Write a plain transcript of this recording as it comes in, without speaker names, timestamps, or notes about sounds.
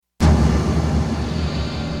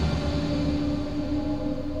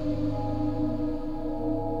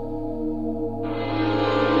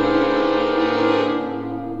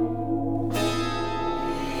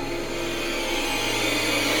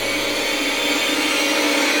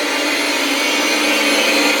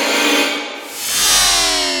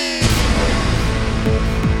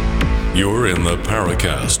You're in the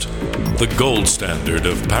Paracast, the gold standard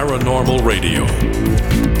of paranormal radio.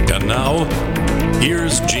 And now,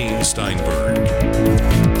 here's Gene Steinberg.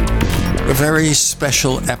 A very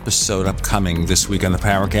special episode upcoming this week on the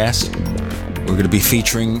Paracast. We're going to be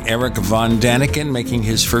featuring Erich von Däniken making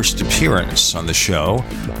his first appearance on the show.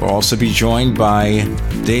 We'll also be joined by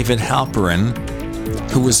David Halperin,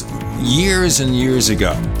 who was years and years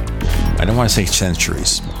ago, I don't want to say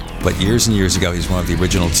centuries, but years and years ago, he's one of the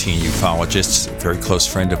original teen ufologists, a very close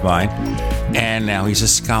friend of mine, and now he's a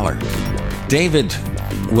scholar. David,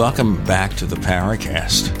 welcome back to the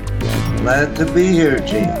Paracast. Glad to be here,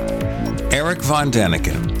 Gene. Erich von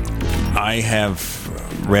Däniken, I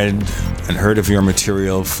have read and heard of your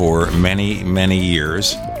material for many, many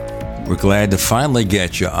years. We're glad to finally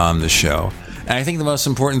get you on the show. And I think the most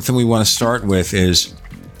important thing we want to start with is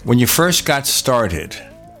when you first got started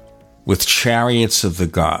with Chariots of the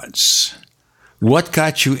Gods, what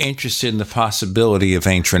got you interested in the possibility of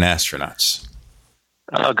ancient astronauts?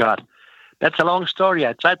 Oh, God. That's a long story.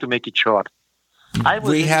 I tried to make it short.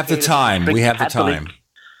 We have the time.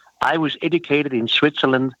 I was educated in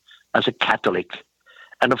Switzerland as a Catholic.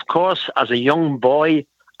 And of course, as a young boy,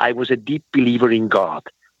 I was a deep believer in God.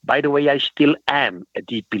 By the way, I still am a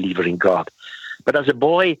deep believer in God. But as a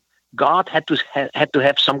boy, God had to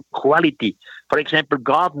have some quality. For example,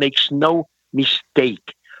 God makes no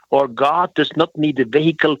mistake, or God does not need a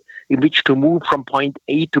vehicle in which to move from point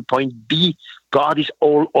A to point B. God is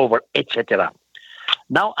all over, etc.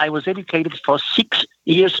 Now, I was educated for 6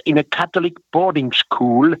 years in a Catholic boarding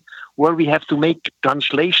school where we have to make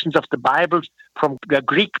translations of the Bible from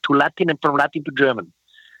Greek to Latin and from Latin to German.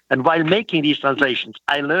 And while making these translations,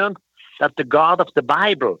 I learned that the God of the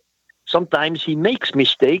Bible, sometimes he makes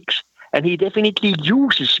mistakes, and he definitely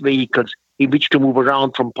uses vehicles in which to move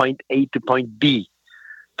around from point A to point B.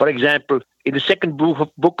 For example, in the second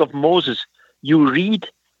book of Moses, you read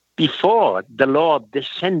before the Lord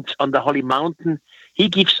descends on the holy mountain, he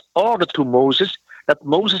gives order to Moses that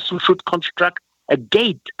Moses should construct a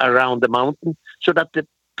gate around the mountain so that the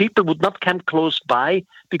people would not come close by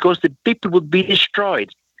because the people would be destroyed.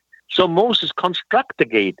 So Moses constructs the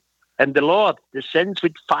gate, and the Lord descends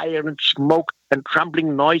with fire and smoke and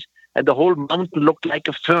trembling noise, and the whole mountain looked like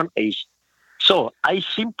a furnace. So I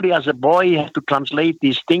simply, as a boy, had to translate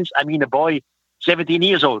these things. I mean, a boy, 17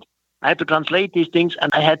 years old. I had to translate these things,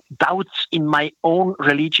 and I had doubts in my own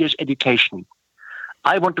religious education.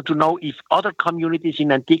 I wanted to know if other communities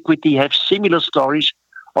in antiquity have similar stories,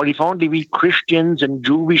 or if only we Christians and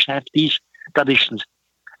Jewish have these traditions.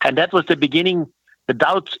 And that was the beginning. The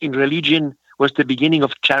doubts in religion was the beginning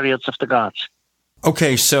of Chariots of the Gods.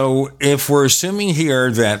 Okay, so if we're assuming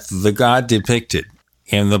here that the God depicted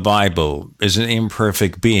in the Bible is an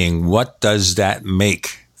imperfect being, what does that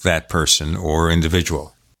make that person or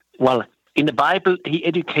individual? Well, in the Bible, he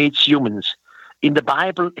educates humans. In the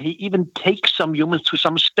Bible, he even takes some humans to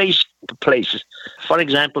some space places. For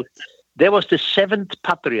example, there was the seventh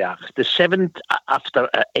patriarch, the seventh after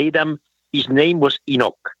Adam. His name was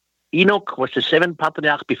Enoch. Enoch was the seventh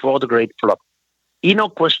patriarch before the great flood.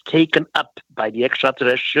 Enoch was taken up by the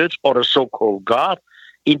extraterrestrials, or a so-called God,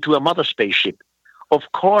 into a mother spaceship. Of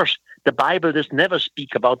course, the Bible does never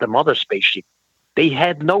speak about the mother spaceship. They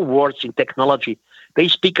had no words in technology. They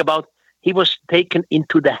speak about he was taken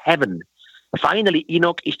into the heaven. Finally,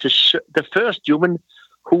 Enoch is the first human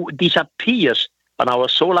who disappears on our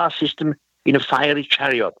solar system in a fiery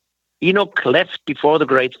chariot. Enoch left before the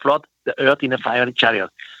great flood, the earth in a fiery chariot.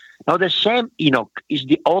 Now, the same Enoch is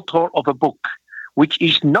the author of a book which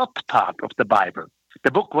is not part of the Bible.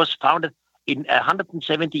 The book was founded in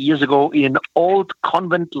 170 years ago in an old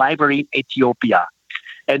convent library in Ethiopia.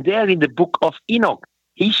 And there in the book of Enoch,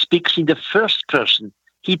 he speaks in the first person.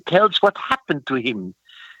 He tells what happened to him.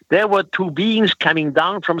 There were two beings coming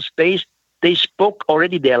down from space. They spoke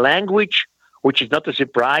already their language, which is not a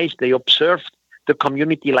surprise. They observed the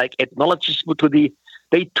community like ethnologists would do.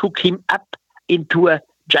 They took him up into a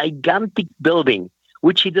gigantic building,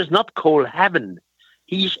 which he does not call heaven.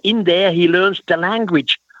 He's in there. He learns the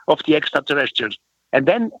language of the extraterrestrials. And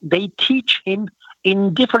then they teach him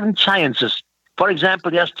in different sciences. For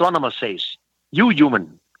example, the astronomer says, "You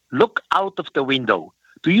human, look out of the window.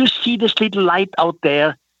 Do you see this little light out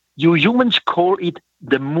there? You humans call it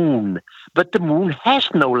the moon. But the moon has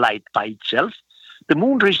no light by itself. The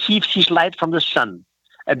moon receives his light from the sun."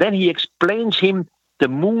 And then he explains him the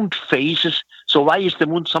moon phases. So why is the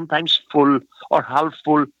moon sometimes full or half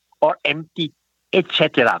full or empty,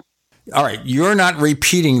 etc.? All right, you're not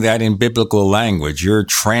repeating that in biblical language. You're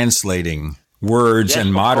translating words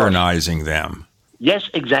and modernizing them. Yes,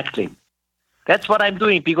 exactly. That's what I'm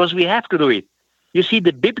doing because we have to do it. You see,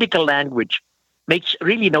 the biblical language makes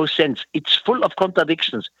really no sense. It's full of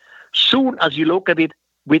contradictions. Soon as you look at it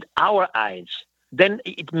with our eyes, then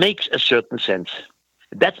it makes a certain sense.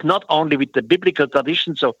 That's not only with the biblical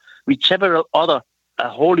tradition, so with several other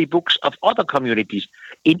holy books of other communities.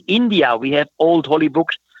 In India, we have old holy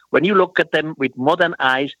books. When you look at them with modern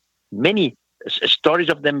eyes, many stories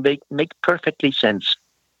of them make perfectly sense.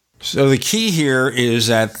 So the key here is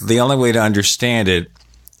that the only way to understand it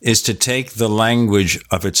is to take the language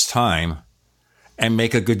of its time and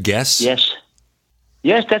make a good guess? Yes.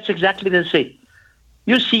 Yes, that's exactly the same.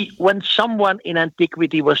 You see, when someone in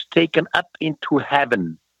antiquity was taken up into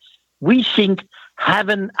heaven, we think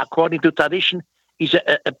heaven, according to tradition, is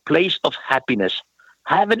a place of happiness.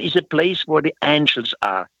 Heaven is a place where the angels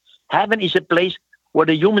are. Heaven is a place where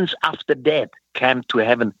the humans after death come to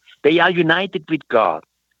heaven. They are united with God.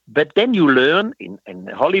 But then you learn in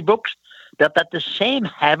holy books that at the same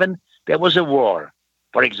heaven there was a war.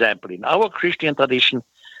 For example, in our Christian tradition,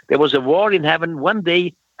 there was a war in heaven. One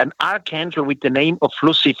day, an archangel with the name of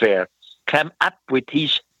Lucifer came up with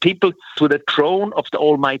his people to the throne of the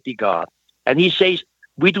Almighty God. And he says,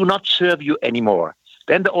 "We do not serve you anymore."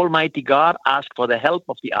 Then the Almighty God asked for the help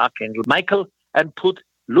of the archangel Michael and put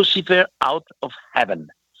Lucifer out of heaven.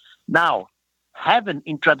 Now, heaven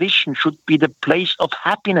in tradition should be the place of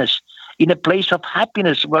happiness. In a place of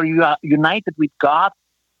happiness where you are united with God,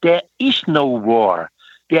 there is no war.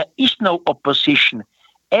 There is no opposition.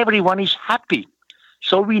 Everyone is happy.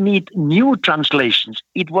 So we need new translations.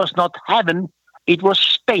 It was not heaven, it was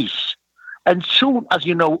space. And soon as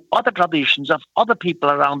you know other traditions of other people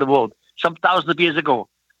around the world, some thousands of years ago,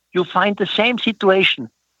 you find the same situation.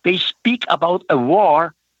 They speak about a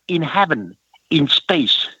war in heaven, in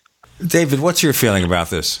space. David, what's your feeling about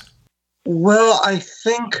this? Well, I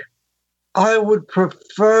think I would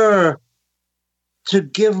prefer to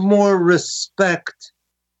give more respect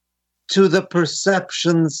to the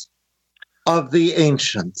perceptions of the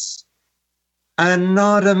ancients and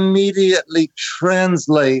not immediately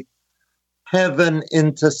translate heaven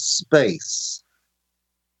into space.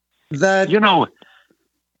 That, No,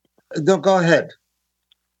 go ahead.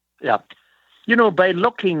 Yeah. By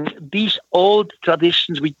looking these old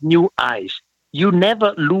traditions with new eyes, you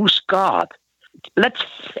never lose God. Let's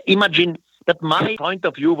imagine that my point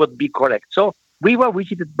of view would be correct. So we were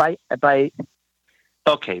visited by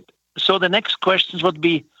okay. So the next questions would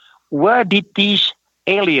be, where did these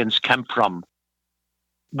aliens come from?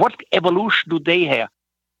 What evolution do they have?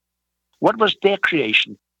 What was their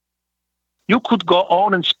creation? You could go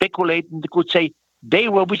on and speculate and could say they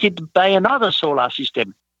were visited by another solar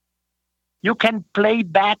system. You can play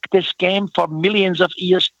back this game for millions of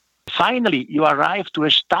years. Finally, you arrive to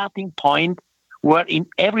a starting point where in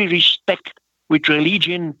every respect with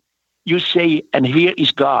religion, you say, and here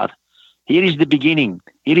is God. Here is the beginning.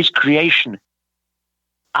 Here is creation.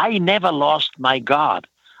 I never lost my God.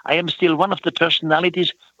 I am still one of the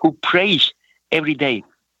personalities who prays every day.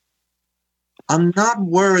 I'm not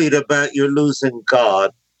worried about you losing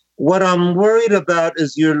God. What I'm worried about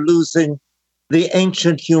is you're losing the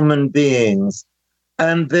ancient human beings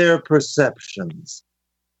and their perceptions.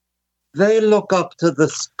 They look up to the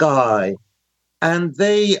sky and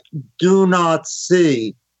they do not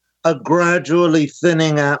see a gradually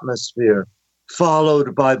thinning atmosphere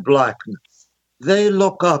followed by blackness. They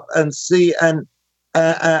look up and see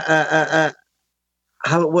what's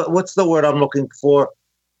the word I'm looking for?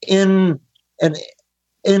 An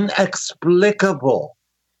inexplicable,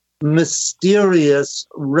 mysterious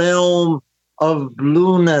realm of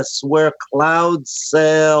blueness where clouds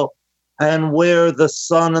sail and where the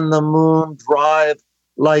sun and the moon drive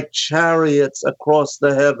like chariots across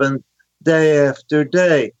the heaven day after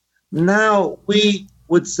day. Now we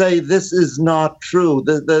would say this is not true,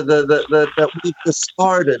 that we've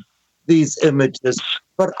discarded these images.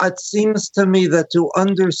 But it seems to me that to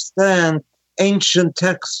understand ancient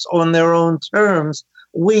texts on their own terms,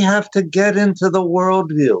 we have to get into the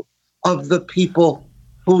worldview of the people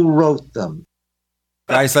who wrote them.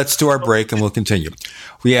 Guys, let's do our break and we'll continue.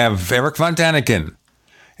 We have Erich von Däniken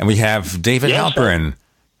and we have David Halperin.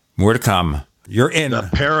 More to come. You're in the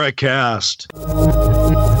Paracast.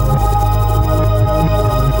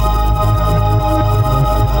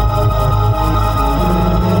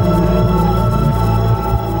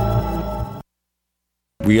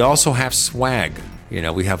 We also have swag.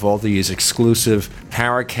 We have all these exclusive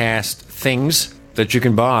Paracast things that you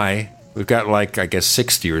can buy. We've got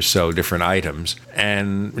 60 or so different items,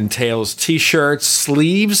 and entails t-shirts,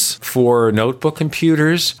 sleeves for notebook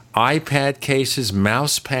computers, iPad cases,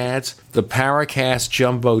 mouse pads, the Paracast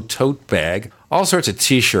Jumbo tote bag, all sorts of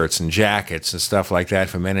t-shirts and jackets and stuff like that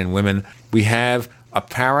for men and women. We have a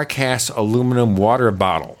Paracast aluminum water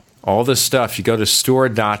bottle. All this stuff, you go to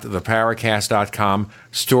store.theparacast.com,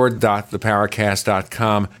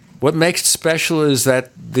 store.theparacast.com. What makes it special is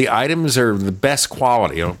that the items are the best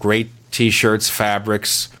quality, great T-shirts,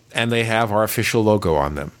 fabrics, and they have our official logo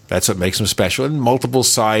on them. That's what makes them special, in multiple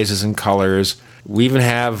sizes and colors. We even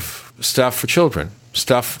have stuff for children,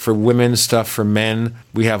 stuff for women, stuff for men.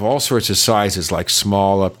 We have all sorts of sizes, like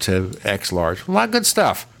small up to X large. A lot of good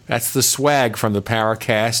stuff. That's the swag from the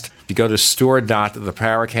Paracast. You go to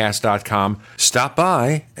store.theparacast.com, stop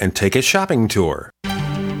by, and take a shopping tour.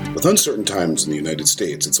 With uncertain times in the United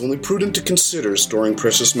States, it's only prudent to consider storing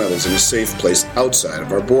precious metals in a safe place outside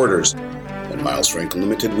of our borders. At Miles Franklin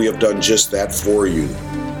Limited, we have done just that for you.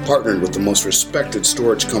 Partnered with the most respected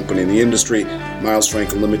storage company in the industry, Miles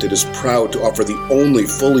Franklin Limited is proud to offer the only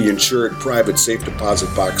fully insured private safe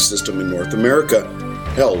deposit box system in North America,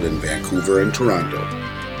 held in Vancouver and Toronto.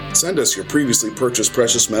 Send us your previously purchased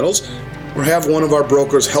precious metals, or have one of our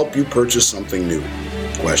brokers help you purchase something new.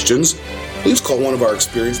 Questions? Please call one of our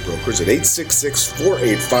experienced brokers at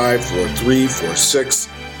 866-485-4346.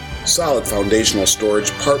 Solid foundational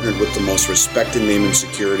storage partnered with the most respected name in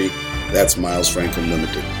security. That's Miles Franklin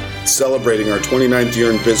Limited. Celebrating our 29th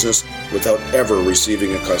year in business without ever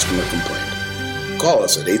receiving a customer complaint. Call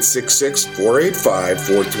us at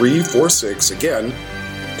 866-485-4346. Again,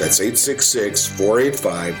 that's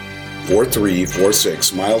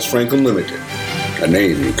 866-485-4346. Miles Franklin Limited, a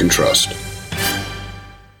name you can trust.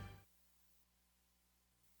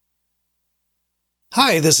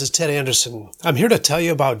 Hi, this is Ted Anderson. I'm here to tell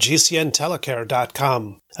you about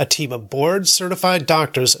GCNtelecare.com, a team of board-certified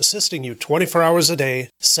doctors assisting you 24 hours a day,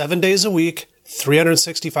 7 days a week,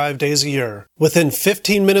 365 days a year. Within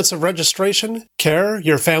 15 minutes of registration, care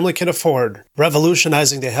your family can afford.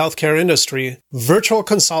 Revolutionizing the healthcare industry, virtual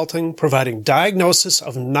consulting providing diagnosis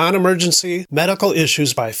of non-emergency medical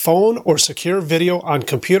issues by phone or secure video on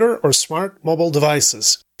computer or smart mobile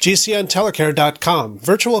devices. GCNtelecare.com,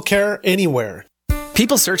 virtual care anywhere.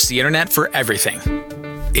 People search the internet for everything,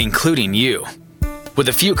 including you. With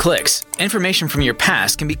a few clicks, information from your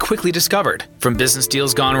past can be quickly discovered, from business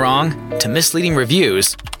deals gone wrong to misleading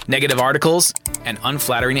reviews, negative articles, and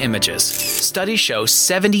unflattering images. Studies show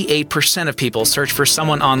 78% of people search for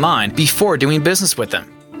someone online before doing business with them.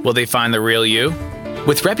 Will they find the real you?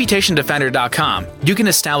 With ReputationDefender.com, you can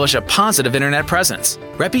establish a positive internet presence.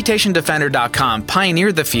 ReputationDefender.com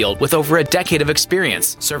pioneered the field with over a decade of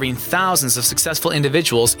experience, serving thousands of successful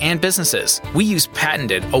individuals and businesses. We use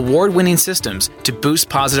patented, award-winning systems to boost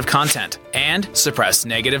positive content and suppress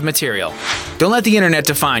negative material. Don't let the internet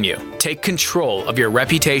define you. Take control of your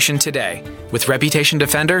reputation today with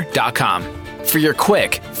ReputationDefender.com. For your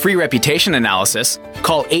quick, free reputation analysis,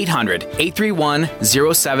 call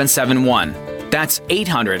 800-831-0771. That's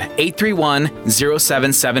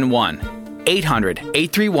 800-831-0771.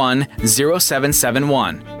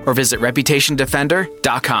 800-831-0771. Or visit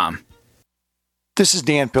ReputationDefender.com. This is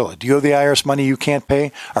Dan Pilla. Do you owe the IRS money you can't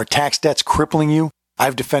pay? Are tax debts crippling you?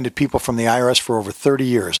 I've defended people from the IRS for over 30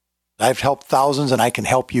 years. I've helped thousands, and I can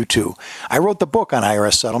help you too. I wrote the book on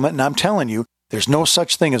IRS settlement, and I'm telling you, there's no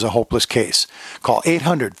such thing as a hopeless case. Call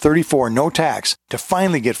 800-34-NO-TAX to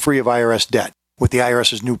finally get free of IRS debt. With the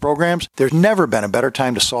IRS's new programs, there's never been a better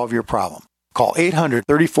time to solve your problem. Call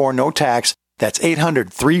 800-34-NO-TAX. That's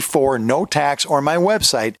 800-34-NO-TAX, or my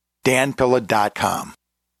website, danpilla.com.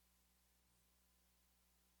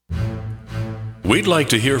 We'd like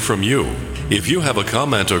to hear from you. If you have a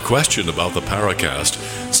comment or question about the Paracast,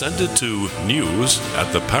 send it to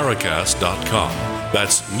news@theparacast.com.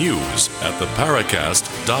 That's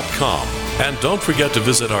news@theparacast.com. And don't forget to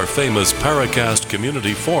visit our famous Paracast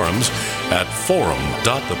community forums at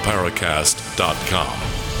forum.theparacast.com.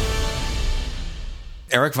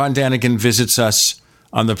 Erich von Däniken visits us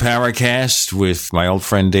on the Paracast with my old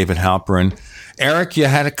friend David Halperin. Erich, you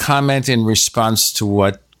had a comment in response to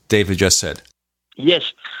what David just said.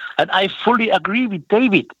 Yes, and I fully agree with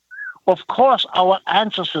David. Of course, our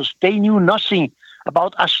ancestors, they knew nothing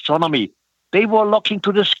about astronomy. They were looking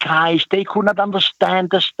to the skies. They could not understand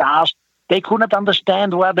the stars. They could not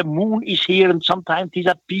understand where the moon is here and sometimes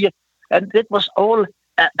disappear. And that was all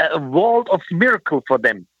a world of miracle for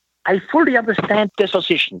them. I fully understand this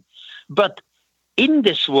position. But in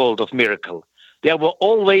this world of miracle, there were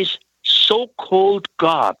always so-called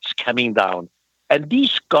gods coming down. And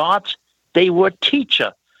these gods, they were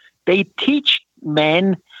teachers. They teach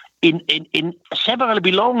men in several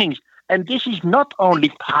belongings. And this is not only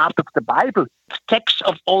part of the Bible, texts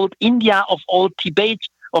of old India, of old Tibet,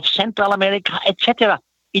 of Central America, etc.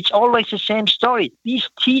 It's always the same story. These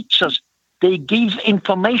teachers, they give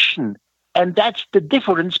information And that's the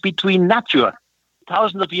difference between nature.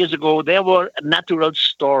 Thousands of years ago, there were a natural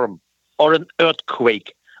storm or an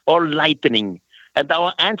earthquake or lightning. And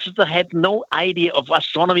our ancestors had no idea of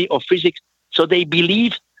astronomy or physics, so they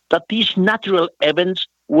believed that these natural events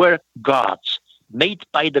were gods, made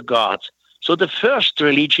by the gods. So the first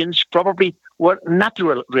religions probably were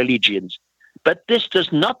natural religions. But this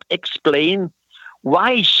does not explain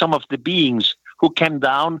why some of the beings who came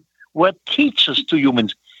down were teachers to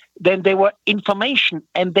humans. Then they were information,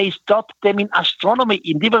 and they taught them in astronomy,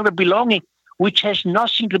 in different belonging, which has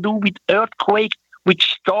nothing to do with earthquake, with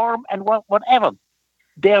storm, and whatever.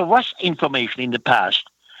 There was information in the past.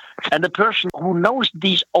 And the person who knows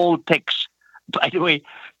these old texts, by the way,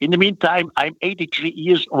 in the meantime, I'm 83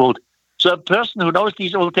 years old. So a person who knows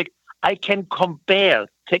these old texts, I can compare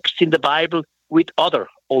texts in the Bible with other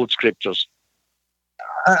old scriptures.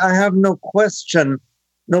 I have no question,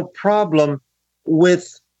 no problem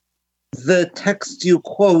with the text you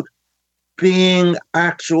quote being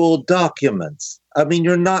actual documents. I mean,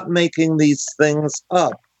 you're not making these things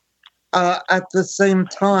up. At the same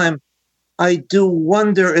time, I do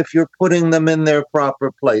wonder if you're putting them in their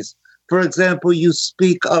proper place. For example, you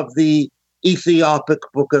speak of the Ethiopic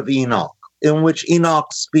Book of Enoch, in which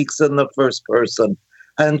Enoch speaks in the first person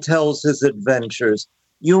and tells his adventures.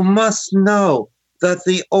 You must know that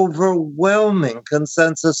the overwhelming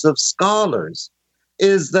consensus of scholars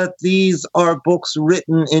is that these are books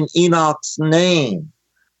written in Enoch's name,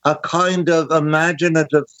 a kind of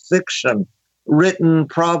imaginative fiction written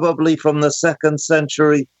probably from the 2nd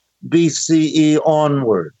century BCE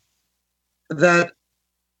onward. That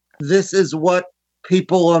this is what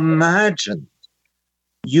people imagined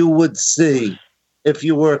you would see if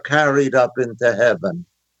you were carried up into heaven.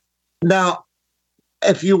 Now,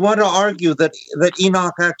 if you want to argue that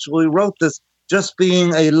Enoch actually wrote this, just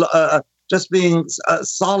being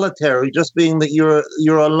solitary, just being that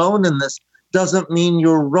you're alone in this, doesn't mean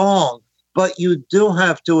you're wrong. But you do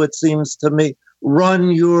have to, it seems to me,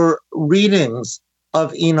 run your readings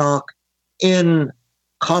of Enoch in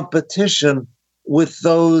competition with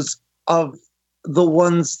those of the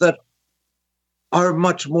ones that are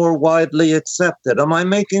much more widely accepted. Am I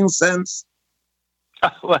making sense?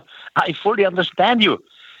 Well, I fully understand you,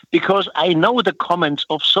 because I know the comments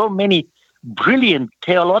of so many brilliant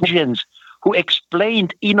theologians who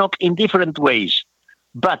explained Enoch in different ways.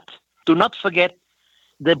 But do not forget,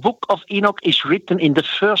 the book of Enoch is written in the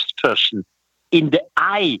first person, in the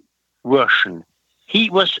I version. He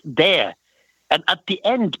was there. And at the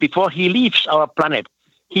end, before he leaves our planet,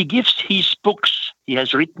 he gives his books. He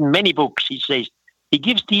has written many books, he says. He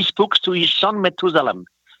gives these books to his son Methuselah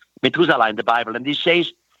in the Bible. And he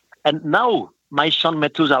says, and now, my son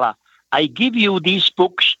Methuselah, I give you these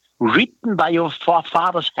books written by your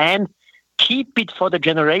father's hand. Keep it for the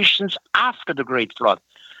generations after the great flood.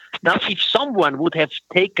 Now, if someone would have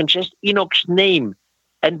taken just Enoch's name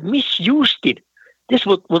and misused it, this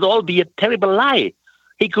would all be a terrible lie.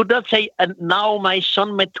 He could not say, and now, my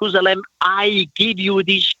son Methuselah, I give you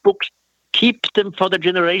these books. Keep them for the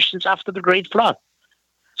generations after the great flood.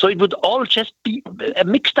 So it would all just be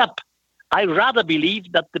mixed up. I rather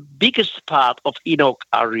believe that the biggest part of Enoch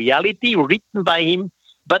are reality written by him,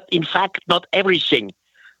 but in fact not everything.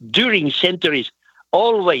 During centuries,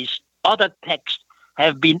 always other texts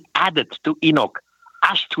have been added to Enoch,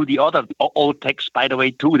 as to the other old texts, by the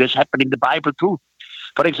way, too. This happened in the Bible too.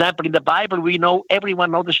 For example, in the Bible,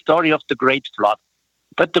 everyone knows the story of the Great Flood.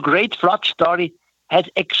 But the Great Flood story has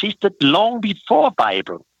existed long before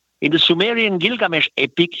Bible. In the Sumerian Gilgamesh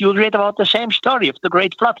epic, you read about the same story of the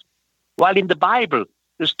Great Flood. While in the Bible,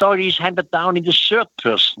 the story is handed down in the third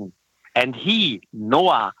person. And he,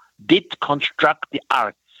 Noah, did construct the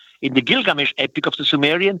ark. In the Gilgamesh epic of the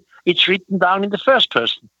Sumerian, it's written down in the first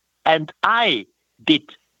person. And I did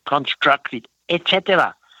construct it,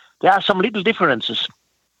 etc. There are some little differences.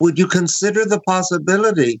 Would you consider the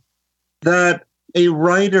possibility that a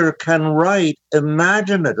writer can write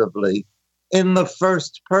imaginatively in the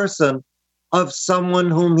first person of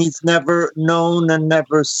someone whom he's never known and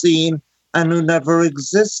never seen and who never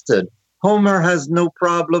existed? Homer has no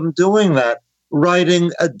problem doing that,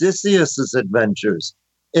 writing Odysseus's adventures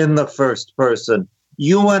in the first person.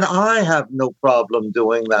 You and I have no problem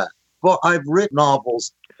doing that. Well, I've written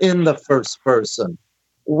novels in the first person.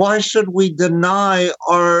 Why should we deny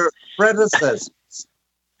our predecessors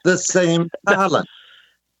the same talent?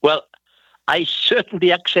 Well, I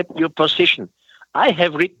certainly accept your position. I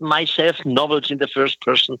have written myself novels in the first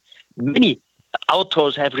person. Many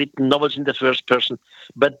authors have written novels in the first person,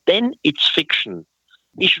 but then it's fiction.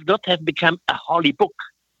 It should not have become a holy book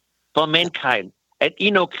for mankind. And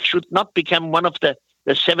Enoch should not become one of the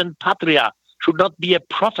the seventh patriarch should not be a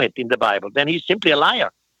prophet in the Bible, then he's simply a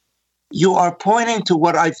liar. You are pointing to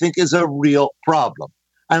what I think is a real problem.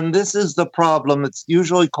 And this is the problem. It's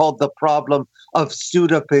usually called the problem of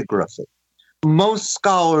pseudepigraphy. Most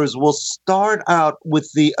scholars will start out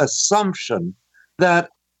with the assumption that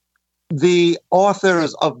the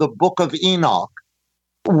authors of the Book of Enoch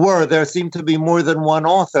there seemed to be more than one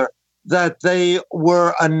author, that they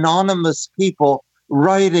were anonymous people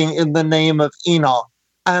writing in the name of Enoch.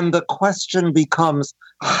 And the question becomes,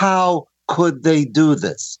 how could they do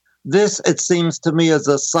this? This, it seems to me, is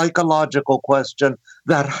a psychological question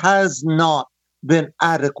that has not been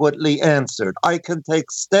adequately answered. I can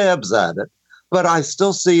take stabs at it, but I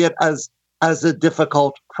still see it as a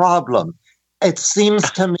difficult problem. It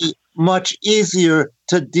seems to me much easier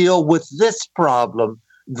to deal with this problem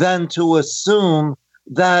than to assume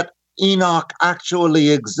that Enoch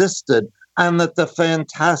actually existed and that the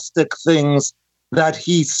fantastic things that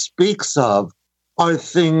he speaks of are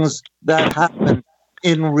things that happened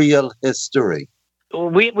in real history.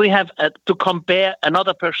 We have to compare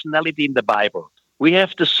another personality in the Bible. We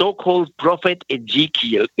have the so-called prophet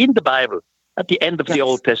Ezekiel in the Bible at the end of the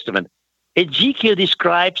Old Testament. Ezekiel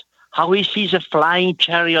describes how he sees a flying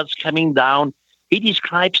chariots coming down. He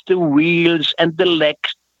describes the wheels and the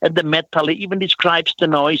legs and the metal. He even describes the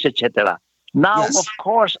noise, etc. Now, of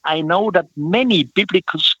course, I know that many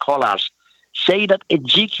biblical scholars say that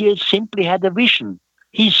Ezekiel simply had a vision.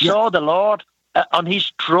 He saw the Lord on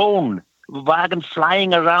his throne, wagon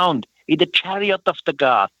flying around in the chariot of the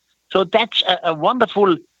God. So that's a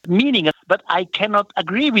wonderful meaning, but I cannot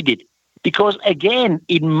agree with it because, again,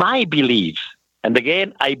 in my belief, and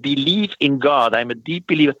again, I believe in God. I'm a deep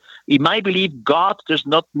believer. In my belief, God does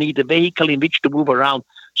not need a vehicle in which to move around.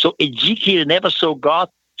 So Ezekiel never saw God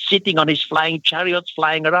sitting on his flying chariots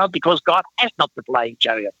flying around because God has not the flying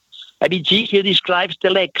chariot. And Ezekiel describes the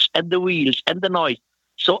legs and the wheels and the noise.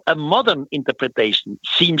 So a modern interpretation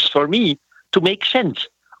seems for me to make sense.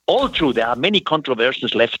 All true, there are many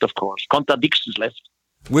controversies left, of course, contradictions left.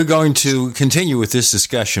 We're going to continue with this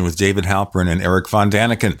discussion with David Halperin and Erich von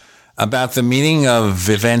Däniken about the meaning of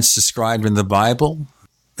events described in the Bible,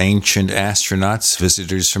 ancient astronauts,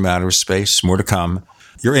 visitors from outer space, more to come.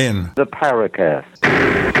 You're in the Paracast.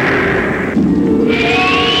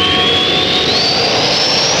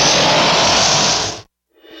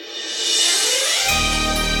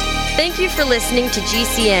 Thank you for listening to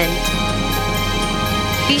GCN.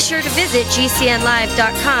 Be sure to visit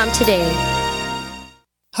GCNlive.com today.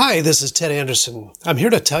 Hi, this is Ted Anderson. I'm here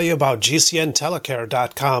to tell you about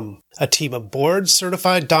GCNtelecare.com, a team of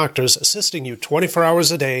board-certified doctors assisting you 24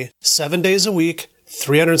 hours a day, 7 days a week,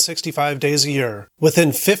 365 days a year.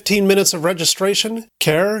 Within 15 minutes of registration,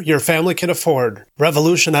 care your family can afford.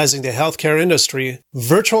 Revolutionizing the healthcare industry,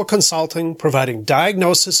 virtual consulting providing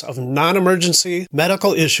diagnosis of non-emergency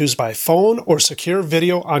medical issues by phone or secure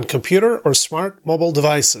video on computer or smart mobile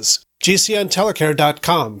devices.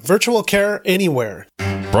 GCNtelecare.com. Virtual care anywhere.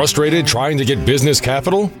 Frustrated trying to get business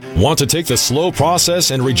capital? Want to take the slow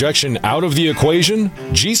process and rejection out of the equation?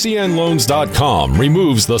 GCNloans.com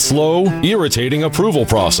removes the slow, irritating approval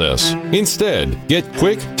process. Instead, get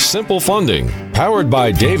quick, simple funding. Powered by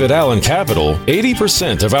David Allen Capital,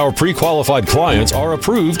 80% of our pre-qualified clients are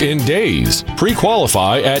approved in days.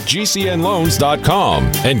 Pre-qualify at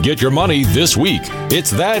GCNloans.com and get your money this week.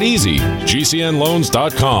 It's that easy.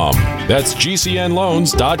 GCNloans.com. That's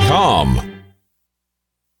GCNloans.com.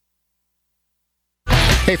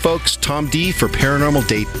 Hey folks, Tom D for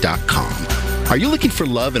ParanormalDate.com. Are you looking for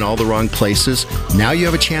love in all the wrong places? Now you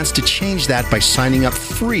have a chance to change that by signing up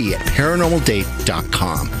free at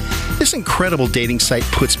ParanormalDate.com. This incredible dating site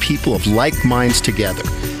puts people of like minds together.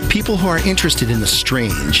 People who are interested in the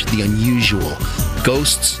strange, the unusual,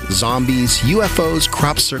 ghosts, zombies, UFOs,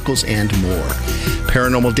 crop circles, and more.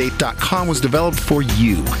 ParanormalDate.com was developed for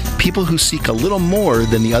you, people who seek a little more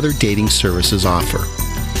than the other dating services offer.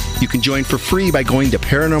 You can join for free by going to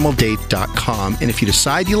ParanormalDate.com, and if you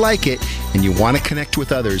decide you like it and you want to connect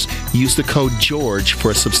with others, use the code GEORGE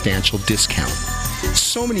for a substantial discount.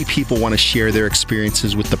 So many people want to share their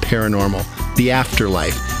experiences with the paranormal, the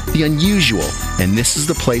afterlife, the unusual, and this is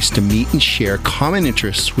the place to meet and share common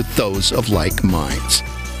interests with those of like minds.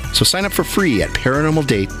 So sign up for free at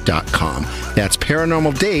ParanormalDate.com. That's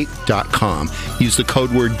ParanormalDate.com. Use the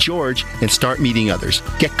code word George and start meeting others.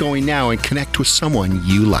 Get going now and connect with someone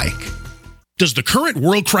you like. Does the current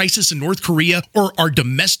world crisis in North Korea or our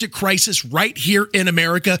domestic crisis right here in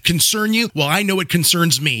America concern you? Well, I know it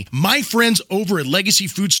concerns me. My friends over at Legacy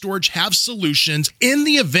Food Storage have solutions in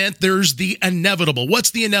the event there's the inevitable.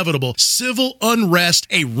 What's the inevitable? Civil unrest,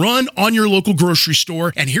 a run on your local grocery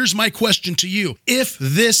store. And here's my question to you. If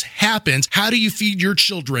this happens, how do you feed your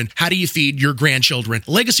children? How do you feed your grandchildren?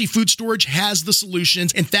 Legacy Food Storage has the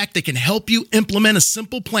solutions. In fact, they can help you implement a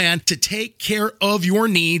simple plan to take care of your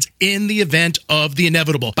needs in the event of the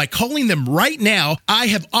inevitable. By calling them right now, I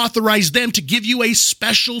have authorized them to give you a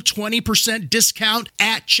special 20% discount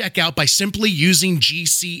at checkout by simply using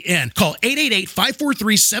GCN. Call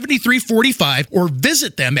 888-543-7345 or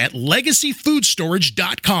visit them at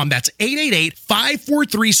legacyfoodstorage.com. That's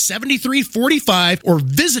 888-543-7345 or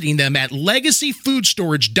visiting them at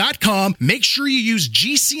legacyfoodstorage.com. Make sure you use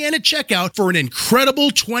GCN at checkout for an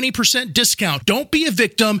incredible 20% discount. Don't be a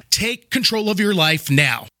victim. Take control of your life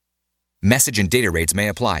now. Message and data rates may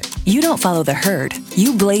apply. You don't follow the herd.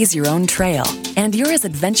 You blaze your own trail. And you're as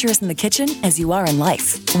adventurous in the kitchen as you are in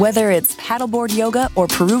life. Whether it's paddleboard yoga or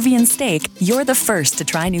Peruvian steak, you're the first to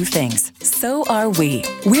try new things. So are we.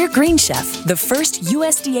 We're Green Chef, the first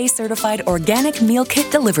USDA-certified organic meal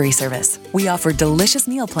kit delivery service. We offer delicious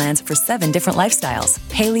meal plans for 7 different lifestyles: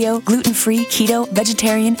 paleo, gluten-free, keto,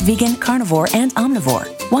 vegetarian, vegan, carnivore, and omnivore.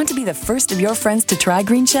 Want to be the first of your friends to try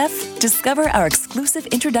Green Chef? Discover our exclusive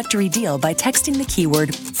introductory deal by texting the keyword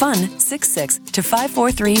FUN66 to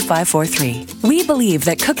 543-543. We believe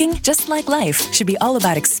that cooking, just like life, should be all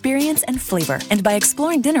about experience and flavor. And by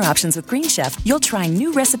exploring dinner options with Green Chef, you'll try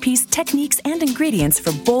new recipes, techniques, and ingredients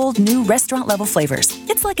for bold, new restaurant-level flavors.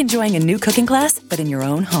 It's like enjoying a new cooking class, but in your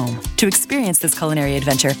own home. To experience this culinary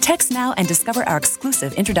adventure, text now and discover our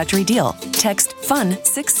exclusive introductory deal. Text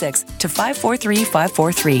FUN66 to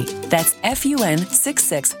 543-543. That's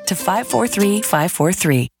FUN66 to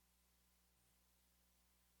 543-543.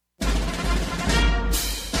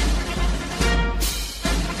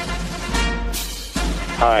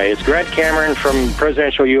 Hi, it's Grant Cameron from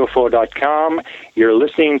presidentialufo.com. You're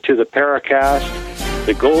listening to the Paracast,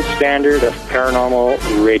 the gold standard of paranormal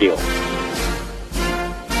radio.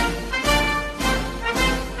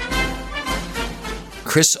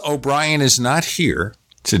 Chris O'Brien is not here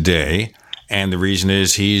today, and the reason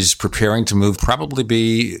is he's preparing to move, probably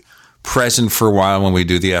be present for a while when we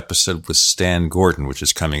do the episode with Stan Gordon, which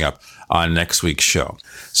is coming up on next week's show.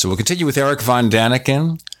 So we'll continue with Erich von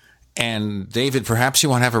Däniken. And David, perhaps you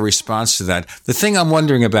want to have a response to that. The thing I'm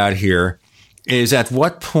wondering about here is, at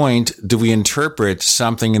what point do we interpret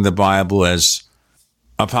something in the Bible as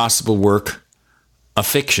a possible work of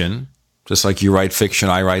fiction, just like you write fiction,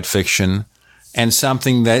 I write fiction, and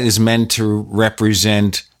something that is meant to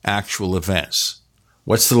represent actual events?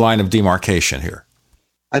 What's the line of demarcation here?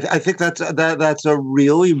 I think that's a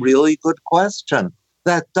really, really good question.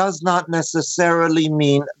 That does not necessarily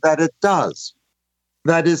mean that it does.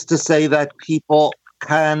 That is to say that people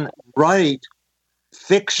can write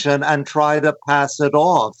fiction and try to pass it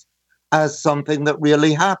off as something that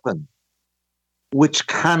really happened, which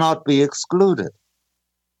cannot be excluded.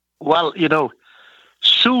 Well,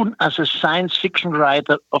 soon as a science fiction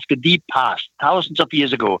writer of the deep past, thousands of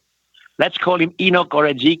years ago, let's call him Enoch or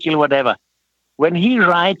Ezekiel, whatever, when he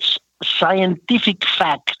writes scientific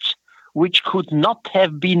facts which could not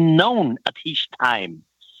have been known at his time,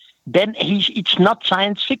 then it's not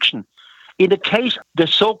science fiction. In the case, the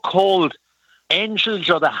so-called angels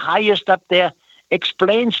or the highest up there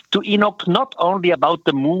explains to Enoch not only about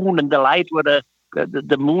the moon and the light where the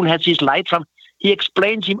moon has its light from, he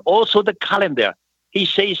explains him also the calendar. He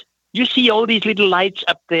says, you see all these little lights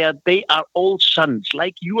up there, they are all suns,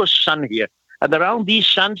 like your sun here. And around these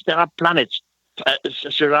suns, there are planets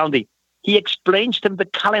surrounding. He explains them the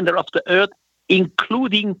calendar of the earth,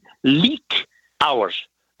 including leap hours.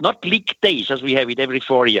 Not leap days as we have it every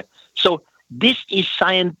 4 years. So this is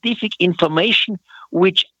scientific information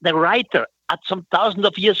which the writer at some thousands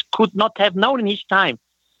of years could not have known in his time.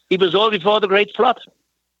 It was all before the Great Flood.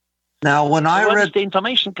 Now, where does the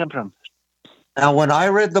information come from? Now, when I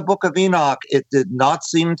read the Book of Enoch, it did not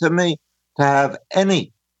seem to me to have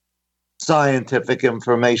any scientific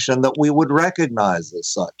information that we would recognize as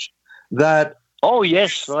such. Oh,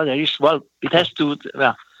 yes. Well, it has to...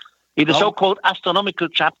 in the so-called astronomical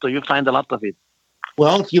chapter, you find a lot of it.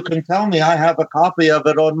 Well, if you can tell me, I have a copy of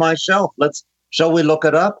it on my shelf. Shall we look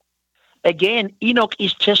it up? Again, Enoch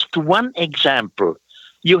is just one example.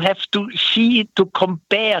 You have to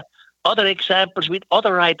compare other examples with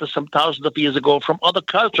other writers some thousands of years ago from other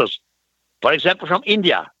cultures. For example, from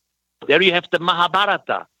India. There you have the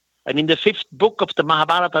Mahabharata. And in the 5th book of the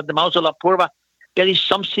Mahabharata, the Mausala Purva, there is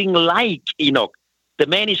something like Enoch. The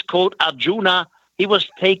man is called Arjuna. He was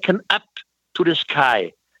taken up to the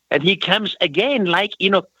sky. And he comes again, like,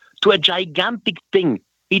 to a gigantic thing.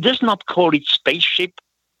 He does not call it spaceship.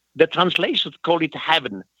 The translations call it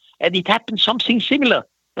heaven. And it happens something similar.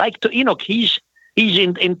 Like to Enoch, he's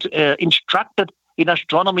instructed in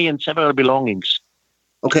astronomy and several belongings.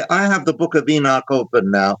 Okay, I have the book of Enoch open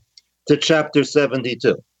now to chapter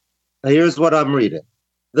 72. Here's what I'm reading.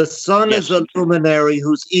 The sun is a luminary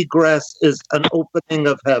whose egress is an opening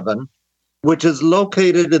of heaven, which is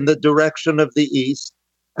located in the direction of the east,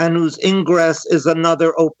 and whose ingress is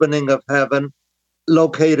another opening of heaven,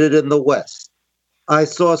 located in the west. I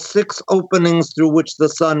saw 6 openings through which the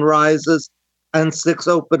sun rises, and 6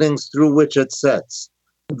 openings through which it sets.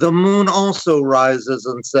 The moon also rises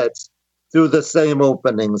and sets through the same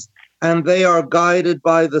openings, and they are guided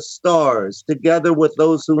by the stars, together with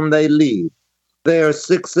those whom they lead. There are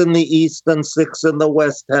 6 in the east and 6 in the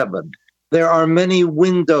west heaven. There are many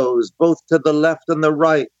windows, both to the left and the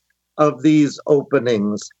right of these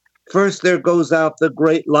openings. First there goes out the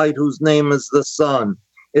great light whose name is the sun.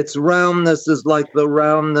 Its roundness is like the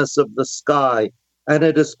roundness of the sky, and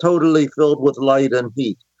it is totally filled with light and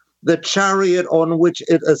heat. The chariot on which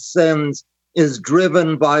it ascends is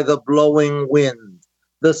driven by the blowing wind.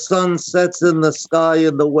 The sun sets in the sky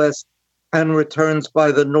in the west and returns by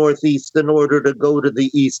the northeast in order to go to the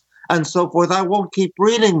east, and so forth. I won't keep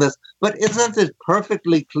reading this, but isn't it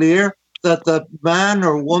perfectly clear that the man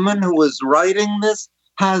or woman who is writing this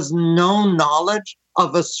has no knowledge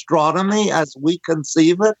of astronomy as we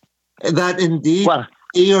conceive it? That indeed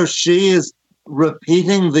he or she is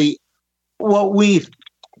repeating what we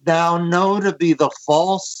now know to be the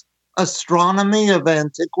false astronomy of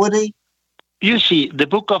antiquity? You see, the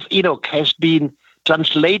book of Enoch has been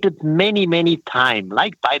translated many, many times,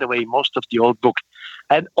 like, by the way, most of the old books.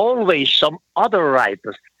 And always some other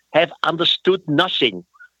writers have understood nothing.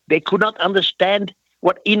 They could not understand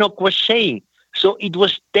what Enoch was saying. So it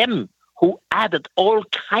was them who added all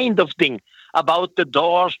kind of things about the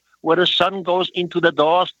doors, where the sun goes into the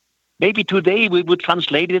doors. Maybe today we would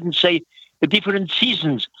translate it and say the different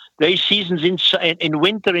seasons. There are seasons in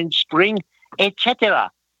winter, in spring,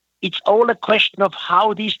 etc. It's all a question of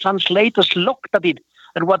how these translators looked at it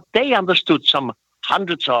and what they understood some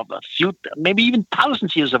hundreds of, a few, maybe even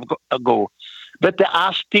thousands years ago. But there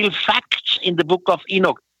are still facts in the book of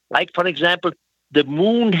Enoch, like, for example, the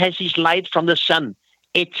moon has its light from the sun,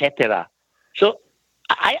 etc. So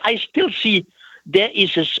I still see there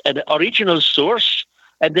is an original source,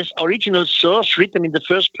 and this original source written in the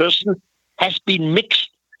first person has been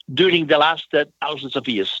mixed during the last thousands of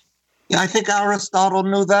years. Yeah, I think Aristotle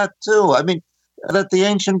knew that too. I mean, that the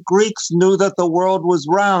ancient Greeks knew that the world was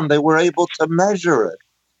round. They were able to measure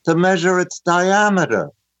its diameter.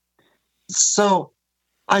 So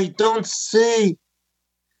I don't see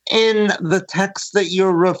in the text that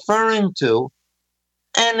you're referring to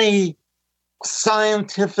any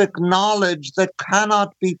scientific knowledge that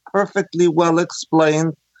cannot be perfectly well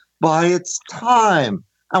explained by its time.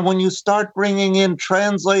 And when you start bringing in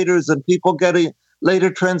translators and people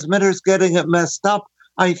later transmitters getting it messed up,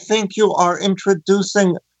 I think you are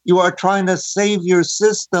trying to save your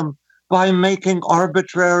system by making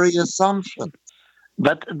arbitrary assumptions.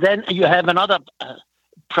 But then you have another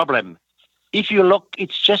problem. If you look,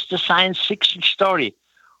 it's just a science fiction story.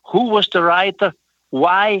 Who was the writer?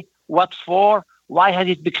 Why? What for? Why has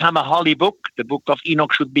it become a holy book? The book of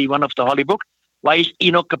Enoch should be one of the holy books. Why is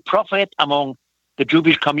Enoch a prophet among the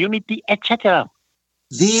Jewish community, etc.?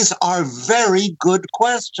 These are very good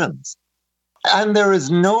questions. And there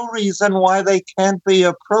is no reason why they can't be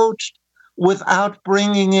approached without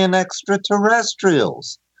bringing in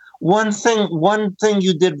extraterrestrials. One thing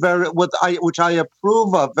you did which I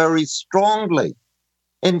approve of very strongly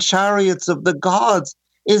in Chariots of the Gods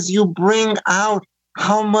is you bring out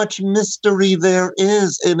how much mystery there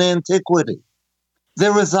is in antiquity.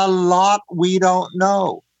 There is a lot we don't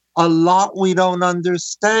know, a lot we don't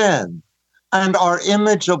understand. And our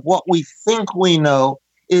image of what we think we know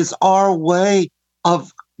is our way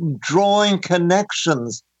of drawing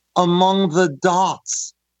connections among the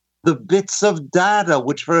dots, the bits of data,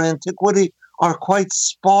 which for antiquity are quite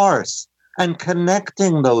sparse, and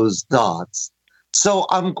connecting those dots. So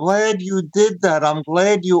I'm glad you did that. I'm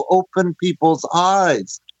glad you opened people's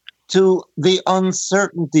eyes to the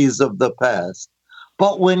uncertainties of the past.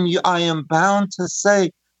 But I am bound to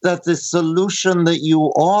say that the solution that you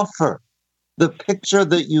offer, the picture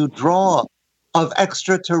that you draw of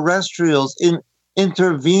extraterrestrials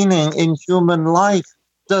intervening in human life,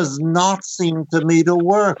 does not seem to me to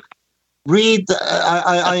work. Read,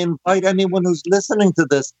 I invite anyone who's listening to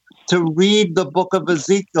this to read the book of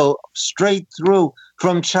Ezekiel straight through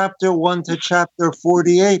from chapter 1 to chapter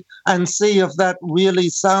 48 and see if that really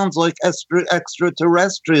sounds like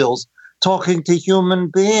extraterrestrials talking to human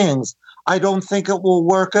beings. I don't think it will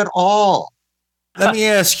work at all. Let me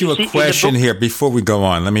ask you a question here before we go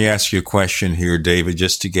on. Let me ask you a question here, David,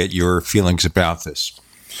 just to get your feelings about this.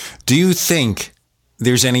 Do you think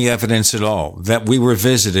there's any evidence at all that we were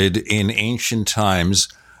visited in ancient times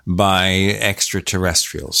by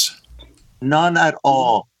extraterrestrials? None at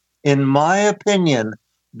all. In my opinion,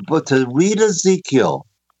 but to read Ezekiel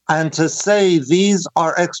and to say these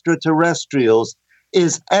are extraterrestrials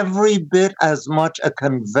is every bit as much a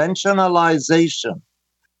conventionalization,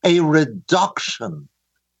 a reduction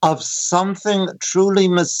of something truly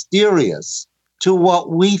mysterious to what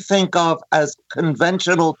we think of as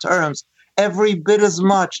conventional terms, every bit as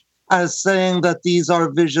much as saying that these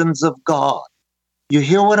are visions of God. You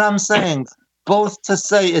hear what I'm saying? Both to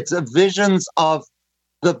say it's visions of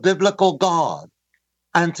the biblical God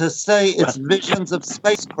and to say it's visions of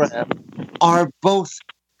spacecraft are both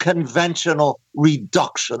conventional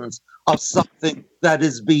reductions of something that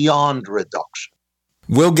is beyond reduction.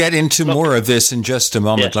 We'll get into more of this in just a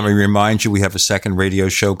moment. Yes. Let me remind you, we have a second radio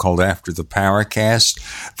show called After the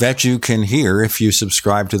Paracast that you can hear if you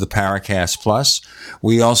subscribe to the Paracast Plus.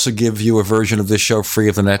 We also give you a version of this show free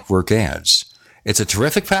of the network ads. It's a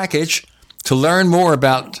terrific package. To learn more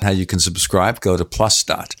about how you can subscribe, go to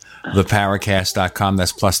plus.theparacast.com.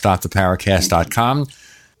 That's plus.theparacast.com.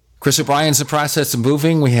 Chris O'Brien's The Process of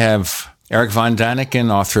Moving. We have Erich von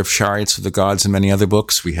Däniken, author of Chariots of the Gods and many other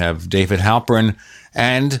books. We have David Halperin,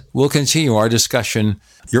 and we'll continue our discussion.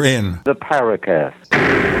 You're in The Paracast.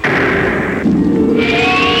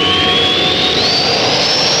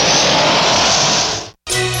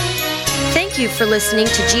 Thank you for listening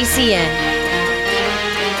to GCN.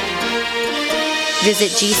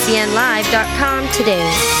 Visit GCNlive.com today.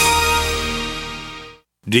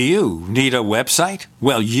 Do you need a website?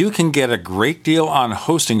 Well, you can get a great deal on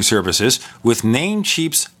hosting services with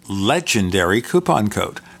Namecheap's legendary coupon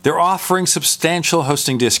code. They're offering substantial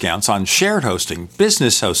hosting discounts on shared hosting,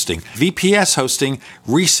 business hosting, VPS hosting,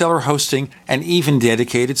 reseller hosting, and even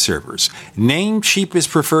dedicated servers. Namecheap is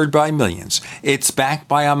preferred by millions. It's backed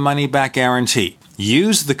by a money-back guarantee.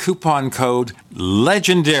 Use the coupon code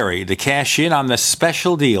LEGENDARY to cash in on the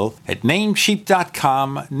special deal at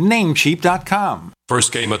Namecheap.com, Namecheap.com.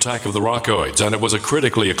 First came Attack of the Rockoids, and it was a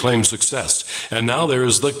critically acclaimed success. And now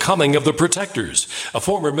there's The Coming of the Protectors. A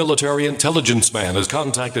former military intelligence man is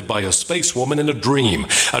contacted by a space woman in a dream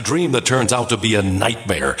that turns out to be a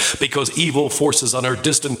nightmare because evil forces on her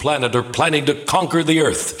distant planet are planning to conquer the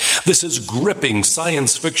Earth. This is gripping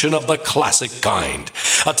science fiction of the classic kind.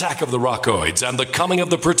 Attack of the Rockoids and The Coming of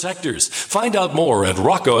the Protectors. Find out more at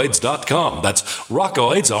rockoids.com. That's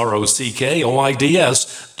Rockoids,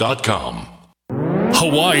 ROCKOIDS.com.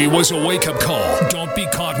 Hawaii was a wake-up call. Don't be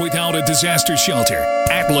caught without a disaster shelter.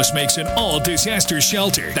 Atlas makes an all-disaster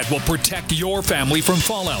shelter that will protect your family from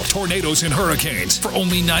fallout, tornadoes, and hurricanes for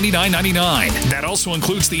only $99.99. That also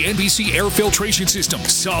includes the NBC air filtration system,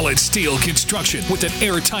 solid steel construction with an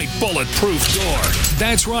airtight, bulletproof door.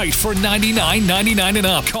 That's right, for $99.99 and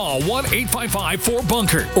up. Call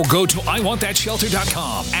 1-855-4BUNKER or go to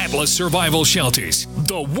iwantthatshelter.com. Atlas Survival Shelters,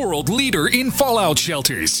 the world leader in fallout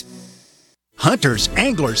shelters. Hunters,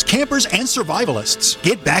 anglers, campers, and survivalists.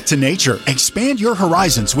 Get back to nature. Expand your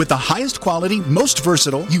horizons with the highest quality, most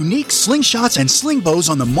versatile, unique slingshots and sling bows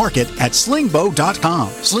on the market at slingbow.com.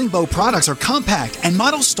 Slingbow products are compact and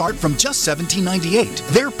models start from just $17.98.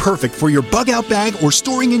 They're perfect for your bug-out bag or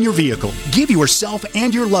storing in your vehicle. Give yourself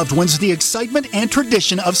and your loved ones the excitement and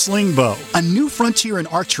tradition of Slingbow, a new frontier in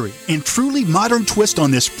archery and truly modern twist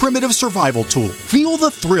on this primitive survival tool. Feel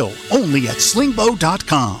the thrill only at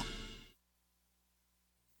slingbow.com.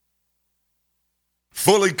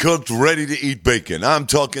 Fully cooked, ready-to-eat bacon. I'm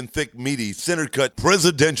talking thick, meaty, center-cut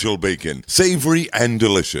presidential bacon. Savory and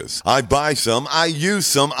delicious. I buy some, I use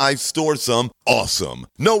some, I store some. Awesome.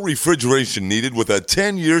 No refrigeration needed with a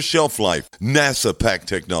 10-year shelf life. NASA-packed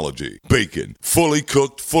technology. Bacon. Fully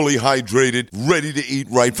cooked, fully hydrated, ready to eat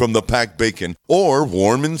right from the packed bacon or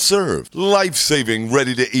warm and served. Life-saving,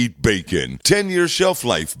 ready-to-eat bacon. 10-year shelf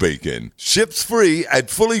life bacon. Ships free at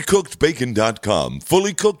fullycookedbacon.com.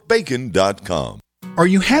 Fullycookedbacon.com. Are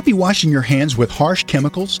you happy washing your hands with harsh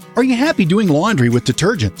chemicals? Are you happy doing laundry with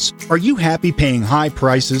detergents? Are you happy paying high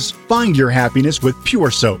prices? Find your happiness with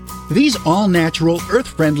Pure Soap. These all-natural,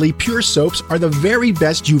 earth-friendly Pure Soaps are the very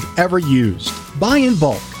best you've ever used. Buy in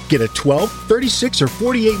bulk. Get a 12, 36, or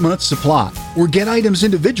 48-month supply. Or get items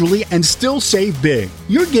individually and still save big.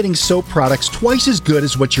 You're getting soap products twice as good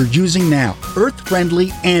as what you're using now.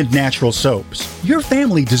 Earth-friendly and natural soaps. Your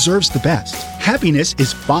family deserves the best. Happiness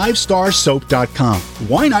is 5starsoap.com.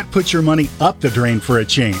 Why not put your money up the drain for a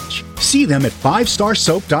change? See them at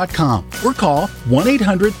 5starsoap.com or call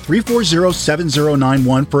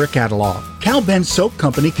 1-800-340-7091 for a catalog. Cal Ben Soap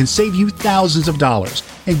Company can save you thousands of dollars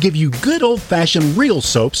and give you good old-fashioned real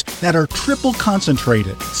soaps that are triple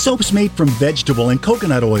concentrated. Soaps made from vegetable and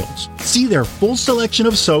coconut oils. See their full selection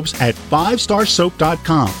of soaps at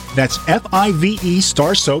 5starsoap.com. That's F-I-V-E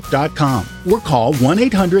starsoap.com. Or call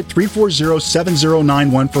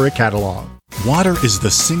 1-800-340-7091 for a catalog. Water is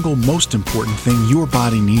the single most important thing your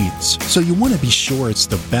body needs, so you want to be sure it's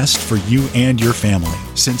the best for you and your family.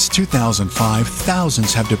 Since 2005,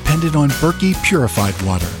 thousands have depended on Berkey purified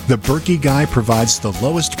water. The Berkey Guy provides the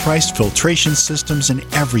lowest priced filtration systems in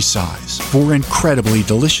every size. For incredibly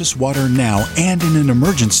delicious water now and in an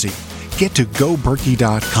emergency, get to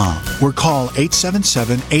GoBerkey.com or call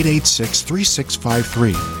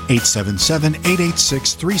 877-886-3653.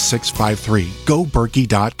 877-886-3653.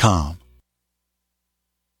 GoBerkey.com.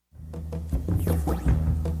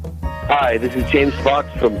 Hi, this is James Fox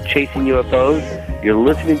from Chasing UFOs. You're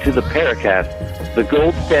listening to the Paracast, the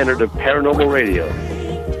gold standard of paranormal radio.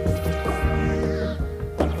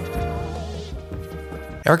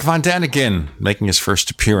 Erich von Däniken making his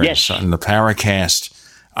first appearance on the Paracast.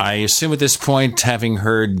 I assume at this point, having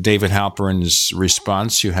heard David Halperin's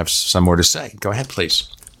response, you have some more to say. Go ahead, please.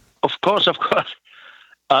 Of course.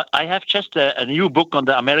 I have just a new book on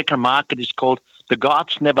the American market. It's called The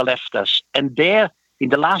Gods Never Left Us. And there, in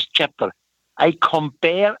the last chapter, I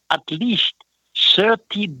compare at least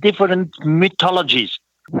 30 different mythologies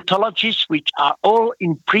which are all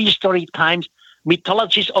in prehistoric times,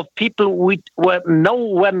 mythologies of people where no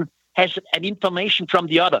one has an information from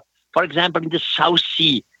the other. For example, in the South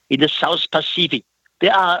Sea, in the South Pacific,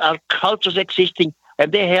 there are cultures existing,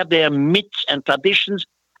 and they have their myths and traditions.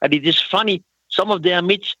 And it is funny, some of their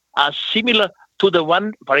myths are similar to the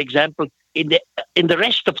one, for example, in the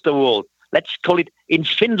rest of the world. Let's call it in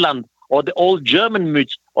Finland, or the old German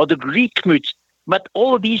myths, or the Greek myths. But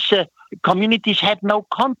all these communities had no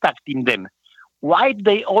contact in them. Why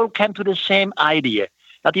they all came to the same idea?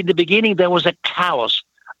 That in the beginning there was a chaos.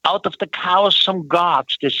 Out of the chaos, some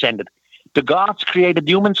gods descended. The gods created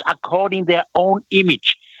humans according to their own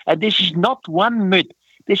image. And this is not one myth.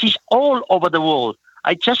 This is all over the world.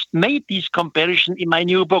 I just made this comparison in my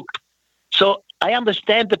new book. So I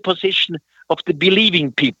understand the position of the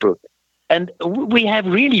believing people. And we have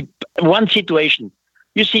really one situation.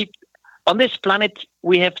 You see, on this planet,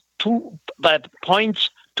 we have two points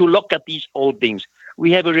to look at these old things.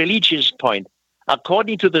 We have a religious point.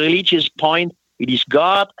 According to the religious point, it is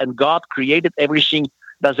God, and God created everything.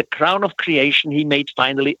 There's a crown of creation. He made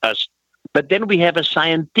finally us. But then we have a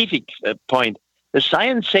scientific point. The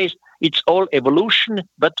science says it's all evolution,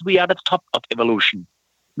 but we are the top of evolution.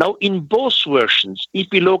 Now, in both versions, if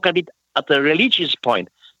we look at it at the religious point,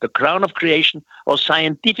 the crown of creation, or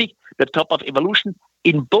scientific, the top of evolution,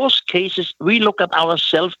 in both cases, we look at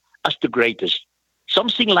ourselves as the greatest.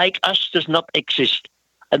 Something like us does not exist.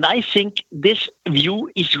 And I think this view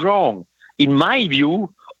is wrong. In my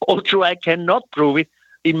view, although I cannot prove it,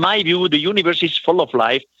 in my view, the universe is full of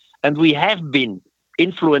life, and we have been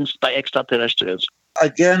influenced by extraterrestrials.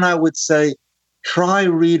 Again, I would say, try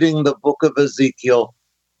reading the book of Ezekiel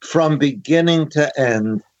from beginning to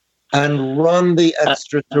end and run the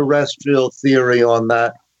extraterrestrial theory on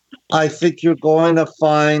that. I think you're going to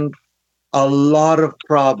find a lot of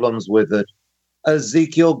problems with it.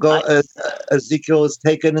 Ezekiel is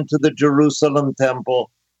taken into the Jerusalem temple.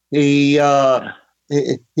 He's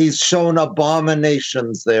shown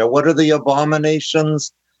abominations there. What are the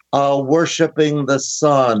abominations? Worshipping the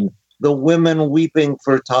sun, the women weeping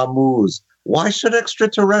for Tammuz. Why should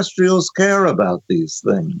extraterrestrials care about these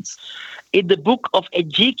things? In the book of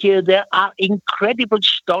Ezekiel, there are incredible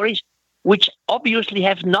stories which obviously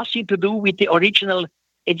have nothing to do with the original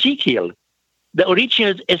Ezekiel. The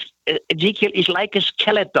original Ezekiel is like a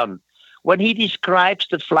skeleton. When he describes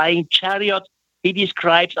the flying chariot, he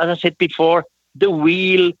describes, as I said before, the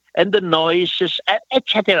wheel and the noises,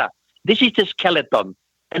 etc. This is the skeleton.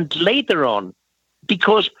 And later on,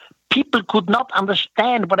 because people could not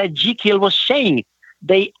understand what Ezekiel was saying,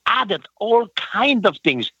 they added all kinds of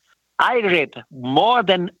things. I read more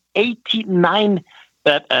than 89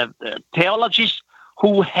 theologians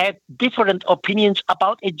who had different opinions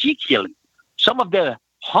about Ezekiel. Some of the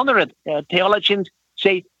 100 theologians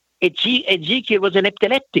say Ezekiel was an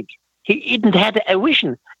epileptic. He didn't have a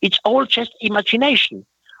vision. It's all just imagination.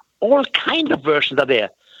 All kinds of versions are there.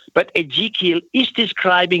 But Ezekiel is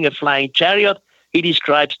describing a flying chariot. He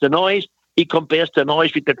describes the noise. He compares the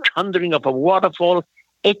noise with the thundering of a waterfall,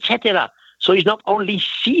 etc. So he's not only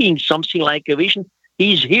seeing something like a vision,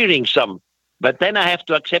 he's hearing some. But then I have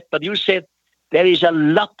to accept what you said. There is a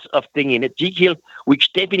lot of things in Ezekiel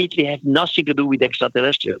which definitely have nothing to do with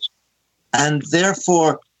extraterrestrials. And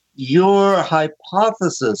therefore, your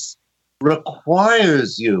hypothesis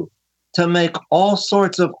requires you to make all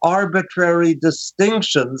sorts of arbitrary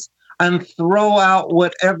distinctions and throw out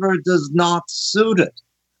whatever does not suit it.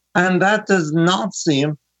 And that does not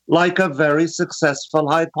seem like a very successful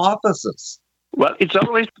hypothesis. Well, it's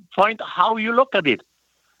always the point how you look at it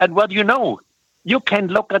and what you know. You can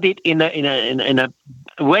look at it in a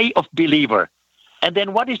way of believer. And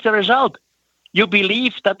then what is the result? You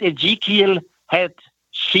believe that Ezekiel had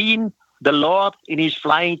seen the Lord in his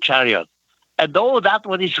flying chariot. And though that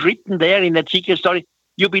what is written there in Ezekiel's story,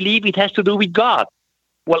 you believe it has to do with God.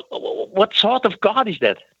 Well, what sort of God is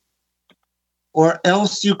that? Or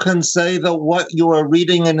else you can say that what you are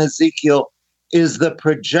reading in Ezekiel is the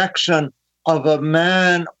projection of a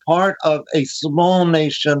man, part of a small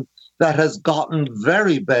nation that has gotten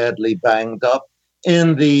very badly banged up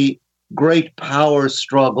in the great power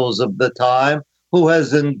struggles of the time, who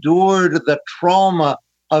has endured the trauma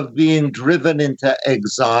of being driven into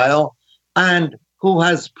exile, and who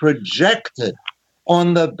has projected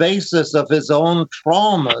on the basis of his own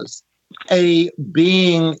traumas a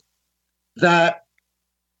being that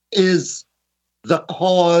is the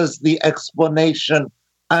cause, the explanation,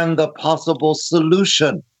 and the possible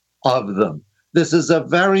solution of them. This is a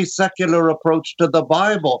very secular approach to the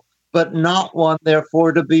Bible, but not one,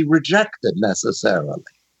 therefore, to be rejected necessarily.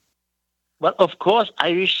 Well, of course,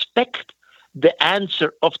 I respect the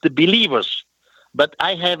answer of the believers, but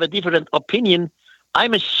I have a different opinion.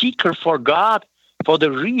 I'm a seeker for God, for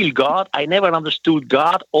the real God. I never understood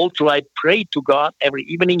God, although I pray to God every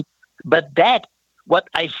evening. But that, what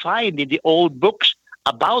I find in the old books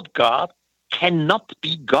about God, cannot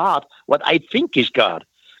be God, what I think is God.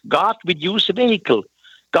 God would use a vehicle.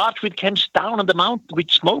 God would come down on the mountain with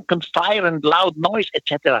smoke and fire and loud noise,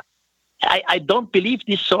 etc. I don't believe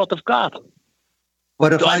this sort of God.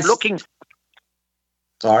 But if so I'm looking...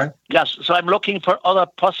 Sorry? Yes, so I'm looking for other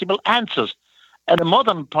possible answers. And the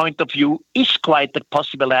modern point of view is quite a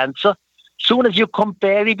possible answer, soon as you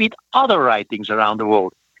compare it with other writings around the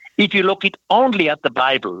world. If you look it only at the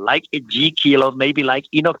Bible, like Ezekiel or maybe like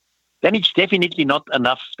Enoch, then it's definitely not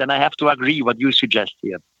enough. Then I have to agree what you suggest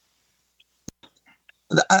here.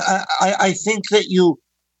 I think that you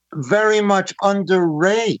very much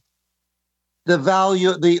underrate the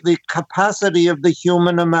value, the capacity of the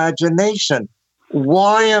human imagination.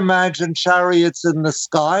 Why imagine chariots in the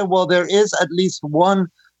sky? Well, there is at least one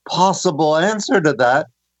possible answer to that.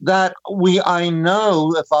 I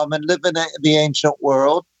know if I'm living in the ancient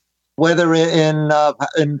world, whether in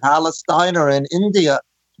Palestine or in India,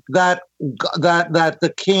 that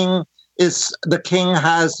the king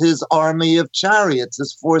has his army of chariots,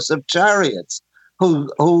 his force of chariots,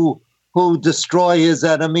 who destroy his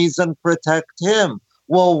enemies and protect him.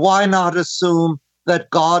 Well, why not assume that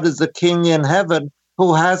God is a king in heaven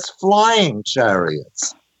who has flying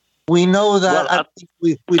chariots? We know that.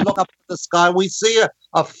 We look up at the sky, we see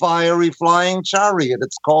a fiery flying chariot.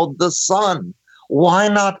 It's called the sun. Why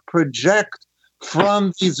not project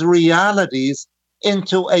from these realities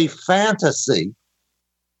into a fantasy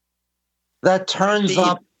that turns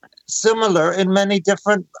up similar in many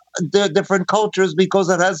different cultures because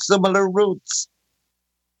it has similar roots?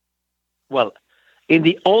 Well, in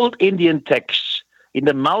the old Indian texts, in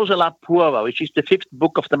the Mausala Purva, which is the 5th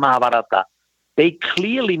book of the Mahabharata, they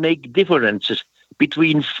clearly make differences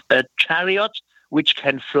between chariots which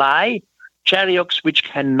can fly, chariots which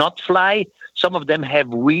cannot fly. Some of them have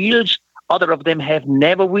wheels, other of them have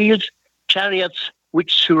never wheels, chariots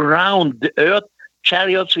which surround the earth,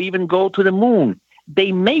 chariots who even go to the moon.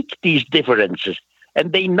 They make these differences,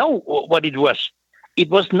 and they know what it was. It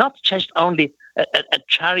was not just only a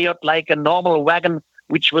chariot like a normal wagon,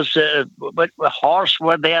 which was a horse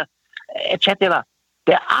were there, etc.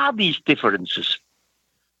 There are these differences.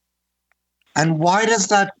 And why does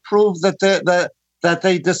that prove that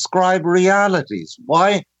they describe realities?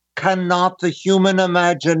 Why cannot the human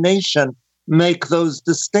imagination make those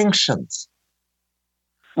distinctions?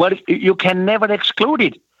 Well, you can never exclude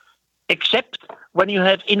it, except when you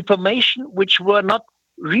have information which were not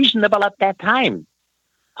reasonable at that time.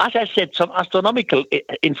 As I said, some astronomical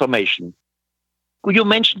information. You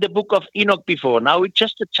mentioned the book of Enoch before. Now it's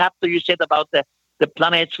just a chapter you said about the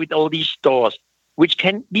planets with all these stars, which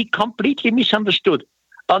can be completely misunderstood.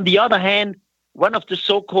 On the other hand, one of the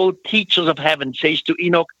so-called teachers of heaven says to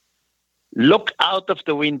Enoch, look out of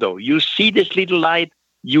the window. You see this little light.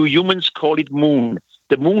 You humans call it moon.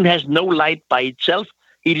 The moon has no light by itself.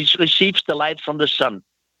 It receives the light from the sun.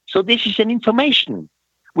 So this is an information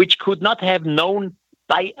which could not have known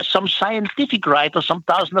by some scientific writer some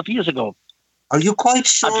thousands of years ago. Are you quite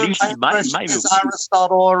sure? At least my view.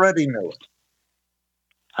 Aristotle already knew it.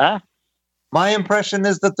 Huh? My impression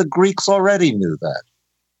is that the Greeks already knew that.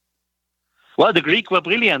 Well, the Greeks were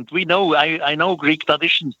brilliant. We know, I know Greek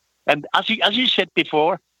traditions. And as you said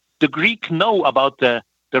before, the Greeks know about the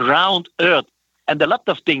round earth and a lot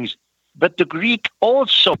of things. But the Greek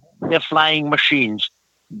also their flying machines.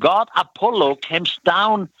 God Apollo comes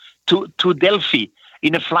down to Delphi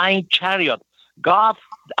in a flying chariot. God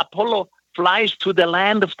Apollo flies to the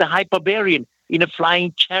land of the Hyperborean in a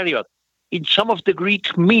flying chariot. In some of the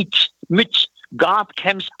Greek myths, God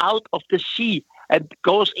comes out of the sea and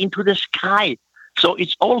goes into the sky. So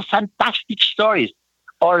it's all fantastic stories.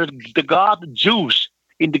 Or the god Zeus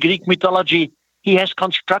in the Greek mythology, he has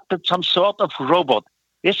constructed some sort of robot.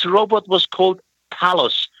 This robot was called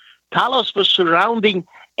Talos. Talos was surrounding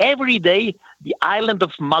every day the island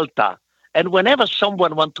of Malta. And whenever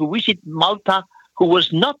someone wanted to visit Malta who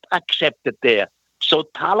was not accepted there, so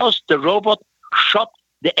Talos, the robot, shot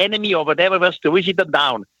the enemy or whatever was the visitor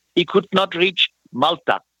down. He could not reach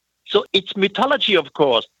Malta. So it's mythology, of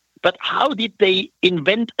course. But how did they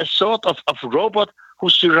invent a sort of robot who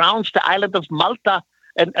surrounds the island of Malta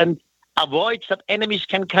and avoids that enemies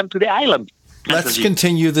can come to the island? Let's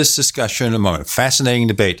continue this discussion in a moment. Fascinating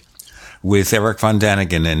debate with Erich von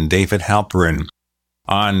Däniken and David Halperin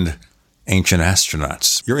on ancient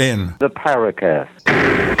astronauts. You're in the Paracast.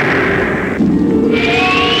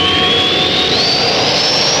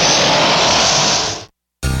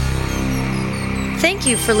 Thank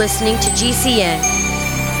you for listening to GCN.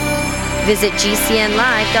 Visit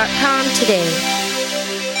GCNlive.com today.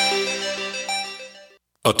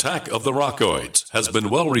 Attack of the Rockoids has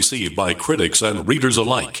been well received by critics and readers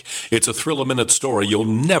alike. It's a thrill-a-minute story you'll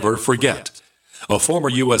never forget. A former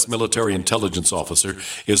U.S. military intelligence officer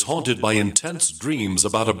is haunted by intense dreams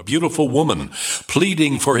about a beautiful woman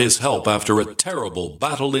pleading for his help after a terrible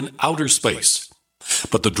battle in outer space.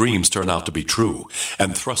 But the dreams turn out to be true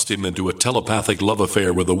and thrust him into a telepathic love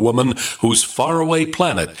affair with a woman whose faraway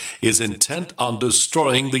planet is intent on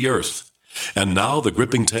destroying the Earth. And now the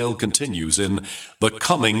gripping tale continues in The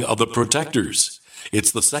Coming of the Protectors.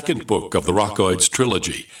 It's the second book of the Rockoids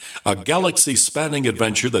trilogy, a galaxy-spanning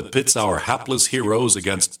adventure that pits our hapless heroes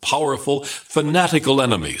against powerful, fanatical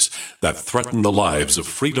enemies that threaten the lives of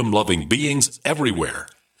freedom-loving beings everywhere.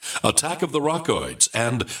 Attack of the Rockoids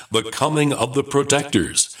and The Coming of the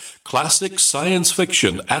Protectors. Classic science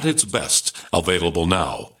fiction at its best, available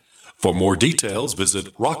now. For more details,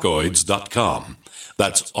 visit rockoids.com.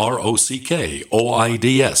 That's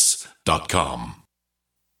ROCKOIDS.com.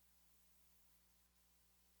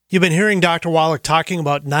 You've been hearing Dr. Wallach talking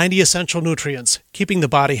about 90 essential nutrients, keeping the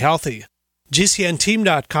body healthy.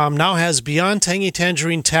 GCNteam.com now has Beyond Tangy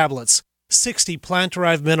Tangerine tablets, 60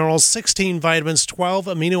 plant-derived minerals, 16 vitamins, 12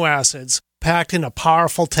 amino acids, packed in a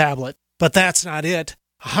powerful tablet. But that's not it.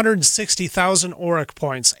 160,000 auric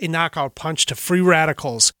points, a knockout punch to free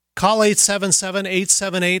radicals. Call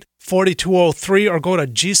 877-878-4203 or go to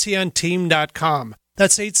GCNteam.com.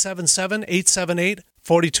 That's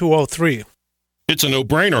 877-878-4203. It's a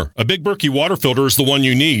no-brainer. A Big Berkey water filter is the one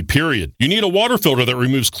you need, period. You need a water filter that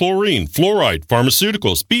removes chlorine, fluoride,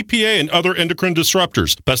 pharmaceuticals, BPA, and other endocrine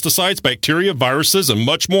disruptors, pesticides, bacteria, viruses, and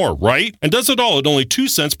much more, right? And does it all at only 2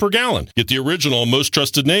 cents per gallon. Get the original and most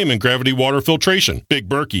trusted name in gravity water filtration, Big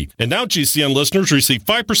Berkey. And now GCN listeners receive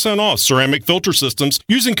 5% off ceramic filter systems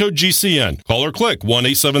using code GCN. Call or click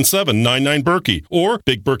 1-877-99-BERKEY or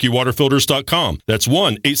BigBerkeyWaterFilters.com. That's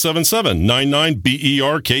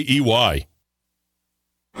 1-877-99-BERKEY.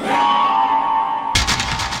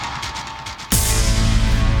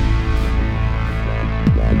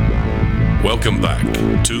 Welcome back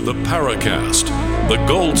to the Paracast, the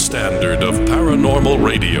gold standard of paranormal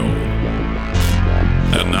radio.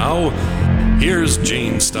 And now, here's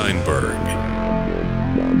Gene Steinberg.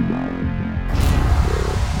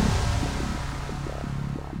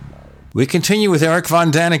 We continue with Erich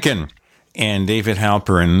von Däniken and David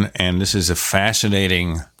Halperin, and this is a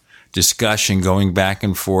fascinating discussion going back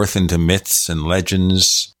and forth into myths and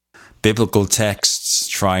legends, biblical texts,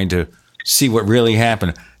 trying to see what really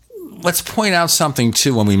happened. Let's point out something,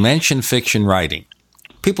 too, when we mention fiction writing.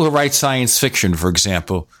 People who write science fiction, for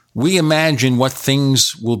example, we imagine what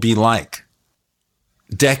things will be like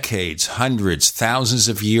decades, hundreds, thousands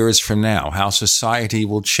of years from now, how society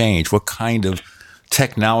will change, what kind of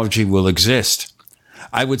technology will exist.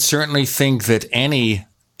 I would certainly think that any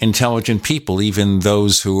intelligent people, even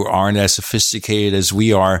those who aren't as sophisticated as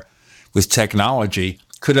we are with technology,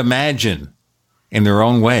 could imagine in their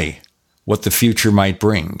own way what the future might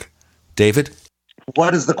bring. David?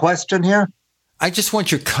 What is the question here? I just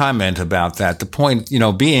want your comment about that. The point,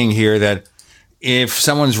 being here that if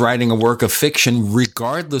someone's writing a work of fiction,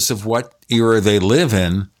 regardless of what era they live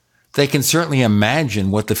in, they can certainly imagine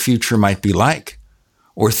what the future might be like,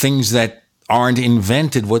 or things that aren't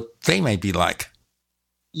invented, what they may be like.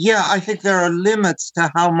 Yeah, I think there are limits to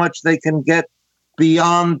how much they can get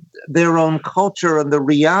beyond their own culture and the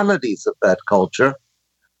realities of that culture.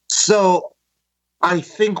 So I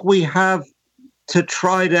think we have to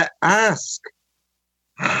try to ask,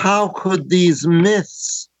 how could these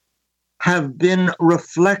myths have been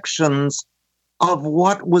reflections of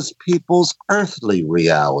what was people's earthly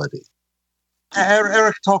reality?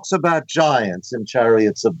 Erich talks about giants in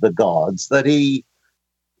Chariots of the Gods, that he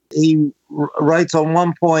writes on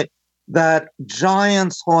one point that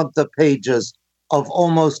giants haunt the pages of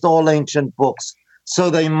almost all ancient books, so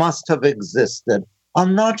they must have existed.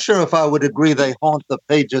 I'm not sure if I would agree they haunt the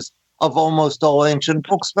pages of almost all ancient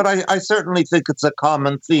books, but I certainly think it's a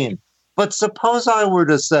common theme. But suppose I were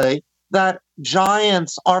to say that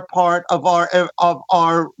giants are part of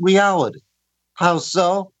our reality. How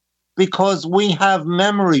so? Because we have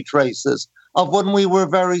memory traces of when we were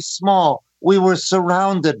very small. We were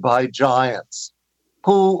surrounded by giants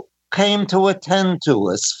who came to attend to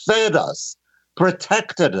us, fed us,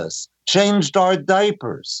 protected us, changed our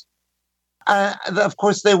diapers. Of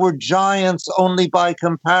course, they were giants only by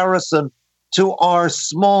comparison to our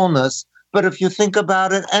smallness. But if you think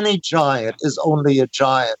about it, any giant is only a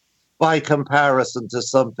giant by comparison to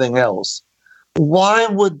something else. Why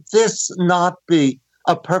would this not be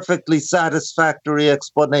a perfectly satisfactory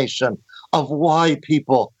explanation of why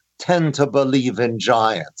people tend to believe in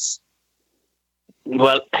giants?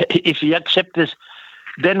 Well, if we accept this,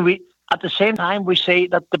 then we, at the same time, we say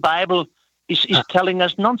that the Bible is telling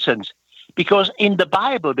us nonsense. Because in the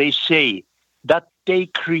Bible, they say that they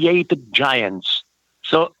created giants.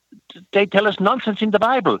 So they tell us nonsense in the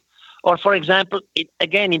Bible. Or, for example,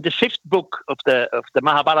 again, in the 5th book of the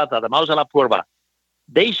Mahabharata, the Mausala Purva,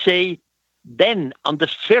 they say, then on the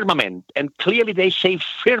firmament, and clearly they say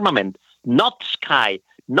firmament, not sky,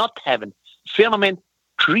 not heaven, firmament,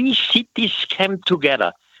 3 cities came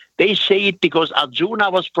together. They say it because Arjuna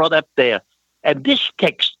was brought up there. And this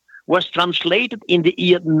text was translated in the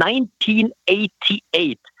year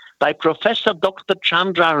 1988 by Professor Dr.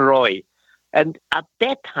 Chandra Roy. And at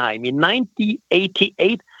that time, in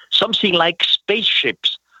 1988, something like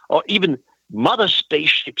spaceships or even mother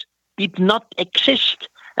spaceships did not exist.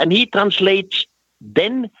 And he translates,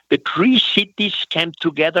 then the 3 cities came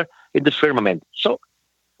together in the firmament. So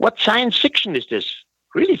what science fiction is this?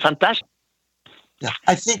 Really fantastic.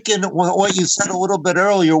 I think in what you said a little bit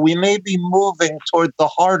earlier, we may be moving toward the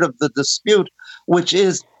heart of the dispute, which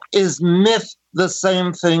is myth the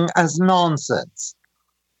same thing as nonsense?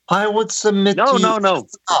 I would submit to you it's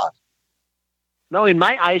not. No, in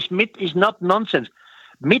my eyes, myth is not nonsense.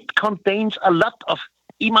 Myth contains a lot of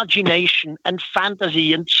imagination and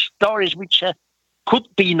fantasy and stories which could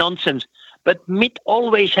be nonsense, but myth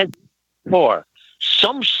always has more.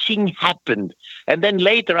 Something happened, and then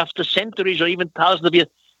later, after centuries or even thousands of years,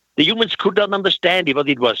 the humans could not understand what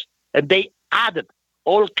it was, and they added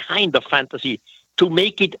all kind of fantasy to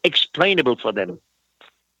make it explainable for them.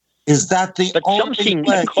 Is that the but only something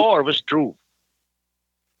way? in the core was true.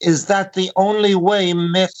 Is that the only way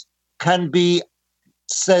myth can be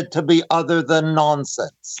said to be other than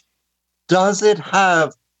nonsense? Does it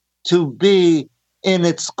have to be in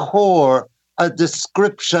its core a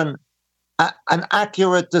description, an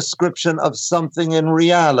accurate description of something in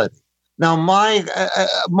reality? Now,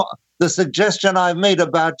 the suggestion I've made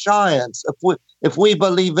about giants, if we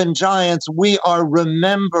believe in giants, we are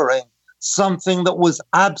remembering something that was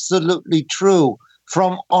absolutely true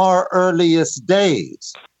from our earliest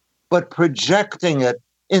days, but projecting it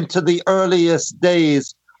into the earliest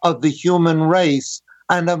days of the human race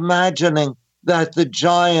and imagining that the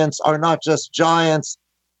giants are not just giants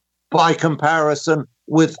by comparison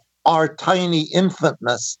with our tiny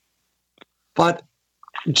infantness, but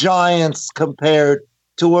giants compared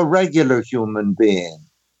to a regular human being.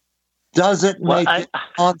 Does it make it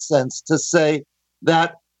nonsense to say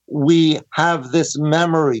that we have this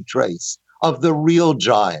memory trace of the real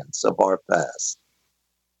giants of our past?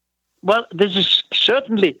 Well, this is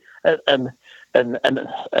certainly an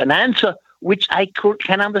answer which I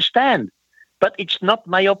can understand, but it's not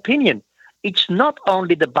my opinion. It's not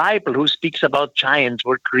only the Bible who speaks about giants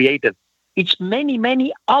were created. It's many,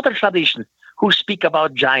 many other traditions who speak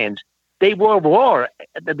about giants. They were war,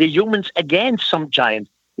 the humans against some giants.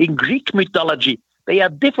 In Greek mythology, they are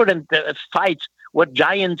different fights where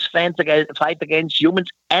giants fight against humans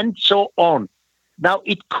and so on. Now,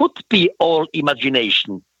 it could be all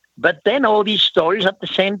imagination, but then all these stories at the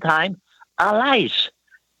same time are lies.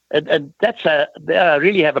 And they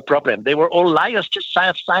really have a problem. They were all liars, just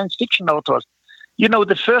science fiction authors. You know,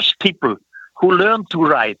 the first people who learned to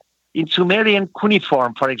write in Sumerian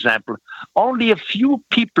cuneiform, for example, only a few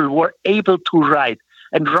people were able to write.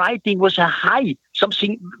 And writing was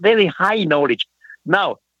something very high knowledge.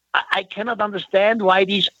 Now, I cannot understand why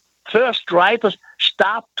these first writers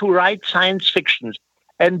start to write science fictions,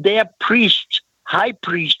 and their priests, high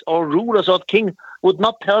priests or rulers or king would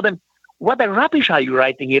not tell them, what a rubbish are you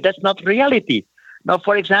writing here? That's not reality. Now,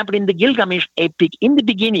 for example, in the Gilgamesh epic, in the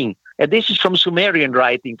beginning, and this is from Sumerian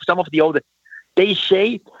writing, some of the older, they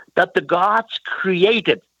say that the gods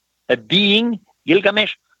created a being,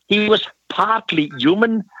 Gilgamesh. He was partly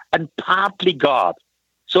human and partly God.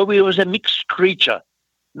 So he was a mixed creature.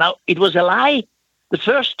 Now, it was a lie. The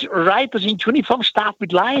first writers in cuneiform start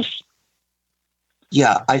with lies.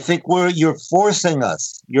 Yeah, I think you're forcing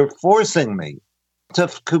us. You're forcing me to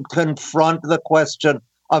confront the question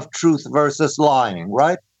of truth versus lying,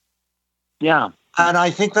 right? Yeah. And I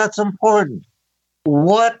think that's important.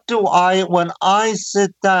 When I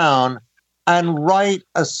sit down and write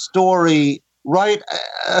a story, write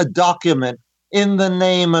a document in the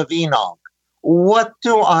name of Enoch, what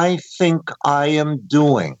do I think I am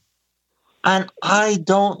doing? And I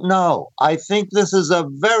don't know. I think this is a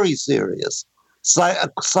very serious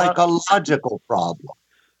psychological problem.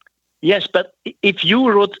 Yes, but if you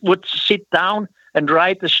would sit down and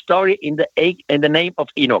write a story in the name of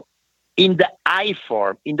Enoch, in the I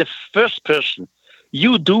form, in the first person,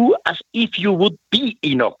 you do as if you would be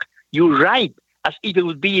Enoch. You write as if it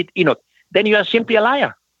would be Enoch. Then you are simply a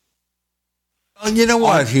liar. Well, you know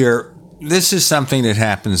what, here, this is something that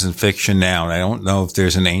happens in fiction now, and I don't know if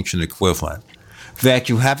there's an ancient equivalent, that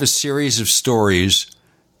you have a series of stories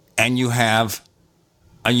and you have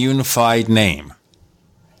a unified name.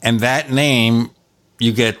 And that name,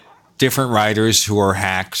 you get different writers who are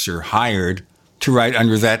hacks or hired to write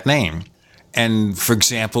under that name. And, for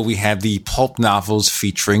example, we have the pulp novels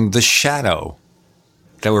featuring The Shadow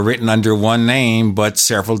that were written under one name, but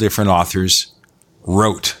several different authors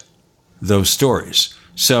wrote those stories.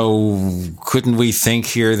 So couldn't we think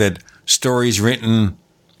here that stories written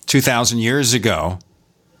 2,000 years ago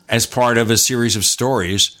as part of a series of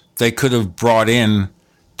stories, they could have brought in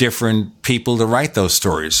different people to write those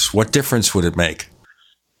stories? What difference would it make?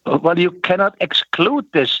 Well, you cannot exclude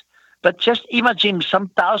this, but just imagine some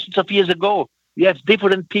thousands of years ago, you have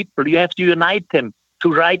different people, you have to unite them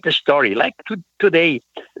to write a story. Like today,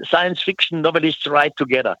 science fiction novelists write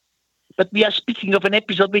together. But we are speaking of an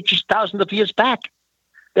episode which is thousands of years back.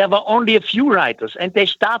 There were only a few writers, and they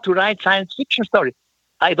start to write science fiction stories.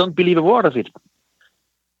 I don't believe a word of it.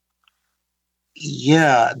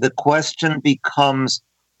 Yeah, the question becomes,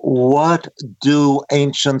 what do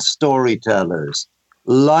ancient storytellers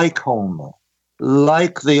like Homer,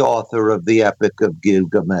 like the author of the Epic of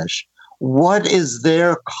Gilgamesh, what is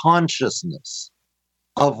their consciousness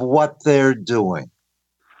of what they're doing?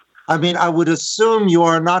 I mean, I would assume you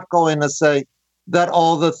are not going to say that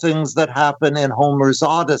all the things that happen in Homer's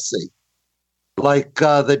Odyssey, like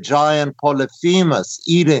the giant Polyphemus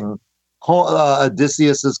eating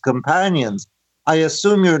Odysseus's companions, I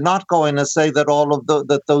assume you're not going to say that all of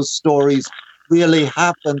that those stories really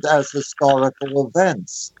happened as historical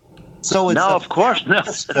events. So it's no, of course not.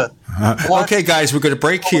 Okay, guys, we're going to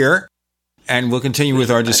break here, and we'll continue with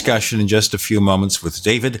our discussion in just a few moments with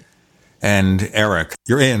David and Erich.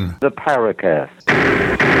 You're in the Paracast.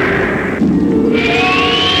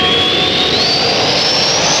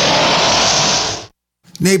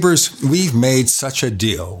 Neighbors, we've made such a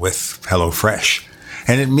deal with HelloFresh,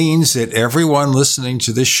 and it means that everyone listening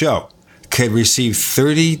to this show can receive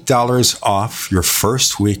 $30 off your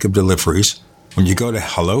first week of deliveries when you go to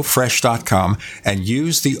HelloFresh.com and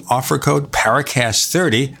use the offer code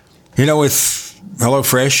Paracast30. You know, with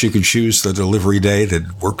HelloFresh, you can choose the delivery day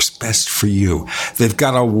that works best for you. They've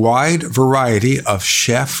got a wide variety of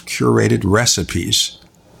chef-curated recipes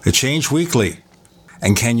that change weekly.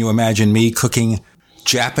 And can you imagine me cooking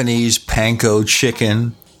Japanese panko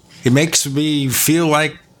chicken? It makes me feel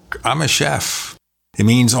like I'm a chef. It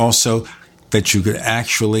means also that you could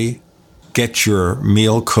actually get your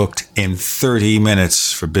meal cooked in 30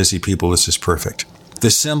 minutes. For busy people, this is perfect. The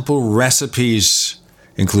simple recipes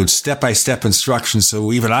include step-by-step instructions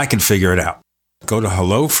so even I can figure it out. Go to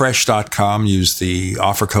HelloFresh.com, use the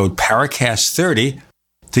offer code Paracast30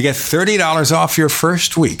 to get $30 off your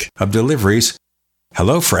first week of deliveries.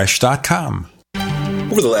 HelloFresh.com.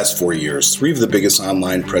 Over the last 4 years, 3 of the biggest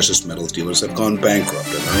online precious metals dealers have gone bankrupt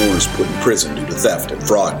and their owners put in prison due to theft and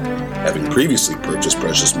fraud. Having previously purchased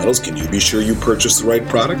precious metals, can you be sure you purchased the right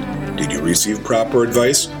product? Did you receive proper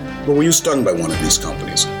advice? Or were you stung by one of these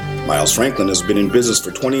companies? Miles Franklin has been in business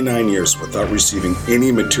for 29 years without receiving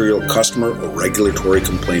any material customer or regulatory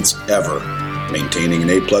complaints ever. Maintaining an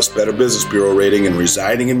A-plus Better Business Bureau rating and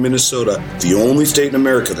residing in Minnesota, the only state in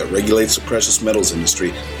America that regulates the precious metals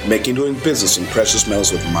industry, making doing business in precious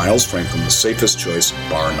metals with Miles Franklin the safest choice,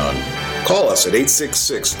 bar none. Call us at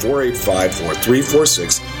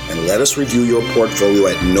 866-485-4346 and let us review your portfolio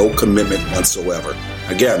at no commitment whatsoever.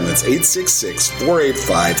 Again, that's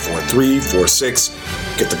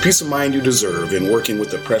 866-485-4346. Get the peace of mind you deserve in working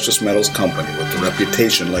with a precious metals company with a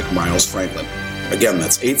reputation like Miles Franklin. Again,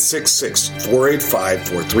 that's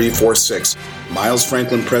 866-485-4346. Miles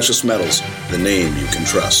Franklin Precious Metals, the name you can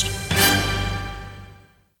trust.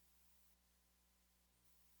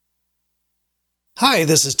 Hi,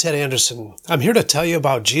 this is Ted Anderson. I'm here to tell you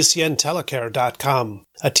about GCNtelecare.com,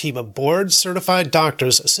 a team of board-certified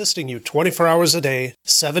doctors assisting you 24 hours a day,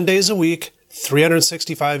 7 days a week,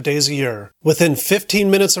 365 days a year. Within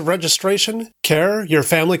 15 minutes of registration, care your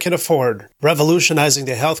family can afford. Revolutionizing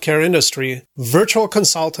the healthcare industry, virtual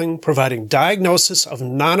consulting providing diagnosis of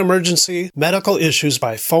non-emergency medical issues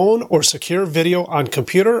by phone or secure video on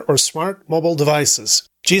computer or smart mobile devices.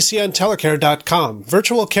 GCNtelecare.com.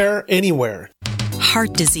 Virtual care anywhere.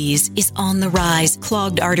 Heart disease is on the rise.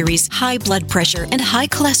 Clogged arteries, high blood pressure, and high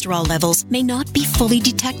cholesterol levels may not be fully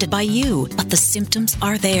detected by you, but the symptoms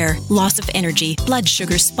are there. Loss of energy, blood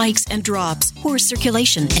sugar spikes and drops, poor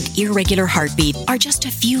circulation, and irregular heartbeat are just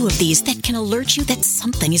a few of these that can alert you that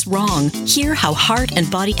something is wrong. Hear how Heart and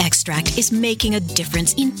Body Extract is making a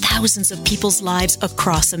difference in thousands of people's lives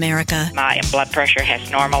across America. My blood pressure has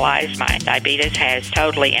normalized. My diabetes has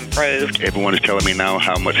totally improved. Everyone is telling me now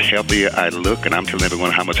how much healthier I look, and I'm telling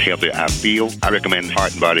everyone how much healthier I feel. I recommend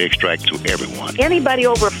Heart and Body Extract to everyone. Anybody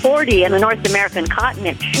over 40 in the North American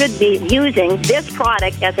continent should be using this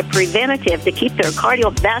product as a preventative to keep their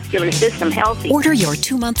cardiovascular system healthy. Order your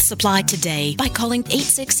 2-month supply today by calling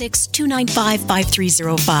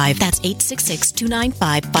 866-295-5305. That's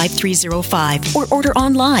 866-295-5305. Or order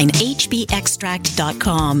online,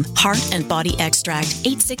 hbextract.com. Heart and Body Extract,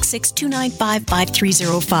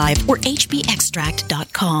 866-295-5305 or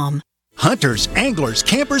hbextract.com. Hunters, anglers,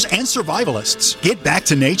 campers, and survivalists. Get back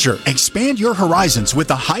to nature. Expand your horizons with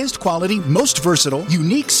the highest quality, most versatile,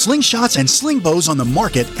 unique slingshots and sling bows on the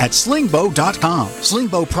market at slingbow.com.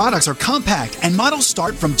 Slingbow products are compact and models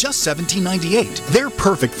start from just $17.98. They're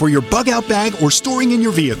perfect for your bug-out bag or storing in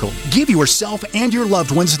your vehicle. Give yourself and your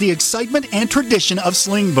loved ones the excitement and tradition of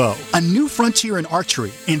slingbow, a new frontier in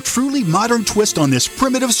archery and truly modern twist on this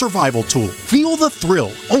primitive survival tool. Feel the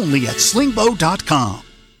thrill only at slingbow.com.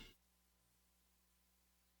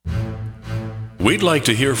 We'd like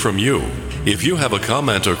to hear from you. If you have a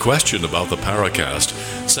comment or question about the Paracast,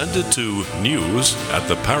 send it to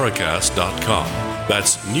news@theparacast.com.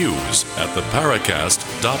 That's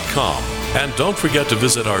news@theparacast.com. And don't forget to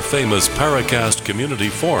visit our famous Paracast community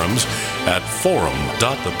forums at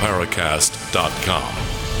forum.theparacast.com.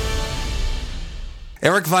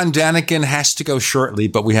 Erich von Däniken has to go shortly,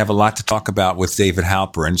 but we have a lot to talk about with David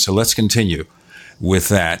Halperin, so let's continue with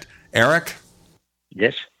that. Erich?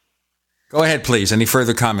 Yes? Go ahead, please. Any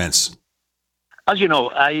further comments? As you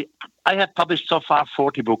know, I have published so far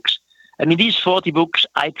 40 books. And in these 40 books,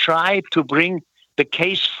 I tried to bring the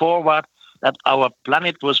case forward that our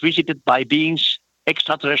planet was visited by beings,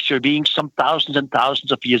 extraterrestrial beings, some thousands and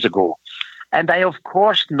thousands of years ago. And I, of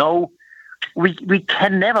course, know we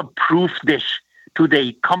can never prove this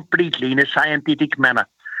today completely in a scientific manner.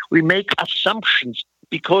 We make assumptions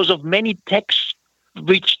because of many texts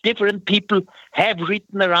which different people have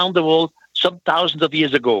written around the world some thousands of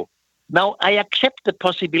years ago. Now, I accept the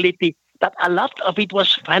possibility that a lot of it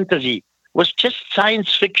was fantasy, was just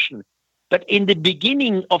science fiction. But in the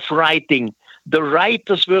beginning of writing, the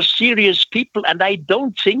writers were serious people, and I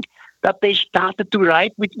don't think that they started to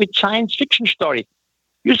write with science fiction story.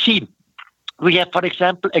 You see, we have, for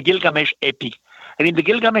example, a Gilgamesh epic. And in the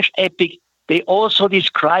Gilgamesh epic, they also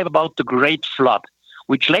describe about the Great Flood,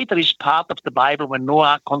 which later is part of the Bible when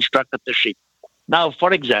Noah constructed the ship. Now,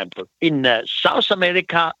 for example, in South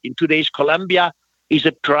America, in today's Colombia, is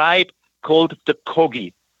a tribe called the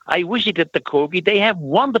Kogi. I visited the Kogi. They have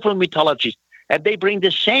wonderful mythology, and they bring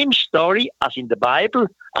the same story as in the Bible,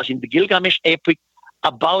 as in the Gilgamesh epic,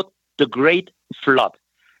 about the Great Flood.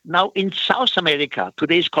 Now, in South America,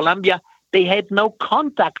 today's Colombia, they had no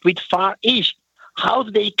contact with Far East. How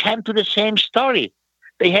did they come to the same story?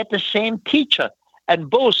 They had the same teacher. And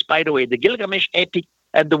both, by the way, the Gilgamesh epic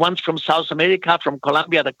and the ones from South America, from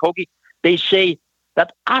Colombia, the Kogi, they say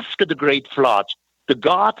that after the great flood, the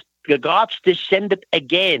gods descended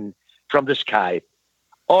again from the sky.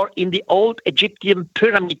 Or in the old Egyptian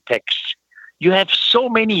pyramid texts, you have so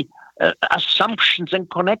many assumptions and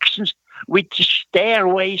connections with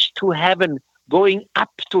stairways to heaven, going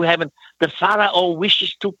up to heaven. The Pharaoh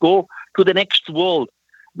wishes to go to the next world.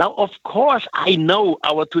 Now, of course, I know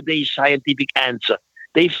our today's scientific answer.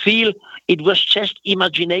 They feel it was just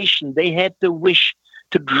imagination. They had the wish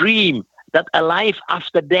to dream that a life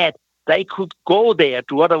after death, they could go there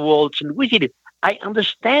to other worlds and visit it. I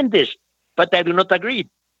understand this, but I do not agree,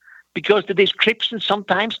 because the descriptions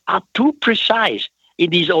sometimes are too precise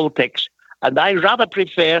in these old texts, and I rather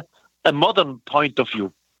prefer a modern point of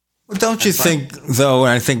view. Well, don't you think, though,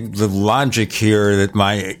 and I think the logic here that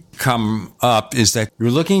might come up is that you're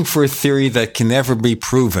looking for a theory that can never be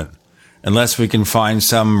proven unless we can find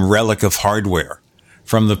some relic of hardware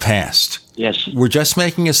from the past. Yes. We're just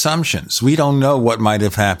making assumptions. We don't know what might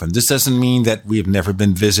have happened. This doesn't mean that we have never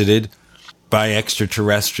been visited by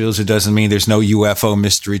extraterrestrials. It doesn't mean there's no UFO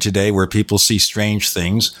mystery today where people see strange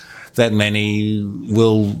things that many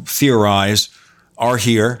will theorize are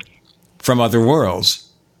here from other worlds.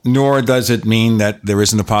 Nor does it mean that there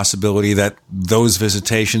isn't a possibility that those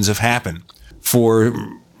visitations have happened for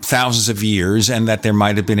thousands of years and that there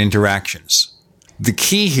might have been interactions. The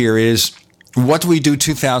key here is, what do we do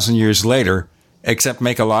 2,000 years later except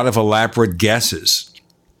make a lot of elaborate guesses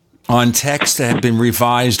on texts that have been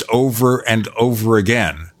revised over and over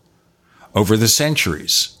again over the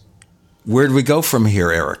centuries? Where do we go from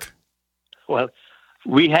here, Erich? Well,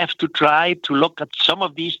 we have to try to look at some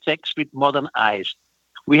of these texts with modern eyes.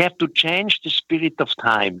 We have to change the spirit of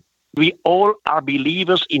time. We all are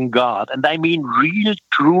believers in God, and I mean real,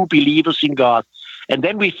 true believers in God. And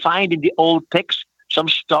then we find in the old text some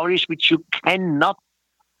stories which you cannot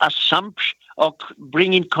assume or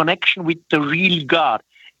bring in connection with the real God.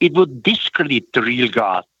 It would discredit the real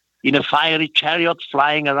God in a fiery chariot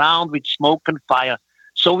flying around with smoke and fire.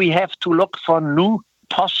 So we have to look for new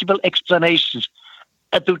possible explanations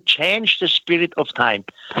to change the spirit of time.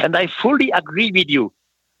 And I fully agree with you.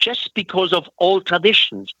 Just because of old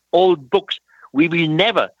traditions, old books, we will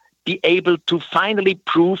never be able to finally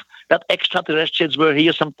prove that extraterrestrials were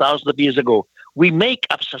here some thousands of years ago. We make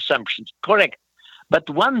up assumptions, correct. But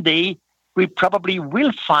one day, we probably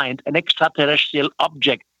will find an extraterrestrial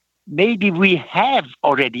object. Maybe we have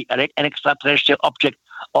already an extraterrestrial object,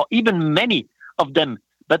 or even many of them.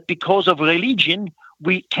 But because of religion,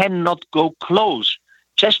 we cannot go close.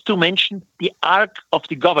 Just to mention the Ark of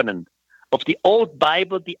the Covenant. Of the old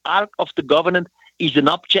Bible, the Ark of the Covenant is an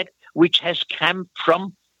object which has come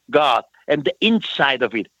from God and the inside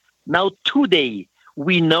of it. Now, today,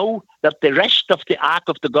 we know that the rest of the Ark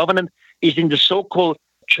of the Covenant is in the so-called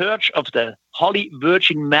Church of the Holy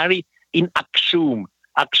Virgin Mary in Aksum.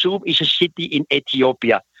 Aksum is a city in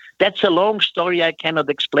Ethiopia. That's a long story. I cannot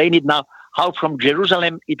explain it now, how from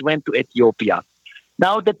Jerusalem it went to Ethiopia.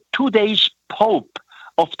 Now, the today's Pope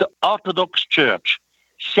of the Orthodox Church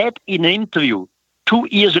said in an interview 2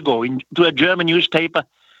 years ago to a German newspaper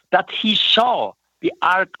that he saw the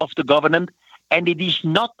Ark of the Covenant and it is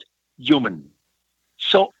not human.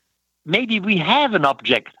 So maybe we have an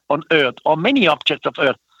object on Earth or many objects of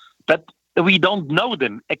Earth, but we don't know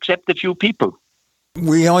them except a few people.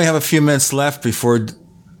 We only have a few minutes left before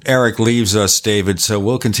Erich leaves us, David, so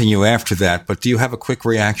we'll continue after that. But do you have a quick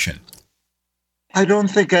reaction? I don't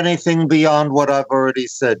think anything beyond what I've already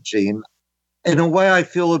said, Gene. In a way, I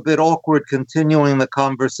feel a bit awkward continuing the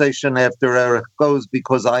conversation after Erich goes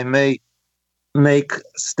because I may make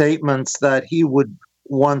statements that he would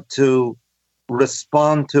want to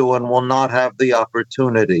respond to and will not have the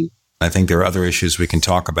opportunity. I think there are other issues we can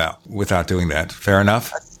talk about without doing that. Fair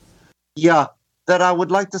enough? Yeah, that I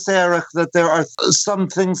would like to say, Erich, that there are some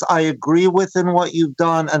things I agree with in what you've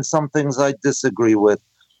done and some things I disagree with.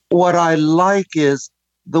 What I like is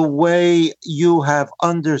the way you have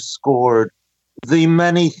underscored the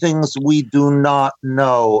many things we do not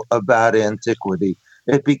know about antiquity.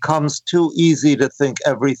 It becomes too easy to think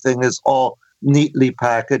everything is all neatly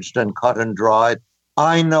packaged and cut and dried.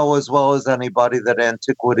 I know as well as anybody that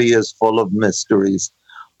antiquity is full of mysteries.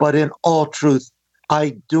 But in all truth,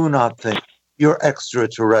 I do not think your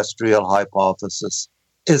extraterrestrial hypothesis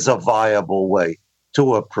is a viable way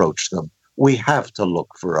to approach them. We have to look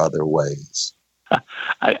for other ways.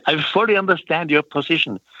 I fully understand your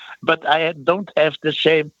position, but I don't have the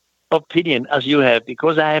same opinion as you have,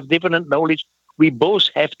 because I have different knowledge. We both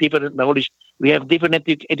have different knowledge. We have different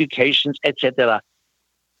educations, etc.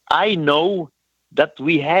 I know that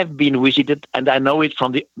we have been visited, and I know it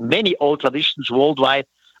from the many old traditions worldwide.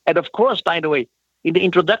 And of course, by the way, in the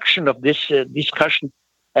introduction of this discussion,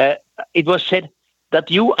 it was said that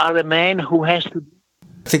you are a man who has to...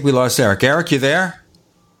 I think we lost Eric. Eric, you there?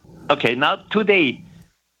 Okay, now today,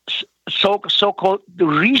 so-called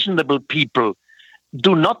reasonable people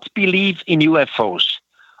do not believe in UFOs.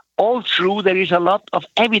 All through, there is a lot of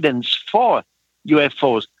evidence for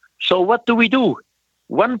UFOs. So what do?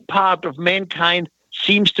 One part of mankind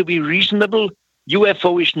seems to be reasonable.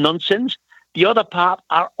 UFO is nonsense. The other part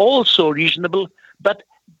are also reasonable, but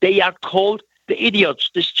they are called the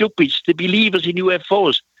idiots, the stupids, the believers in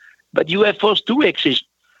UFOs. But UFOs do exist.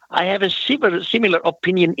 I have a similar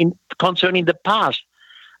opinion concerning the past.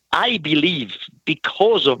 I believe,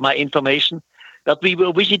 because of my information, that we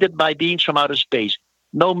were visited by beings from outer space.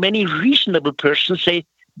 Now, many reasonable persons say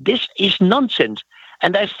this is nonsense,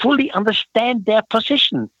 and I fully understand their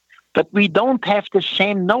position, but we don't have the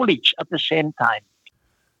same knowledge at the same time.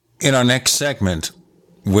 In our next segment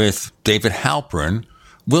with David Halperin,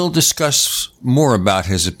 we'll discuss more about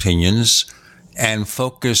his opinions and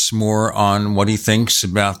focus more on what he thinks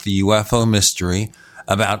about the UFO mystery,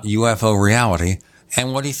 about UFO reality,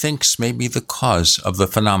 and what he thinks may be the cause of the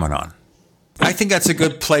phenomenon. I think that's a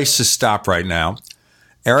good place to stop right now.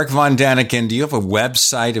 Erich von Däniken, do you have a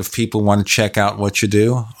website if people want to check out what you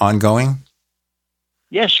do ongoing?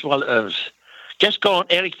 Yes, well, just go on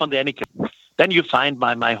Erich von Däniken. Then you find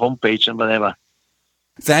my homepage and whatever.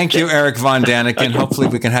 Thank you, Erich von Däniken. Okay. Hopefully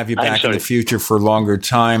we can have you back in the future for a longer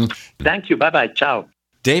time. Thank you. Bye-bye. Ciao.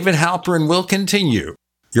 David Halperin will continue.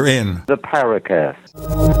 You're in the Paracast.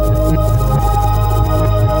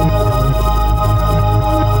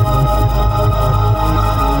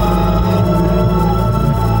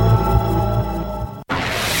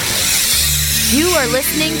 You are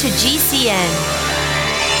listening to GCN.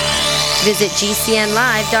 Visit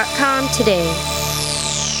GCNlive.com today.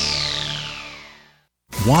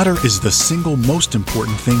 Water is the single most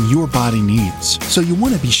important thing your body needs, so you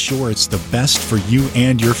want to be sure it's the best for you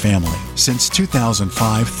and your family. Since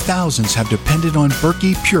 2005, thousands have depended on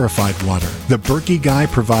Berkey purified water. The Berkey Guy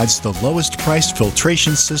provides the lowest priced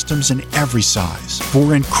filtration systems in every size.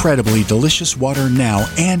 For incredibly delicious water now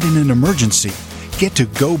and in an emergency, get to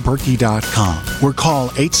GoBerkey.com or call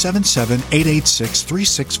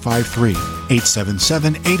 877-886-3653.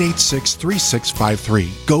 877-886-3653.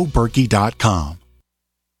 GoBerkey.com.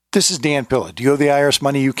 This is Dan Pilla. Do you owe the IRS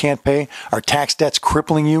money you can't pay? Are tax debts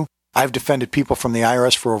crippling you? I've defended people from the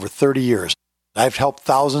IRS for over 30 years. I've helped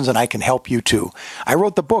thousands, and I can help you too. I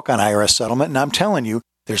wrote the book on IRS settlement, and I'm telling you,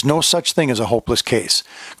 there's no such thing as a hopeless case.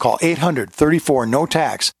 Call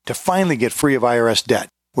 800-34-NO-TAX to finally get free of IRS debt.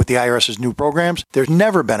 With the IRS's new programs, there's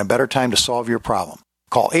never been a better time to solve your problem.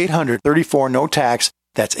 Call 800-34-NO-TAX.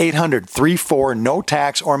 That's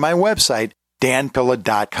 800-34-NO-TAX, or my website,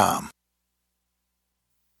 danpilla.com.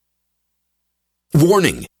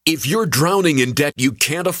 Warning! If you're drowning in debt you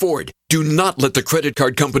can't afford, do not let the credit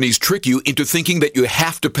card companies trick you into thinking that you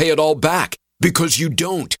have to pay it all back, because you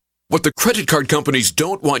don't. What the credit card companies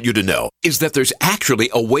don't want you to know is that there's actually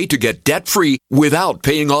a way to get debt-free without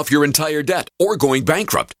paying off your entire debt or going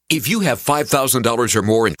bankrupt. If you have $5,000 or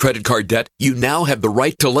more in credit card debt, you now have the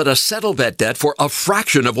right to let us settle that debt for a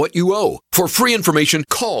fraction of what you owe. For free information,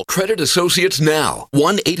 call Credit Associates now.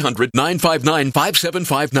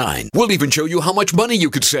 1-800-959-5759. We'll even show you how much money you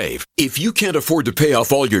could save. If you can't afford to pay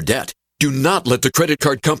off all your debt, do not let the credit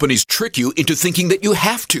card companies trick you into thinking that you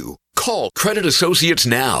have to. Call Credit Associates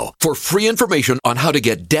now for free information on how to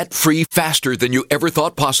get debt-free faster than you ever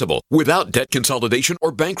thought possible without debt consolidation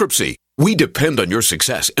or bankruptcy. We depend on your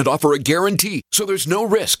success and offer a guarantee, so there's no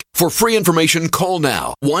risk. For free information, call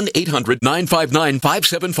now.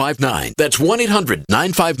 1-800-959-5759. That's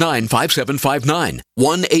 1-800-959-5759.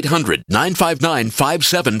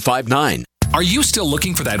 1-800-959-5759. Are you still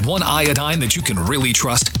looking for that one iodine that you can really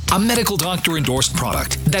trust? A medical doctor-endorsed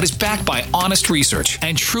product that is backed by honest research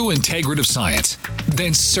and true integrative science?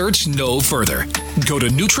 Then search no further. Go to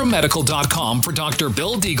NutriMedical.com for Dr.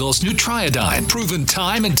 Bill Deagle's Nutriodine, proven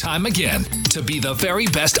time and time again to be the very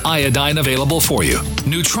best iodine available for you.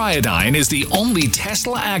 Nutriodine is the only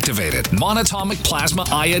Tesla-activated monatomic plasma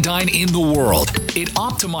iodine in the world. It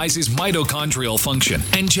optimizes mitochondrial function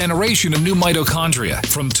and generation of new mitochondria,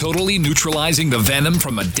 from totally neutralizing the venom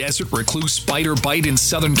from a desert recluse spider bite in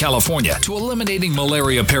Southern California to eliminating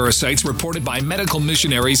malaria parasites reported by medical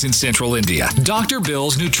missionaries in central India. Dr.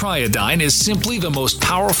 Bill's Nutriodine is simply the most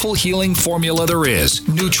powerful healing formula there is.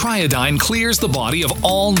 Nutriodine clears the body of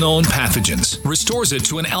all known pathogens, restores it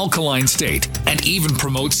to an alkaline state, and even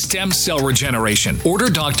promotes stem cell regeneration. Order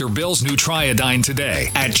Dr. Bill's Nutriodine today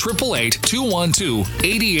at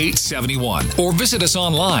 888-212-8871 or visit us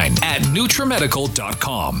online at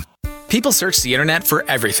NutriMedical.com. People search the internet for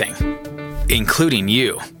everything, including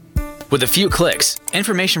you. With a few clicks,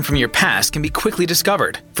 information from your past can be quickly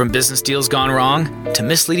discovered, from business deals gone wrong to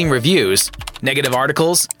misleading reviews, negative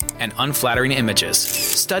articles, and unflattering images.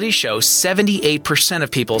 Studies show 78%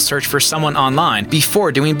 of people search for someone online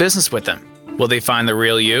before doing business with them. Will they find the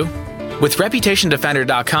real you? With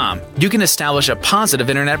ReputationDefender.com, you can establish a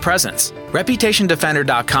positive internet presence.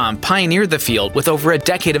 ReputationDefender.com pioneered the field with over a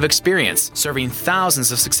decade of experience, serving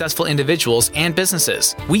thousands of successful individuals and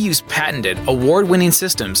businesses. We use patented, award-winning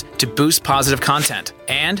systems to boost positive content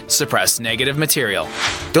and suppress negative material.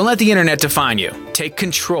 Don't let the internet define you. Take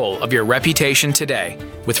control of your reputation today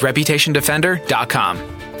with ReputationDefender.com.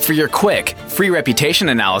 For your quick, free reputation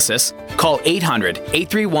analysis, call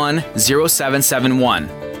 800-831-0771.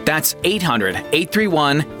 That's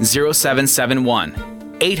 800-831-0771.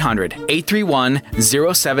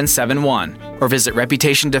 800-831-0771. Or visit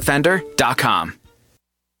ReputationDefender.com.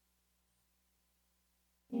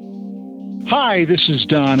 Hi, this is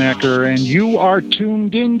Don Ecker, and you are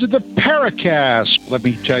tuned into the Paracast. Let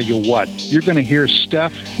me tell you what, you're going to hear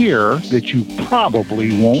stuff here that you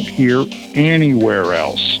probably won't hear anywhere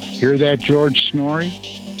else. Hear that, George Snorri?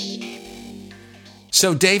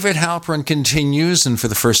 So David Halperin continues, and for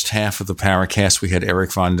the first half of the Paracast, we had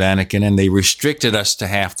Erich von Däniken, and they restricted us to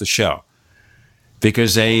half the show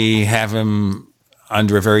because they have him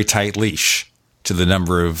under a very tight leash to the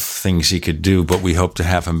number of things he could do, but we hope to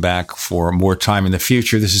have him back for more time in the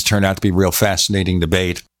future. This has turned out to be a real fascinating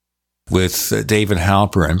debate with David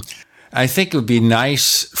Halperin. I think it would be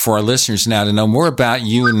nice for our listeners now to know more about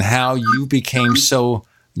you and how you became so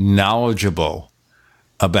knowledgeable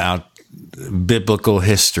about biblical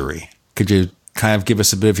history. Could you kind of give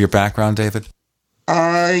us a bit of your background, David?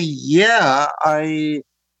 Yeah, I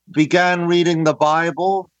began reading the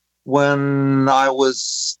Bible when I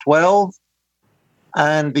was 12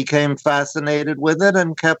 and became fascinated with it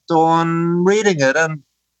and kept on reading it and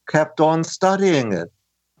kept on studying it.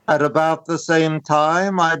 At about the same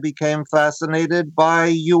time, I became fascinated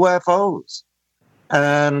by UFOs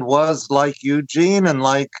and was, like Eugene and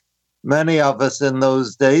like many of us in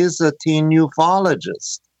those days, a teen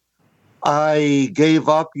ufologist. I gave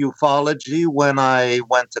up ufology when I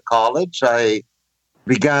went to college. I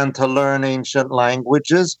began to learn ancient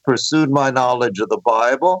languages, pursued my knowledge of the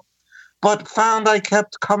Bible, but found I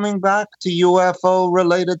kept coming back to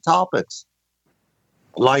UFO-related topics,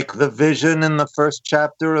 like the vision in the first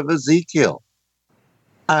chapter of Ezekiel,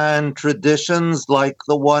 and traditions like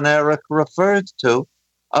the one Erich referred to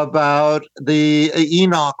about the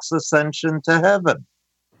Enoch's ascension to heaven,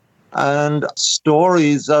 and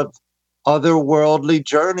stories of otherworldly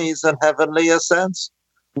journeys and heavenly ascents,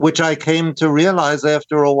 which I came to realize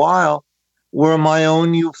after a while were my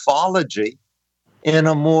own ufology in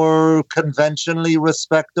a more conventionally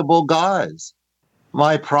respectable guise.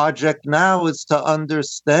 My project now is to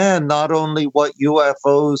understand not only what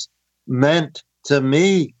UFOs meant to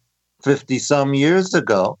me 50-some years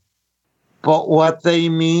ago, but what they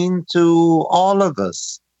mean to all of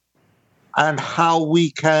us, and how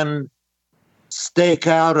we can stake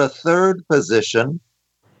out a third position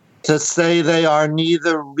to say they are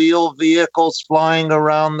neither real vehicles flying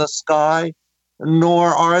around the sky, nor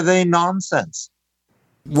are they nonsense.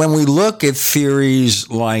 When we look at theories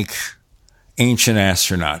like ancient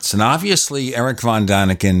astronauts, and obviously Erich von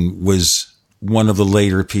Däniken was one of the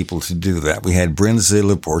later people to do that. We had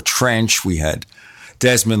Brinzilla or Trench, we had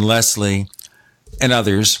Desmond Leslie, and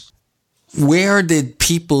others. Where did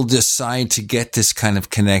people decide to get this kind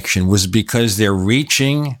of connection? Was it because they're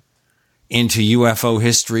reaching into UFO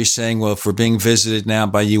history, saying, well, if we're being visited now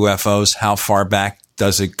by UFOs, how far back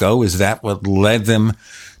does it go? Is that what led them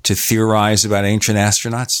to theorize about ancient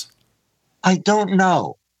astronauts? I don't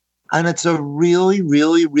know. And it's a really,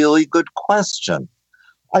 really, really good question.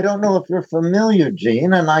 I don't know if you're familiar,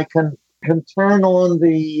 Gene, and I can turn on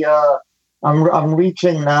the, I'm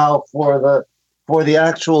reaching now for the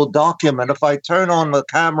actual document. If I turn on the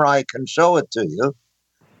camera, I can show it to you,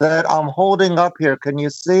 that I'm holding up here. Can you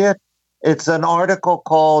see it? It's an article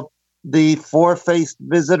called The Four-Faced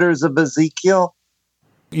Visitors of Ezekiel.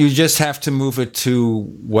 You just have to move it to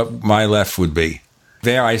what my left would be.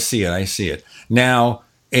 There, I see it. Now,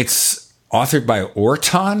 it's authored by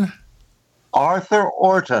Orton? Arthur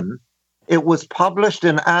Orton. It was published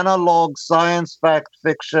in Analog Science Fact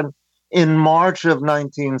Fiction in March of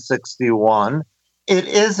 1961. It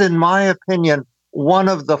is, in my opinion, one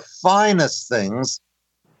of the finest things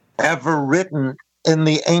ever written in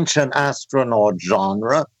the ancient astronaut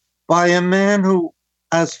genre by a man who,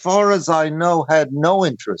 as far as I know, had no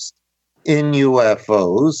interest in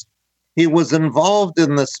UFOs. He was involved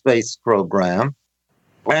in the space program,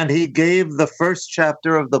 and he gave the first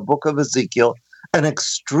chapter of the Book of Ezekiel an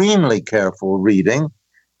extremely careful reading,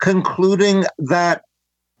 concluding that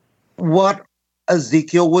what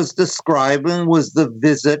Ezekiel was describing was the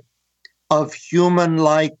visit of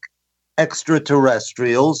human-like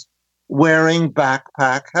extraterrestrials wearing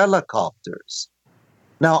backpack helicopters.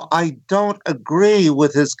 Now, I don't agree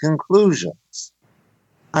with his conclusions,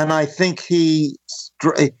 and I think he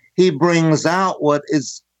brings out what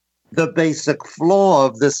is the basic flaw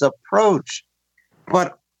of this approach.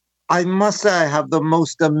 But I must say I have the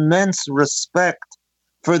most immense respect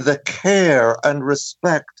for the care and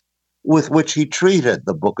respect with which he treated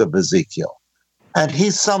the Book of Ezekiel. And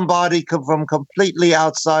he's somebody from completely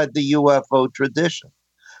outside the UFO tradition.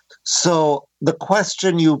 So the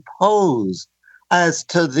question you pose as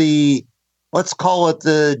to the, let's call it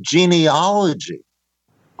the genealogy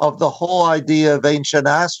of the whole idea of ancient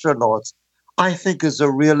astronauts, I think is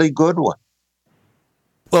a really good one.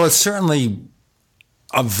 Well, it's certainly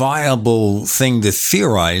a viable thing to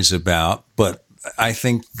theorize about, but I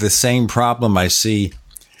think the same problem I see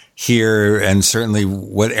here, and certainly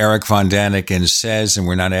what Erich von Däniken says, and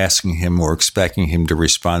we're not asking him or expecting him to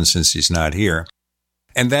respond since he's not here,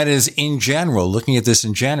 and that is, in general, looking at this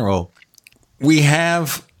in general, we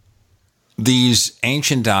have these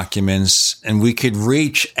ancient documents, and we could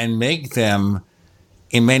reach and make them,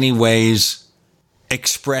 in many ways,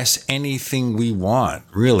 express anything we want,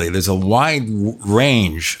 really. There's a wide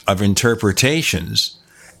range of interpretations,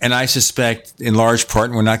 and I suspect, in large part,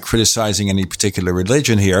 and we're not criticizing any particular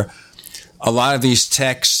religion here, a lot of these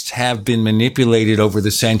texts have been manipulated over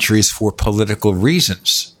the centuries for political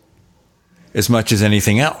reasons, as much as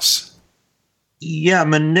anything else. Yeah,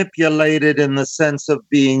 manipulated in the sense of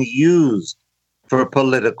being used for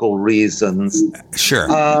political reasons.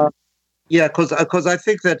 Sure. Yeah, because I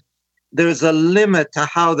think that there's a limit to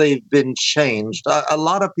how they've been changed. A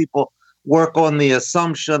lot of people work on the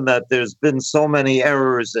assumption that there's been so many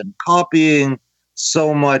errors in copying,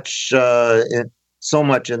 so much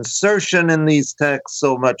insertion in these texts,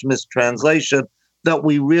 so much mistranslation, that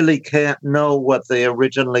we really can't know what they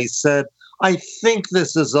originally said. I think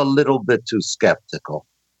this is a little bit too skeptical.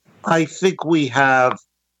 I think we have,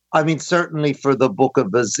 certainly for the Book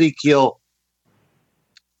of Ezekiel,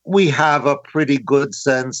 we have a pretty good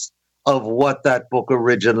sense of what that book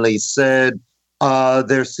originally said.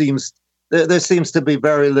 There seems to be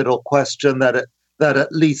very little question that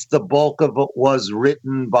at least the bulk of it was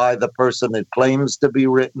written by the person it claims to be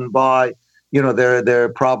written by. There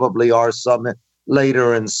probably are some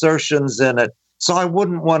later insertions in it. So I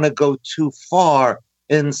wouldn't want to go too far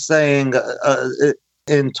in saying,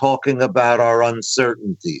 in talking about our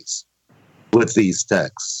uncertainties with these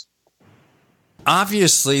texts.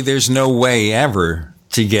 Obviously, there's no way ever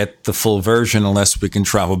to get the full version unless we can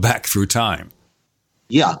travel back through time.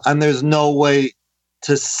 Yeah, and there's no way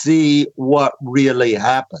to see what really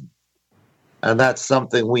happened. And that's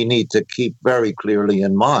something we need to keep very clearly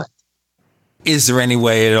in mind. Is there any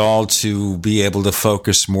way at all to be able to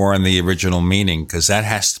focus more on the original meaning? Because that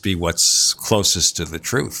has to be what's closest to the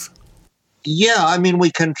truth. Yeah,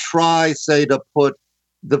 we can try, say, to put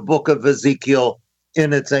the Book of Ezekiel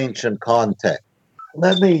in its ancient context.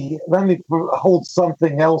 Let me hold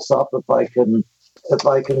something else up if I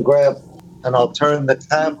can grab, and I'll turn the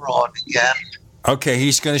camera on again. Okay,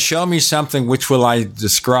 he's going to show me something. Which will I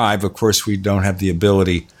describe? Of course, we don't have the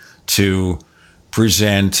ability to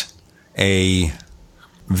present a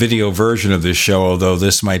video version of this show, although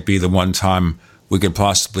this might be the one time we could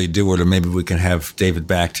possibly do it, or maybe we can have David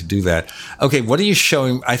back to do that. Okay, what are you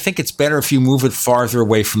showing? I think it's better if you move it farther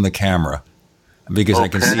away from the camera, because I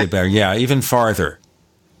can see it better. Yeah, even farther,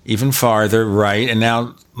 right. And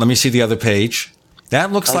now let me see the other page.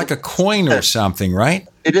 That looks like a coin or something, right?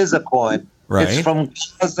 It is a coin. Right. It's from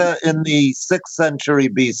Gaza in the 6th century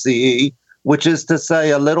BCE, which is to say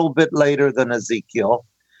a little bit later than Ezekiel.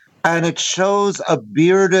 And it shows a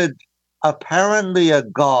bearded, apparently a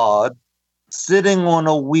god, sitting on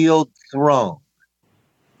a wheeled throne.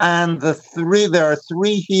 And there are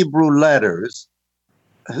 3 Hebrew letters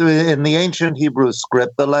in the ancient Hebrew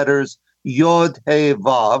script, the letters Yod, He,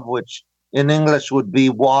 Vav, which in English would be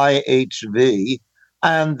YHV.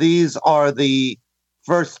 And these are the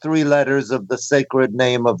first three letters of the sacred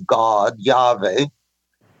name of God, Yahweh.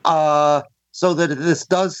 So that this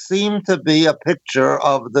does seem to be a picture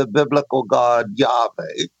of the biblical God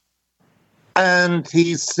Yahweh. And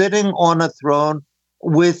he's sitting on a throne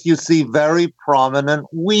with, you see, very prominent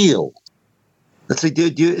wheels. Let's see,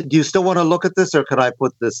 do you still want to look at this, or can I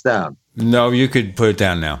put this down? No, you could put it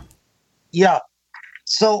down now. Yeah.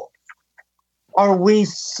 So are we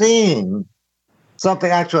seeing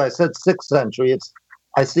something? Actually, I said 6th century.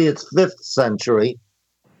 I see it's 5th century.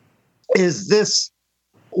 Is this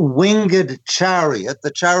winged chariot,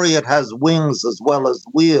 the chariot has wings as well as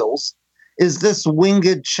wheels, is this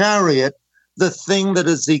winged chariot the thing that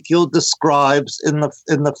Ezekiel describes in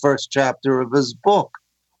the first chapter of his book?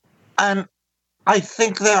 And I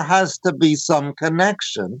think there has to be some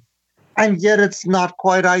connection, and yet it's not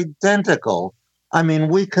quite identical. I mean,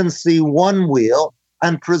 we can see one wheel,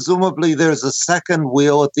 and presumably there's a second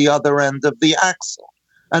wheel at the other end of the axle.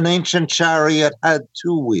 An ancient chariot had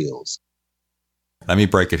 2 wheels. Let me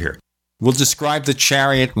break it here. We'll describe the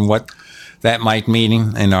chariot and what that might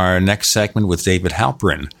mean in our next segment with David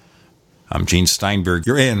Halperin. I'm Gene Steinberg.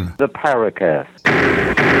 You're in the Paracast.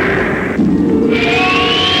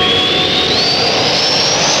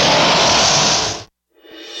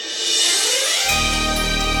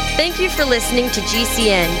 Thank you for listening to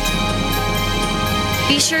GCN.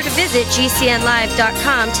 Be sure to visit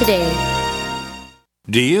GCNlive.com today.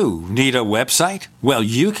 Do you need a website? Well,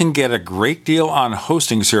 you can get a great deal on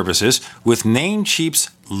hosting services with Namecheap's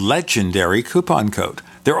legendary coupon code.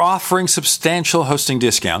 They're offering substantial hosting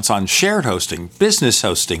discounts on shared hosting, business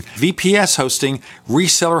hosting, VPS hosting,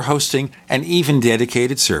 reseller hosting, and even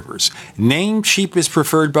dedicated servers. Namecheap is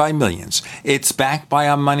preferred by millions. It's backed by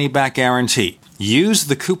a money-back guarantee. Use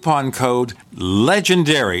the coupon code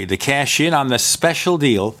LEGENDARY to cash in on the special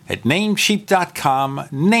deal at Namecheap.com,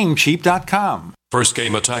 Namecheap.com. First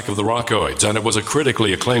came Attack of the Rockoids, and it was a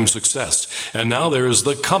critically acclaimed success. And now there is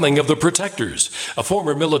The Coming of the Protectors. A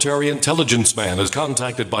former military intelligence man is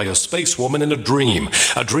contacted by a space woman in a dream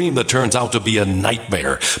that turns out to be a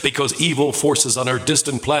nightmare because evil forces on her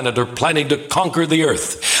distant planet are planning to conquer the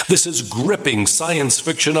Earth. This is gripping science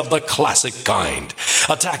fiction of the classic kind.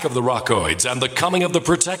 Attack of the Rockoids and The Coming of the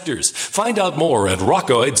Protectors. Find out more at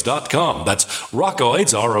rockoids.com. That's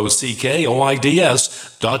Rockoids,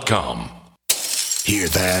 ROCKOIDS.com. Hear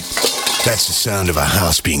that? That's the sound of a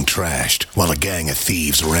house being trashed while a gang of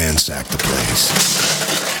thieves ransack the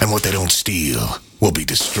place. And what they don't steal will be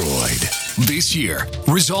destroyed. This year,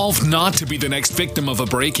 resolve not to be the next victim of a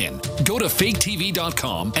break-in. Go to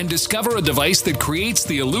faketv.com and discover a device that creates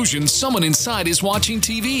the illusion someone inside is watching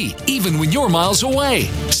TV, even when you're miles away.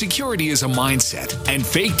 Security is a mindset, and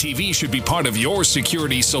Fake TV should be part of your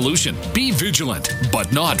security solution. Be vigilant,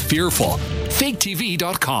 but not fearful.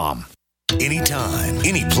 faketv.com. Anytime,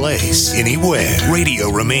 any place, anywhere, radio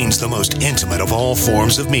remains the most intimate of all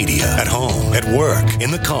forms of media. At home, at work,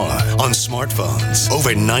 in the car, on smartphones.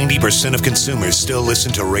 Over 90% of consumers still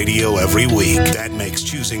listen to radio every week. That makes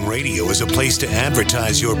choosing radio as a place to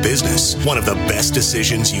advertise your business one of the best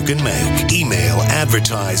decisions you can make. Email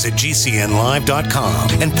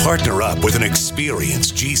advertise@gcnlive.com and partner up with an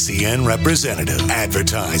experienced GCN representative.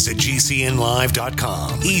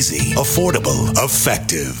 Advertise@gcnlive.com. Easy, affordable,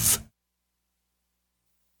 effective.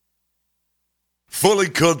 Fully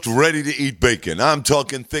cooked, ready-to-eat bacon. I'm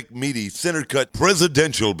talking thick, meaty, center-cut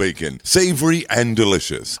presidential bacon. Savory and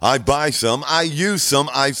delicious. I buy some, I use some,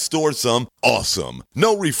 I store some. Awesome.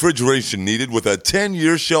 No refrigeration needed with a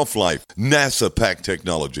 10-year shelf life. NASA-packed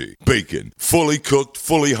technology. Bacon. Fully cooked,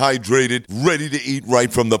 fully hydrated, ready to eat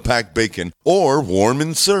right from the packed bacon. Or warm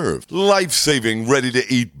and served. Life-saving,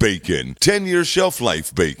 ready-to-eat bacon. 10-year shelf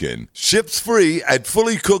life bacon. Ships free at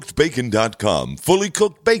fullycookedbacon.com.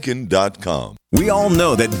 Fullycookedbacon.com. We all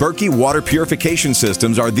know that Berkey Water Purification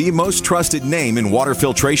Systems are the most trusted name in water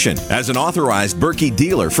filtration. As an authorized Berkey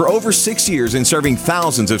dealer for over 6 years and serving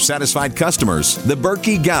thousands of satisfied customers, the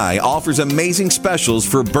Berkey Guy offers amazing specials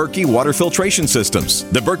for Berkey Water Filtration Systems.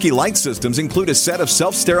 The Berkey Light Systems include a set of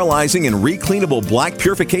self-sterilizing and recleanable black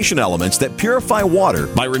purification elements that purify water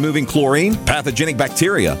by removing chlorine, pathogenic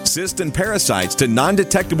bacteria, cysts, and parasites to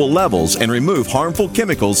non-detectable levels and remove harmful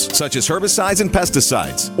chemicals such as herbicides and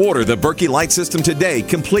pesticides. Order the Berkey Light System today,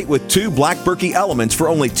 complete with 2 black Berkey elements for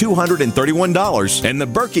only $231, and the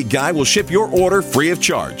Berkey Guy will ship your order free of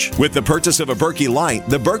charge. With the purchase of a Berkey Light,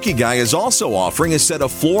 the Berkey Guy is also offering a set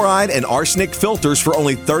of fluoride and arsenic filters for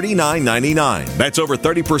only $39.99. That's over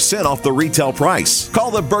 30% off the retail price.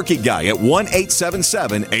 Call the Berkey Guy at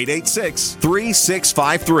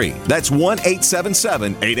 1-877-886-3653. That's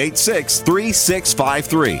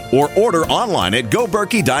 1-877-886-3653. Or order online at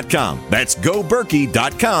goberkey.com. That's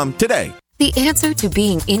goberkey.com today. The answer to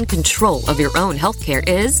being in control of your own healthcare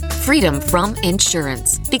is freedom from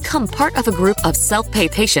insurance. Become part of a group of self-pay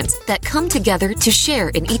patients that come together to share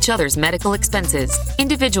in each other's medical expenses.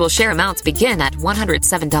 Individual share amounts begin at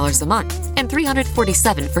 $107 a month and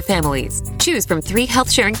 $347 for families. Choose from 3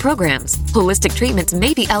 health-sharing programs. Holistic treatments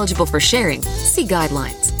may be eligible for sharing. See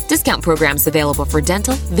guidelines. Discount programs available for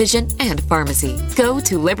dental, vision, and pharmacy. Go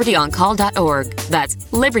to libertyoncall.org. That's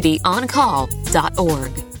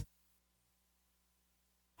libertyoncall.org.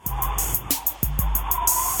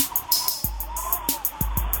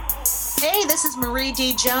 Hey, this is Marie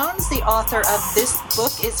D. Jones, the author of This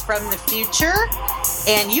Book is from the Future,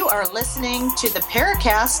 and you are listening to the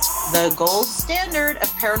Paracast, the gold standard of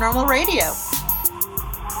paranormal radio.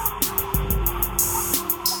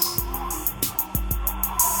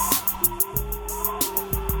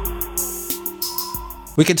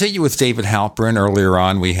 We continue with David Halperin. Earlier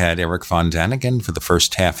on, we had Erich von Däniken for the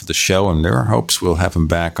first half of the show, and there are hopes we'll have him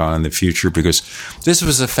back on in the future because this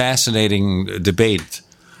was a fascinating debate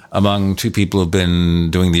among two people who have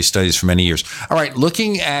been doing these studies for many years. All right,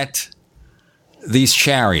 looking at these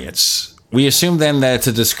chariots, we assume then that it's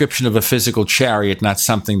a description of a physical chariot, not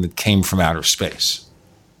something that came from outer space.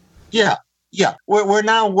 Yeah. We're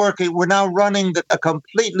now running a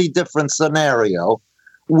completely different scenario,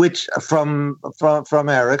 which from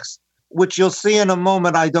Erich's, which you'll see in a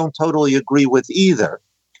moment I don't totally agree with either,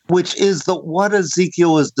 which is that what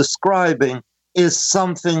Ezekiel is describing is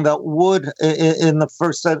something that would, in the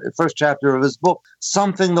first chapter of his book,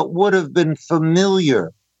 something that would have been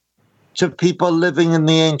familiar to people living in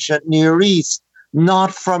the ancient Near East,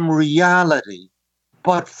 not from reality,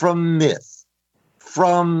 but from myth,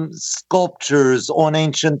 from sculptures on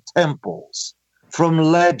ancient temples, from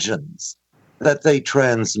legends that they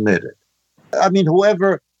transmitted. I mean,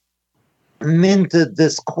 whoever minted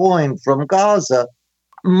this coin from Gaza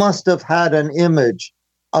must have had an image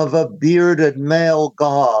of a bearded male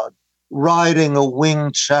god riding a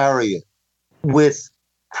winged chariot with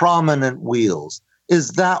prominent wheels.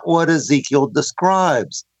 Is that what Ezekiel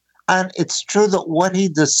describes? And it's true that what he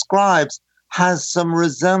describes has some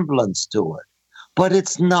resemblance to it, but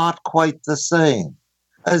it's not quite the same.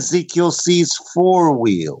 Ezekiel sees 4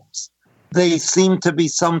 wheels. They seem to be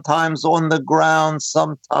sometimes on the ground,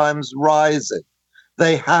 sometimes rising.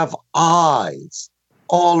 They have eyes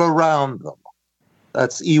all around them.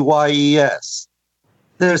 That's EYES.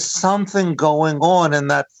 There's something going on in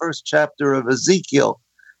that first chapter of Ezekiel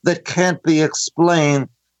that can't be explained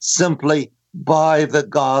simply by the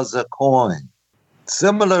Gaza coin.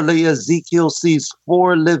 Similarly, Ezekiel sees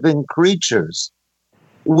 4 living creatures,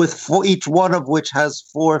 each one of which has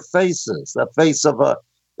 4 faces: the face of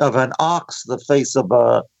an ox, the face of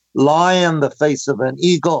a lion, the face of an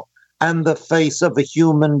eagle, and the face of a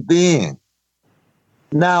human being.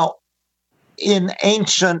 Now, in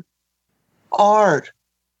ancient art,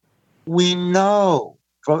 we know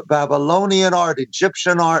from Babylonian art,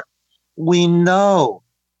 Egyptian art, we know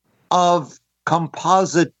of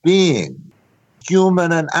composite being,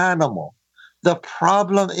 human and animal. The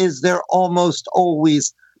problem is they're almost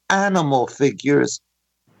always animal figures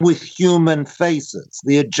with human faces.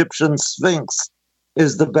 The Egyptian Sphinx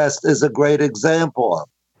is a great example of,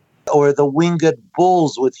 or the winged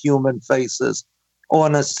bulls with human faces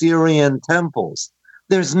on Assyrian temples.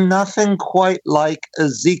 There's nothing quite like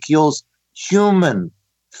Ezekiel's human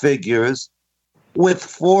figures with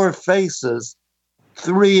 4 faces,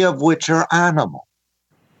 3 of which are animal.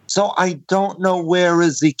 So I don't know where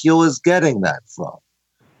Ezekiel is getting that from.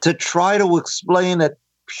 To try to explain it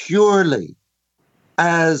purely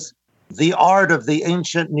as the art of the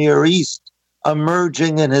ancient Near East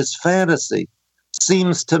emerging in his fantasy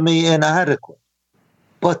seems to me inadequate.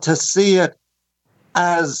 But to see it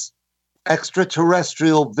as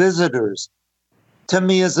extraterrestrial visitors, to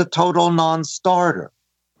me, is a total non-starter.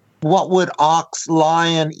 What would ox,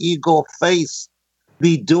 lion, eagle face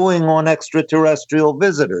be doing on extraterrestrial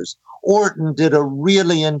visitors? Orton did a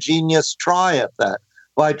really ingenious try at that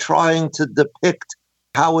by trying to depict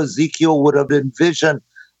how Ezekiel would have envisioned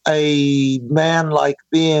a man-like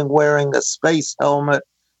being wearing a space helmet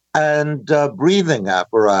and breathing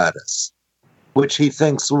apparatus, which he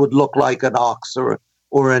thinks would look like an ox or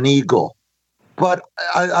an eagle. But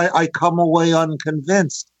I come away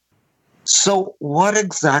unconvinced. So what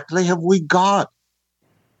exactly have we got?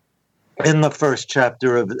 in the first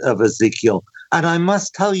chapter of Ezekiel. And I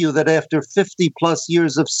must tell you that after 50 plus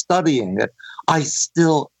years of studying it, I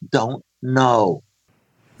still don't know.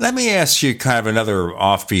 Let me ask you kind of another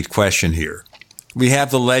offbeat question here. We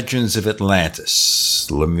have the legends of Atlantis,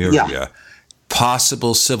 Lemuria,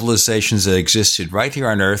 possible civilizations that existed right here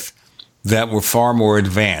on Earth that were far more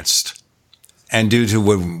advanced. And due to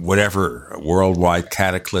whatever worldwide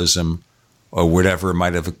cataclysm or whatever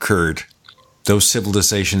might have occurred, those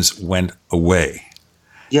civilizations went away.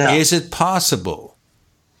 Yeah. Is it possible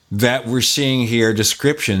that we're seeing here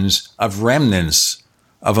descriptions of remnants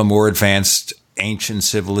of a more advanced ancient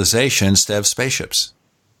civilization instead of spaceships?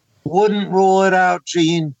 Wouldn't rule it out,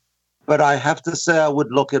 Gene, but I have to say I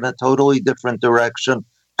would look in a totally different direction,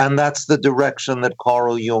 and that's the direction that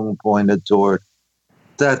Carl Jung pointed toward,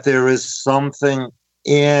 that there is something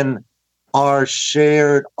in our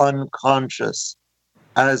shared unconscious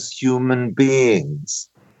as human beings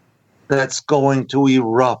that's going to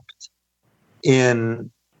erupt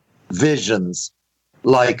in visions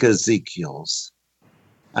like Ezekiel's.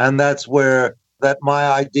 And that's where that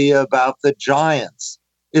my idea about the giants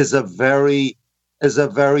is a very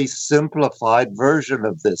simplified version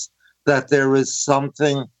of this, that there is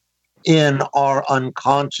something in our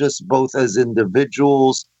unconscious, both as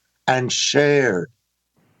individuals and shared,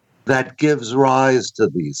 that gives rise to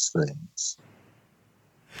these things.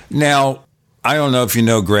 Now, I don't know if you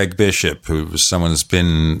know Greg Bishop, who's someone who's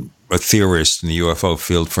been a theorist in the UFO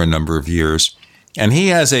field for a number of years, and he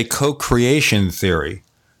has a co-creation theory,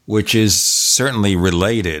 which is certainly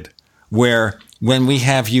related, where when we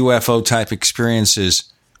have UFO-type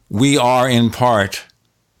experiences, we are in part,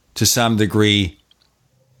 to some degree,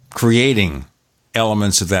 creating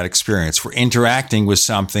elements of that experience. We're interacting with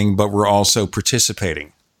something, but we're also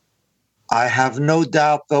participating. I have no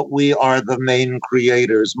doubt that we are the main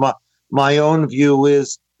creators. My own view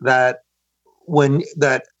is that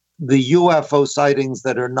the UFO sightings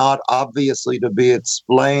that are not obviously to be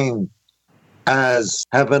explained as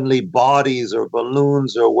heavenly bodies or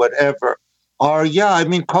balloons or whatever are,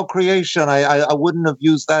 co-creation. I wouldn't have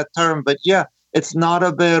used that term, but it's not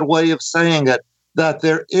a bad way of saying it, that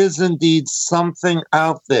there is indeed something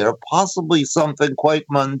out there, possibly something quite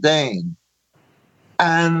mundane,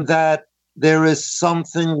 and that there is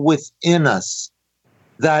something within us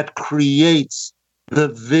that creates the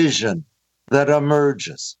vision that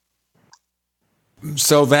emerges.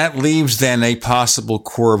 So that leaves then a possible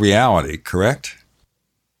core reality, correct?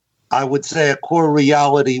 I would say a core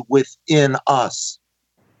reality within us.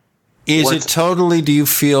 Is it totally, do you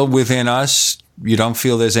feel, within us? You don't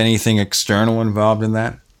feel there's anything external involved in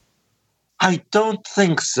that? I don't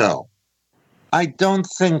think so.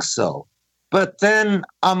 But then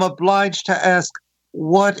I'm obliged to ask,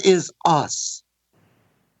 what is us?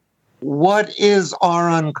 What is our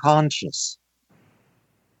unconscious?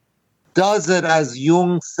 Does it, as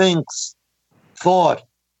Jung thought,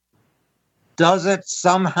 does it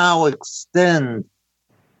somehow extend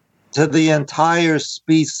to the entire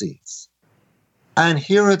species? And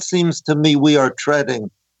here it seems to me we are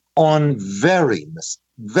treading on very,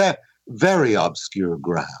 very obscure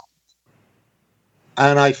ground.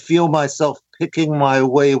 And I feel myself picking my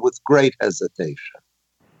way with great hesitation.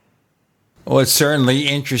 Well, it's certainly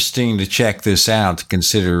interesting to check this out, to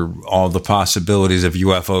consider all the possibilities of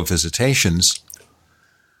UFO visitations.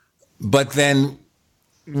 But then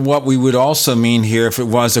what we would also mean here, if it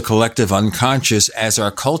was a collective unconscious, as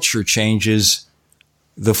our culture changes,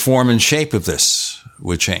 the form and shape of this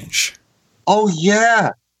would change. Oh,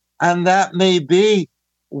 yeah. And that may be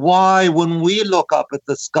why when we look up at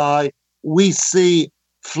the sky, we see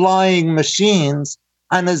flying machines,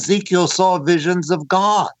 and Ezekiel saw visions of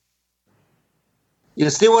God. You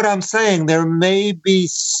see what I'm saying? There may be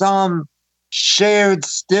some shared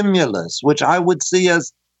stimulus, which I would see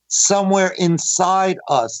as somewhere inside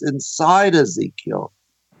us, inside Ezekiel,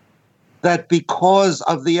 that because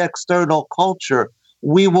of the external culture,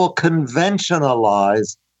 we will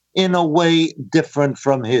conventionalize in a way different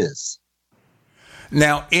from his.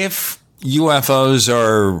 Now, if UFOs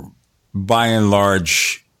are by and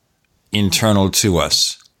large internal to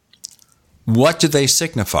us, what do they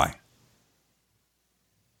signify?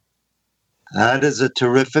 That is a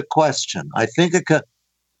terrific question. I think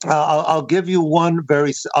I'll give you one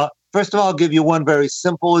first of all, I'll give you one very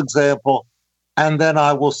simple example, and then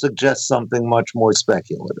I will suggest something much more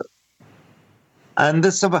speculative. And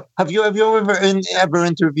this, have you ever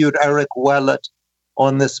interviewed Eric Wellett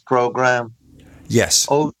on this program? Yes.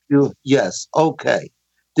 Oh, yes. Okay.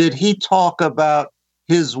 Did he talk about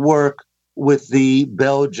his work with the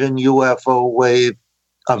Belgian UFO wave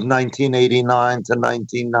of 1989 to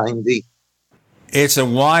 1990? It's a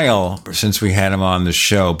while since we had him on the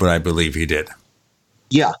show, but I believe he did.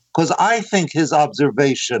 Yeah, because I think his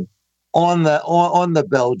observation on the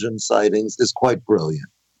Belgian sightings is quite brilliant.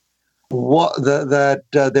 That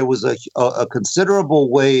there was a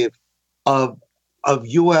considerable wave of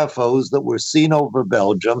UFOs that were seen over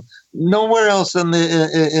Belgium, nowhere else in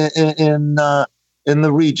the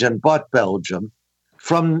region but Belgium,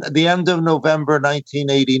 from the end of November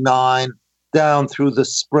 1989 down through the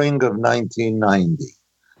spring of 1990.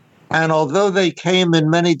 And although they came in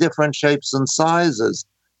many different shapes and sizes,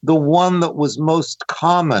 the one that was most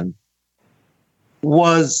common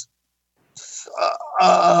was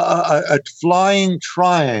a flying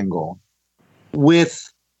triangle with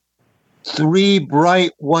 3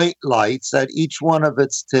 bright white lights at each one of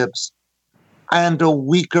its tips and a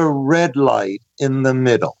weaker red light in the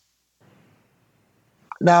middle.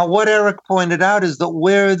 Now, what Eric pointed out is that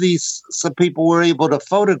where some people were able to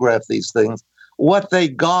photograph these things, what they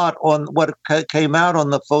got on what came out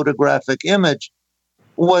on the photographic image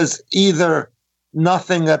was either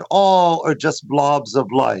nothing at all or just blobs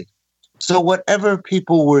of light. So whatever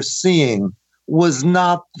people were seeing was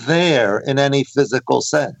not there in any physical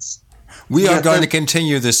sense. We are going to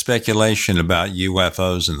continue this speculation about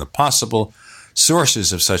UFOs and the possible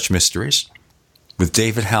sources of such mysteries with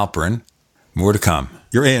David Halperin. More to come.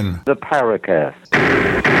 You're in the Paracast.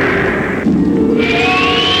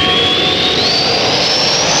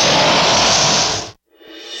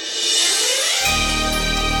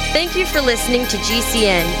 Thank you for listening to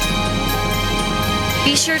GCN.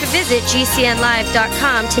 Be sure to visit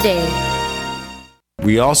GCNlive.com today.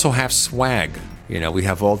 We also have swag. We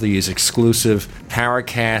have all these exclusive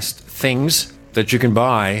Paracast things that you can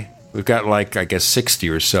buy. We've got 60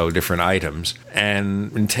 or so different items,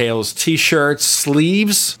 and entails T-shirts,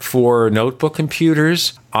 sleeves for notebook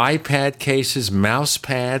computers, iPad cases, mouse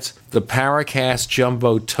pads, the Paracast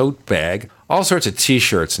Jumbo tote bag, all sorts of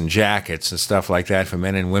T-shirts and jackets and stuff like that for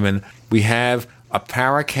men and women. We have a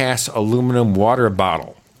Paracast aluminum water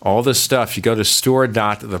bottle. All this stuff, you go to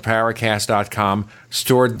store.theparacast.com,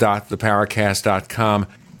 store.theparacast.com.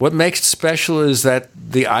 What makes it special is that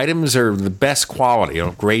the items are the best quality,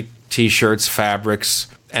 great T-shirts, fabrics,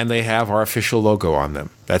 and they have our official logo on them.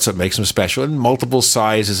 That's what makes them special, in multiple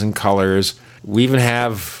sizes and colors. We even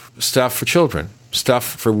have stuff for children, stuff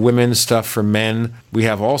for women, stuff for men. We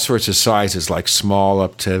have all sorts of sizes, like small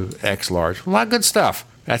up to X large. A lot of good stuff.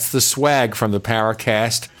 That's the swag from the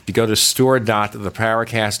Paracast. You go to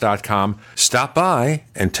store.theparacast.com, stop by,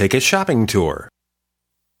 and take a shopping tour.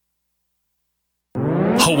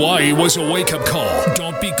 Hawaii was a wake-up call.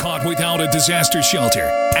 Don't be caught without a disaster shelter.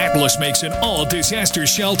 Atlas makes an all-disaster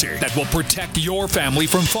shelter that will protect your family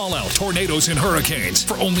from fallout, tornadoes, and hurricanes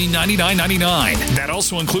for only $99.99. That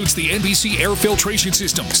also includes the NBC air filtration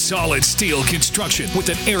system, solid steel construction with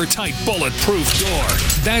an airtight, bulletproof door.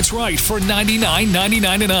 That's right, for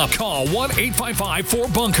 $99.99 and up. Call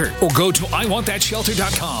 1-855-4BUNKER or go to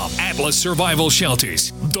iwantthatshelter.com. Atlas Survival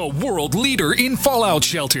Shelters, the world leader in fallout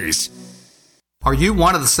shelters. Are you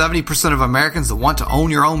one of the 70% of Americans that want to own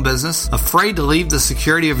your own business? Afraid to leave the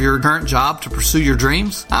security of your current job to pursue your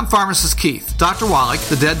dreams? I'm Pharmacist Keith. Dr. Wallach,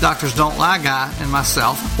 the Dead Doctors Don't Lie guy, and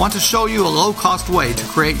myself want to show you a low-cost way to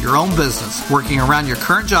create your own business, working around your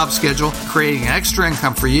current job schedule, creating extra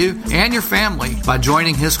income for you and your family by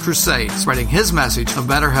joining his crusade, spreading his message of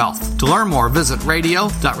better health. To learn more, visit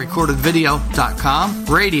radio.recordedvideo.com,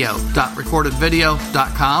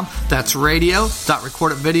 radio.recordedvideo.com. That's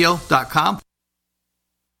radio.recordedvideo.com.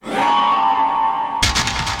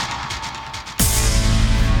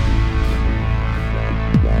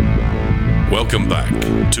 Welcome back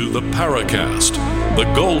to the Paracast, the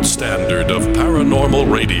gold standard of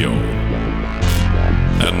paranormal radio.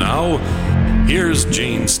 And now, here's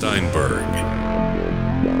Gene Steinberg.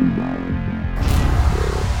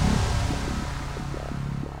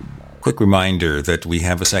 Quick reminder that we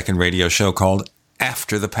have a second radio show called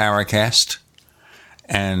After the Paracast,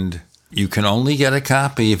 and you can only get a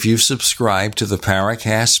copy if you've subscribed to the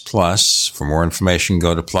Paracast Plus. For more information,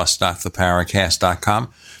 go to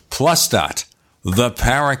plus.theparacast.com,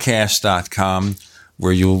 plus.theparacast.com,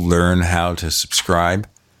 where you'll learn how to subscribe.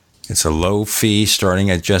 It's a low fee starting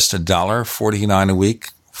at just $1.49 a week,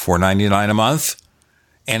 $4.99 a month.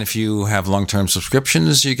 And if you have long-term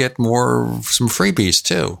subscriptions, you get some freebies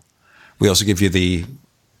too. We also give you the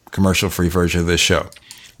commercial-free version of this show.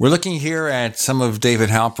 We're looking here at some of David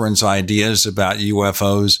Halperin's ideas about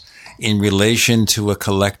UFOs in relation to a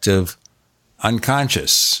collective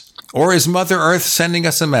unconscious. Or is Mother Earth sending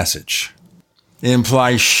us a message? It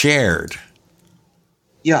implies shared.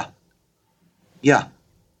 Yeah.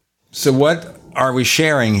 So what are we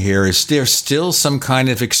sharing here? Is there still some kind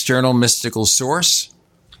of external mystical source?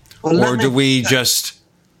 Or do we just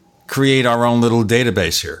create our own little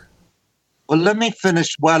database here? Well, let me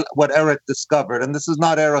finish what Erich discovered. And this is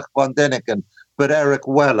not Erich von Däniken, but Erich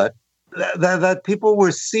Wellet. That people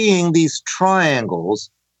were seeing these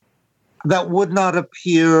triangles that would not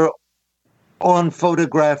appear on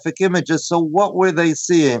photographic images. So what were they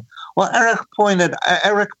seeing? Well, Erich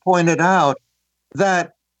pointed out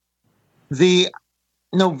that the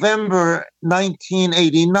November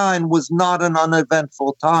 1989 was not an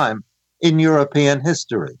uneventful time in European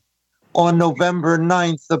history. On November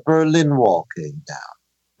 9th, the Berlin Wall came down,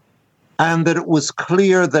 and that it was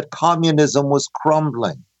clear that communism was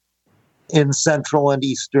crumbling in Central and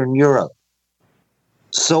Eastern Europe.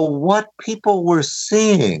 So what people were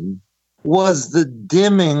seeing was the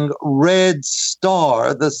dimming red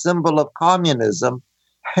star, the symbol of communism,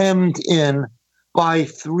 hemmed in by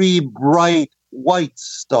three bright white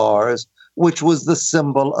stars, which was the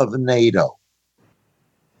symbol of NATO.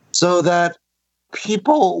 So that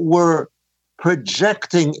people were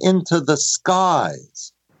projecting into the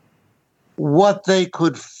skies what they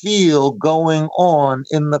could feel going on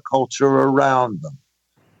in the culture around them,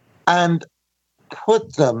 and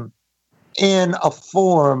put them in a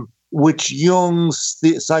form which Jung's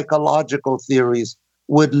psychological theories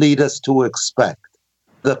would lead us to expect,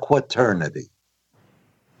 the quaternity.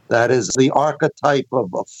 That is the archetype of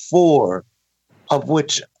a four, of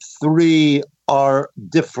which three are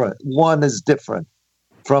different. One is different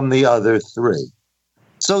from the other three.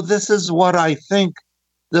 So this is what I think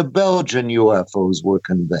the Belgian UFOs were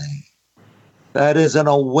conveying. That is an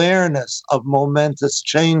awareness of momentous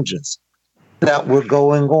changes that were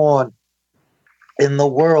going on in the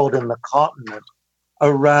world, in the continent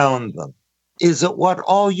around them. Is it what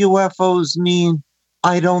all UFOs mean?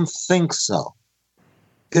 I don't think so.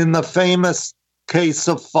 In the famous case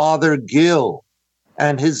of Father Gill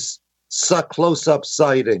and his close-up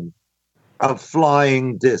sighting of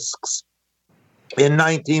flying discs in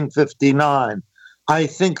 1959, I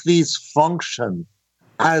think these function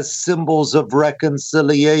as symbols of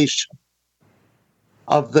reconciliation,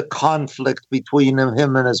 of the conflict between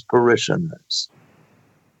him and his parishioners.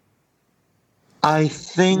 I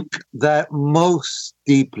think that most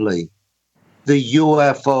deeply, the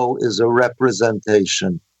UFO is a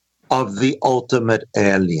representation of the ultimate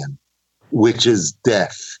alien, which is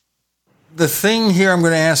death. The thing here I'm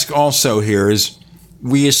going to ask also here is,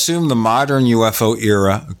 we assume the modern UFO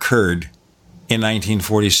era occurred in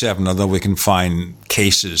 1947, although we can find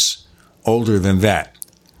cases older than that.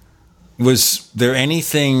 Was there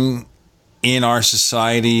anything in our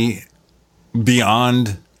society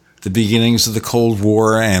beyond the beginnings of the Cold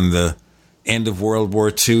War and the end of World War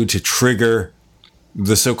II to trigger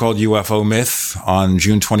the so-called UFO myth on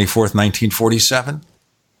June 24th, 1947?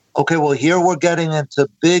 Okay, well, here we're getting into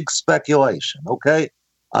big speculation, okay,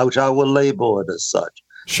 which I will label it as such.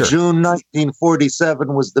 Sure. June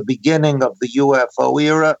 1947 was the beginning of the UFO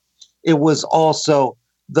era. It was also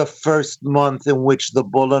the first month in which the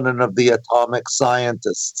Bulletin of the Atomic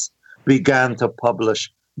Scientists began to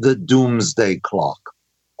publish the Doomsday Clock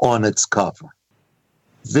on its cover.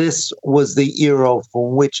 This was the era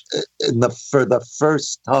from which, for the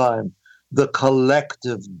first time, the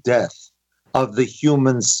collective death of the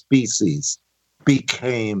human species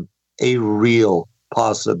became a real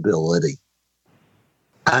possibility.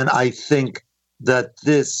 And I think that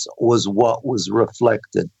this was what was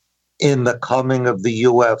reflected in the coming of the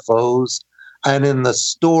UFOs and in the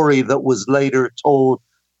story that was later told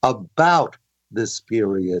about this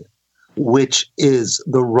period, which is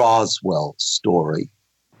the Roswell story,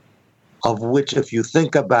 of which, if you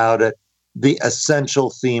think about it, the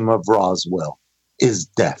essential theme of Roswell is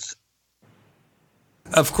death.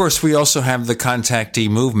 Of course, we also have the contactee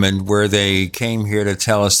movement, where they came here to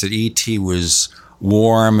tell us that ET was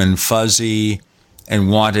warm and fuzzy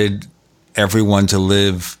and wanted everyone to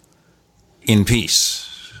live in peace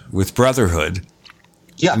with brotherhood.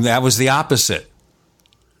 Yeah. And that was the opposite.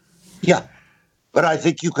 Yeah. But I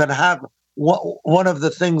think you can have one of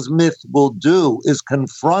the things myth will do is,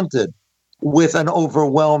 confronted with an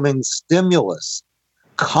overwhelming stimulus,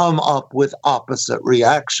 come up with opposite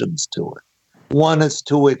reactions to it. One is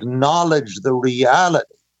to acknowledge the reality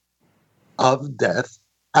of death,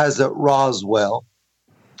 as at Roswell.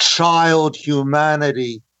 Child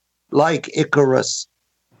humanity, like Icarus,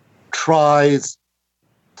 tries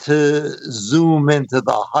to zoom into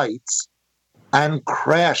the heights and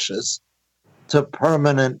crashes to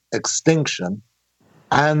permanent extinction.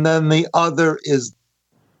 And then the other is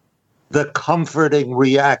the comforting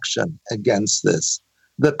reaction against this,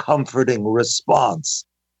 the comforting response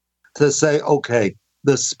to say, okay,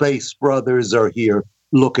 the Space Brothers are here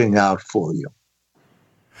looking out for you.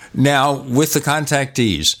 Now, with the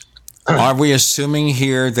contactees, are we assuming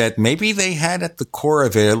here that maybe they had at the core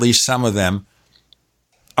of it, at least some of them,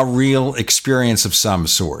 a real experience of some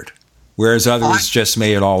sort, whereas others just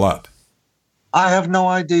made it all up? I have no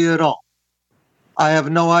idea at all. I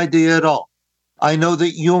know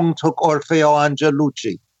that Jung took Orfeo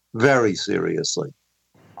Angelucci very seriously.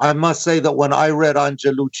 I must say that when I read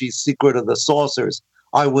Angelucci's Secret of the Saucers,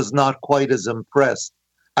 I was not quite as impressed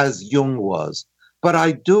as Jung was. But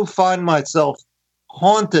I do find myself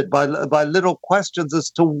haunted by little questions as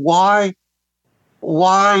to why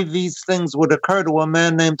these things would occur to a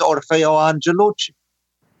man named Orfeo Angelucci.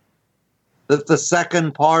 That the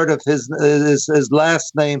second part of his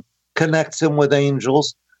last name connects him with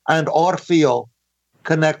angels, and Orfeo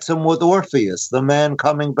connects him with Orpheus, the man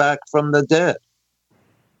coming back from the dead.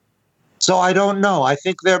 So I don't know. I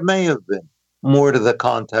think there may have been more to the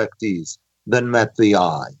contactees than met the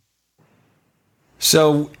eye.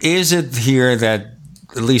 So is it here that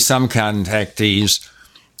at least some contactees,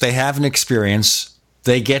 they have an experience,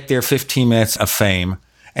 they get their 15 minutes of fame,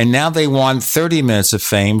 and now they want 30 minutes of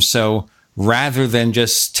fame, so rather than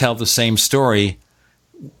just tell the same story,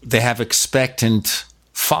 they have expectant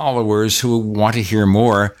followers who want to hear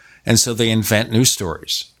more, and so they invent new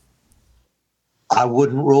stories? I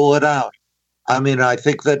wouldn't rule it out. I mean, I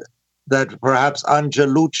think that perhaps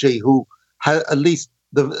Angelucci, who had at least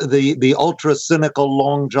the ultra-cynical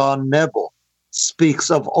Long John Nebel,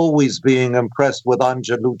 speaks of always being impressed with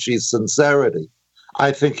Angelucci's sincerity.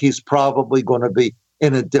 I think he's probably going to be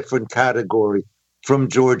in a different category from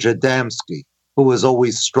George Adamski, who has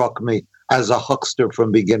always struck me as a huckster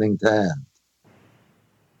from beginning to end.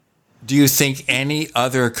 Do you think any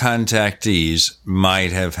other contactees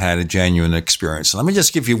might have had a genuine experience? Let me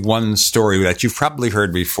just give you one story that you've probably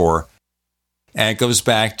heard before. And it goes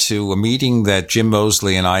back to a meeting that Jim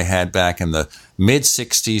Mosley and I had back in the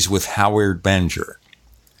mid-'60s with Howard Menger.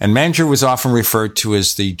 And Menger was often referred to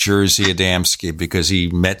as the Jersey Adamski because he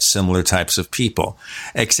met similar types of people,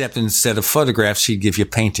 except instead of photographs, he'd give you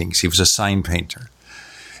paintings. He was a sign painter.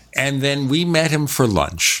 And then we met him for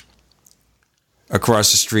lunch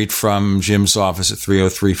across the street from Jim's office at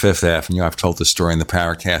 303 Fifth Avenue. I've told the story in the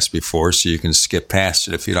Paracast before, so you can skip past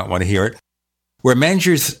it if you don't want to hear it. Where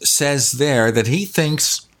Menger says there that he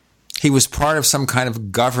thinks he was part of some kind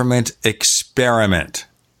of government experiment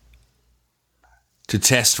to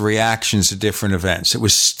test reactions to different events. It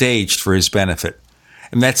was staged for his benefit.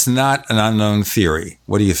 And that's not an unknown theory.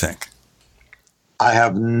 What do you think? I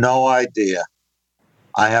have no idea.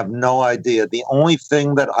 The only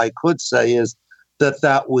thing that I could say is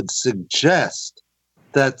that would suggest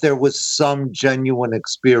that there was some genuine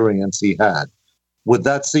experience he had. Would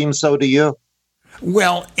that seem so to you?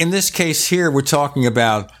 Well, in this case here, we're talking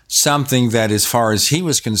about something that, as far as he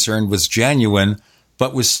was concerned, was genuine,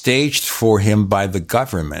 but was staged for him by the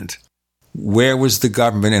government. Where was the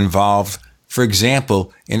government involved, for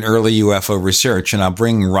example, in early UFO research? And I'll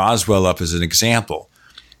bring Roswell up as an example.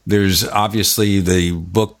 There's obviously the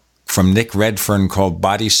book from Nick Redfern called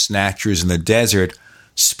Body Snatchers in the Desert,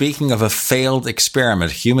 speaking of a failed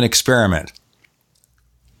experiment, human experiment,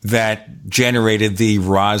 that generated the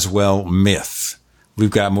Roswell myth. We've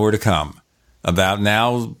got more to come about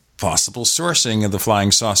now possible sourcing of the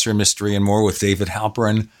flying saucer mystery and more with David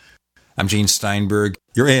Halperin. I'm Gene Steinberg.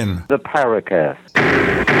 You're in the Paracast.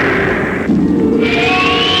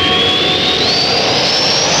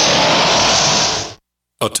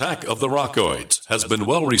 Attack of the Rockoids has been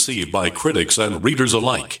well received by critics and readers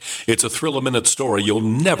alike. It's a thrill-a-minute story you'll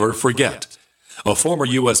never forget. A former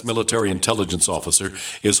U.S. military intelligence officer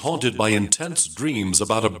is haunted by intense dreams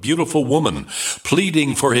about a beautiful woman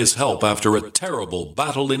pleading for his help after a terrible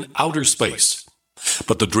battle in outer space.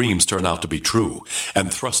 But the dreams turn out to be true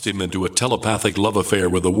and thrust him into a telepathic love affair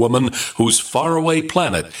with a woman whose faraway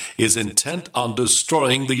planet is intent on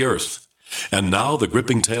destroying the Earth. And now the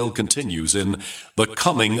gripping tale continues in The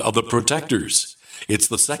Coming of the Protectors. It's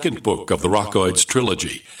the second book of the Rockoids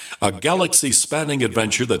trilogy, a galaxy-spanning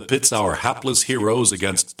adventure that pits our hapless heroes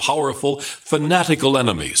against powerful, fanatical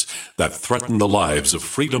enemies that threaten the lives of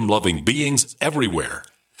freedom-loving beings everywhere.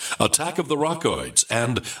 Attack of the Rockoids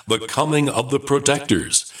and The Coming of the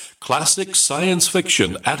Protectors, classic science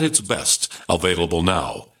fiction at its best, available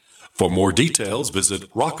now. For more details, visit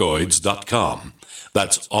rockoids.com.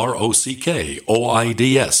 That's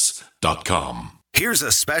ROCKOIDS.com. Here's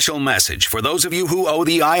a special message for those of you who owe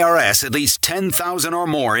the IRS at least $10,000 or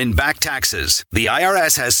more in back taxes. The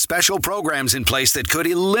IRS has special programs in place that could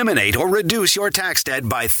eliminate or reduce your tax debt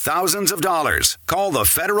by thousands of dollars. Call the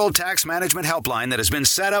Federal Tax Management Helpline that has been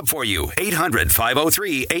set up for you,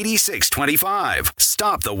 800-503-8625.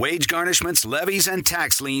 Stop the wage garnishments, levies, and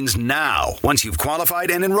tax liens now. Once you've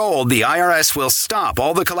qualified and enrolled, the IRS will stop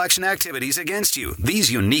all the collection activities against you.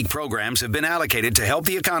 These unique programs have been allocated to help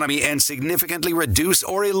the economy and significantly reduce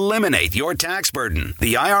or eliminate your tax burden.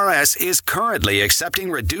 The IRS is currently accepting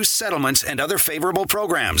reduced settlements and other favorable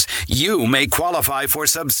programs. You may qualify for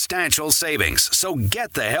substantial savings, so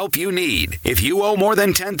get the help you need. If you owe more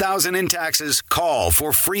than $10,000 in taxes, call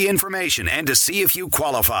for free information and to see if you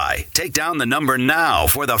qualify. Take down the number now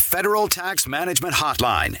for the Federal Tax Management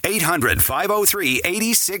Hotline,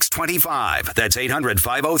 800-503-8625. That's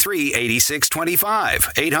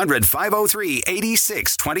 800-503-8625.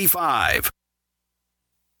 800-503-8625.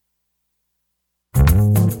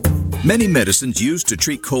 Many medicines used to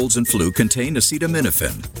treat colds and flu contain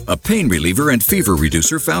acetaminophen, a pain reliever and fever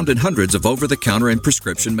reducer found in hundreds of over-the-counter and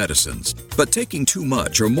prescription medicines. But taking too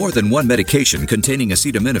much or more than one medication containing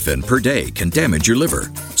acetaminophen per day can damage your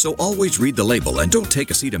liver. So always read the label and don't take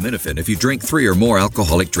acetaminophen if you drink 3 or more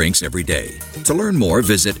alcoholic drinks every day. To learn more,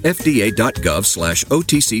 visit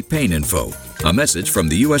fda.gov/OTC pain info. A message from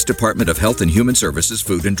the U.S. Department of Health and Human Services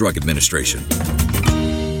Food and Drug Administration.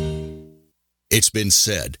 It's been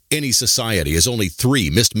said, any society is only 3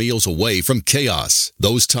 missed meals away from chaos.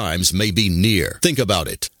 Those times may be near. Think about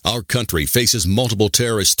it. Our country faces multiple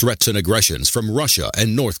terrorist threats and aggressions from Russia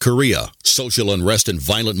and North Korea. Social unrest and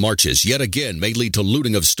violent marches yet again may lead to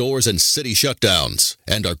looting of stores and city shutdowns.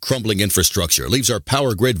 And our crumbling infrastructure leaves our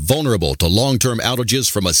power grid vulnerable to long-term outages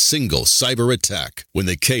from a single cyber attack. When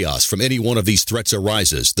the chaos from any one of these threats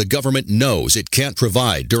arises, the government knows it can't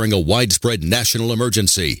provide during a widespread national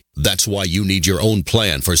emergency. That's why you need your own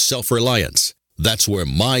plan for self-reliance. That's where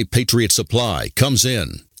My Patriot Supply comes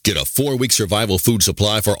in. Get a 4-week survival food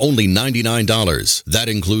supply for only $99. That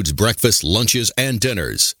includes breakfast, lunches, and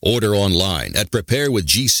dinners. Order online at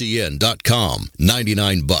preparewithgcn.com.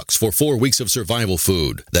 $99 for 4 weeks of survival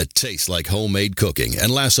food that tastes like homemade cooking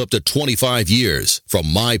and lasts up to 25 years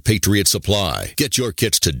from My Patriot Supply. Get your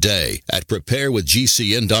kits today at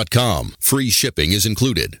preparewithgcn.com. Free shipping is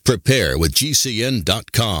included.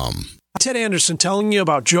 Preparewithgcn.com. Ted Anderson telling you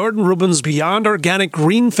about Jordan Rubin's Beyond Organic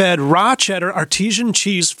Green-Fed Raw Cheddar Artesian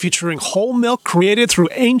Cheese featuring whole milk created through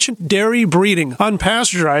ancient dairy breeding,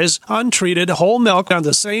 unpasteurized, untreated whole milk on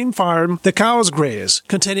the same farm the cows graze,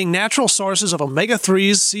 containing natural sources of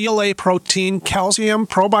omega-3s, CLA protein, calcium,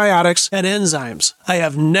 probiotics, and enzymes. I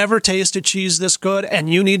have never tasted cheese this good,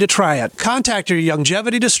 and you need to try it. Contact your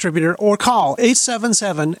Longevity distributor or call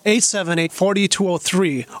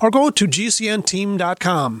 877-878-4203 or go to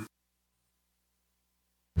gcnteam.com.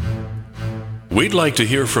 We'd like to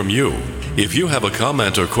hear from you. If you have a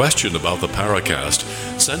comment or question about the Paracast,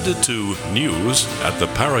 send it to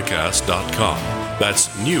news@theparacast.com. That's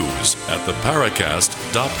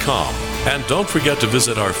news@theparacast.com. And don't forget to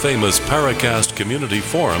visit our famous Paracast community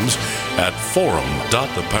forums at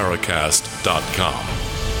forum.theparacast.com.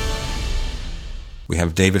 We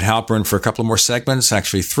have David Halperin for a couple more segments,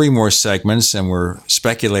 actually 3 more segments, and we're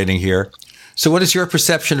speculating here. So what is your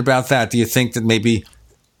perception about that? Do you think that maybe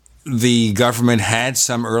the government had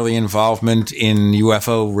some early involvement in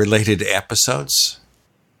UFO-related episodes?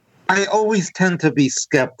 I always tend to be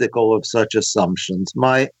skeptical of such assumptions.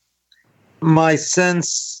 My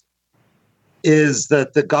sense is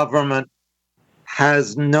that the government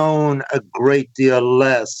has known a great deal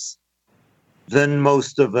less than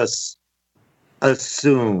most of us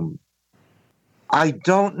assume. I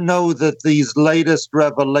don't know that these latest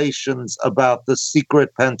revelations about the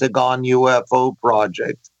secret Pentagon UFO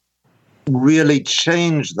project really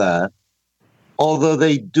change that, although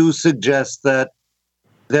they do suggest that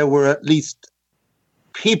there were at least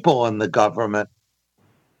people in the government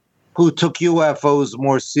who took UFOs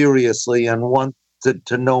more seriously and wanted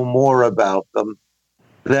to know more about them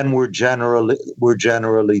than we're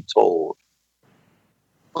generally told.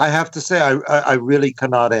 I have to say, I really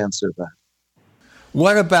cannot answer that.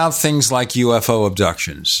 What about things like UFO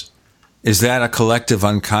abductions? Is that a collective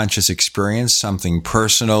unconscious experience, something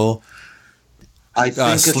personal? I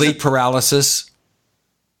think sleep paralysis?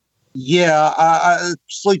 Yeah,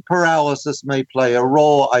 sleep paralysis may play a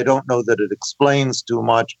role. I don't know that it explains too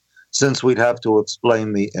much, since we'd have to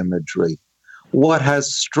explain the imagery. What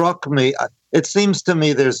has struck me, it seems to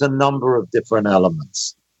me there's a number of different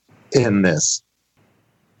elements in this.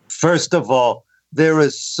 First of all, there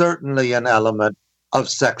is certainly an element of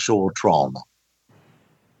sexual trauma.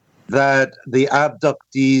 that the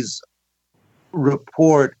abductees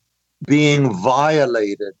report being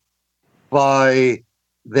violated by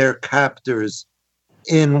their captors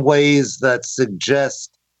in ways that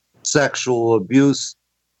suggest sexual abuse.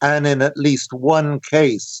 And in at least one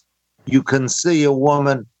case, you can see a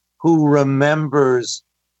woman who remembers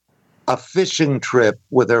a fishing trip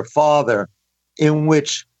with her father in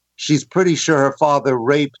which she's pretty sure her father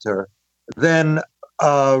raped her, then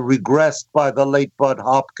regressed by the late Bud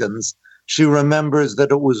Hopkins. She remembers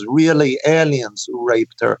that it was really aliens who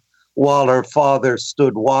raped her while her father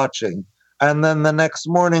stood watching. And then the next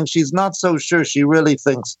morning, she's not so sure. She really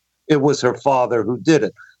thinks it was her father who did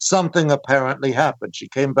it. Something apparently happened. She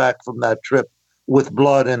came back from that trip with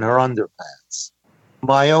blood in her underpants.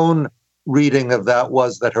 My own reading of that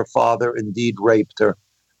was that her father indeed raped her,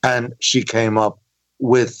 and she came up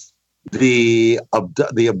with the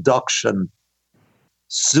abduction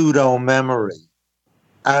pseudo-memory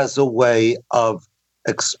as a way of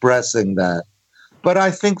expressing that. But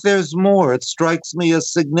I think there's more. It strikes me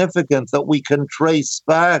as significant that we can trace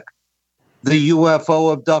back the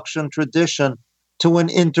UFO abduction tradition to an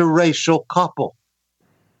interracial couple,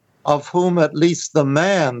 of whom at least the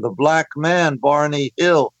man, the black man, Barney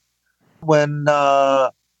Hill, when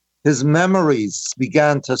his memories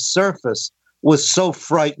began to surface, was so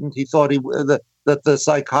frightened he thought that the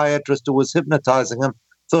psychiatrist who was hypnotizing him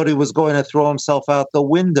thought he was going to throw himself out the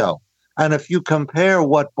window. And if you compare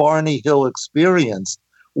what Barney Hill experienced,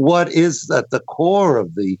 what is at the core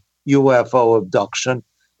of the UFO abduction,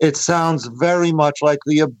 it sounds very much like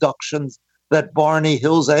the abductions that Barney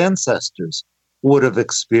Hill's ancestors would have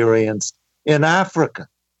experienced in Africa,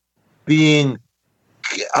 being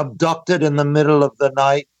abducted in the middle of the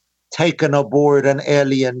night, taken aboard an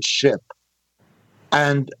alien ship,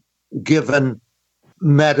 and given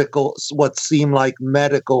what seemed like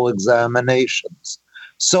medical examinations.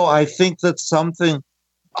 So I think that something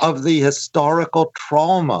of the historical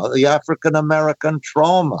trauma, the African American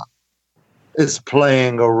trauma, is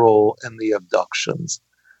playing a role in the abductions.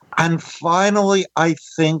 And finally, I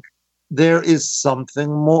think there is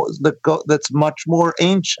something more that's much more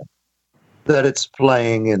ancient that it's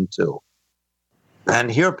playing into.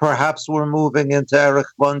 And here perhaps we're moving into Erich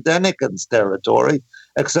von Däniken's territory,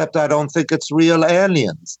 except I don't think it's real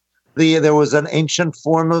aliens. There was an ancient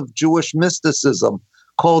form of Jewish mysticism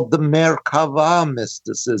called the Merkava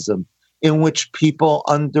mysticism, in which people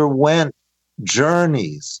underwent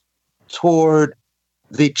journeys toward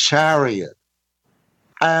the chariot.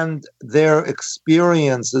 And their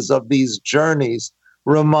experiences of these journeys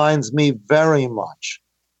reminds me very much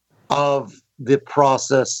of the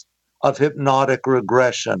process of hypnotic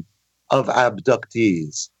regression of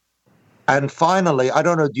abductees. And finally, I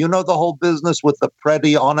don't know, do you know the whole business with the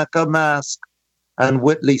Predionica mask and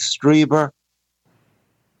Whitley Strieber?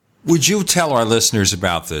 Would you tell our listeners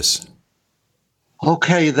about this?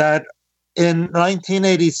 Okay, that in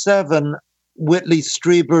 1987, Whitley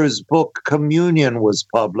Strieber's book Communion was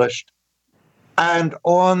published. And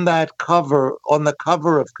on the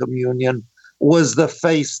cover of Communion was the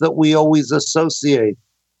face that we always associate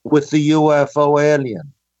with the UFO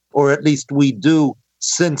alien, or at least we do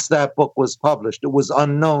since that book was published. It was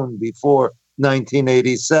unknown before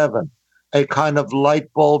 1987. A kind of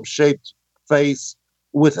light bulb shaped face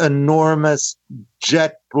with enormous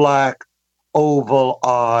jet black oval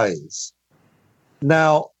eyes.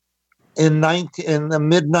 Now, in the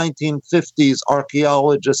mid-1950s,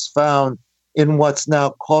 archaeologists found in what's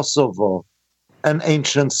now Kosovo an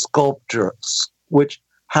ancient sculpture which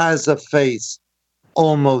has a face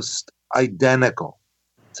almost identical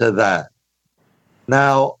to that.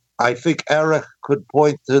 Now, I think Erich could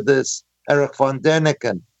point to this, Erich von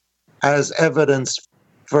Däniken, as evidence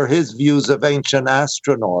for his views of ancient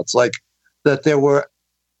astronauts, like that there were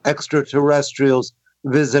extraterrestrials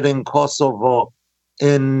visiting Kosovo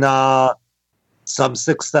in some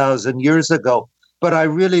 6,000 years ago. But I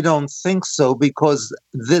really don't think so, because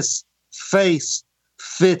this face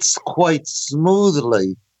fits quite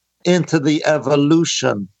smoothly into the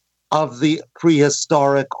evolution of the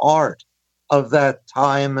prehistoric art of that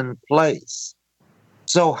time and place.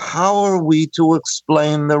 So how are we to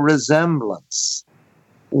explain the resemblance?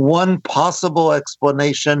 One possible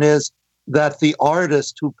explanation is that the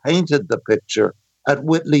artist who painted the picture at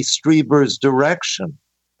Whitley Strieber's direction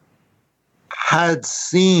had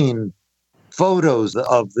seen photos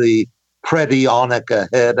of the Predionica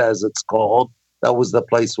head, as it's called. That was the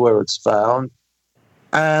place where it's found,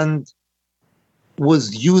 and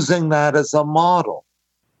was using that as a model.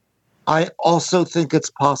 I also think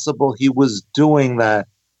it's possible he was doing that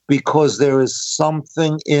because there is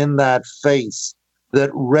something in that face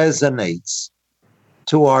that resonates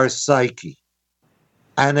to our psyche.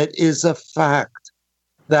 And it is a fact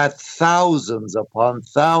that thousands upon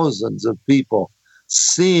thousands of people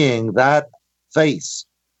seeing that face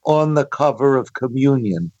on the cover of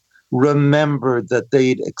Communion remembered that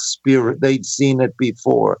they'd seen it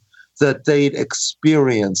before, that they'd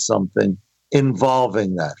experienced something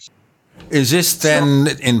involving that. Is this then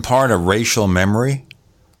in part a racial memory?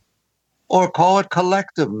 Or call it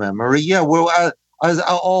collective memory. Yeah, as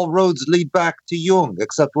all roads lead back to Jung,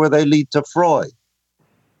 except where they lead to Freud.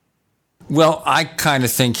 Well, I kind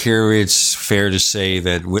of think here it's fair to say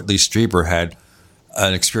that Whitley Strieber had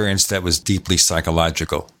an experience that was deeply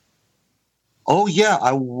psychological. Oh, yeah,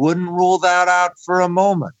 I wouldn't rule that out for a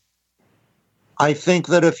moment. I think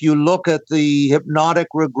that if you look at the hypnotic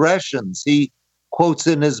regressions he quotes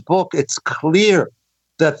in his book, it's clear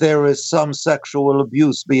that there is some sexual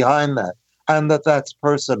abuse behind that and that that's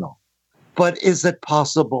personal. But is it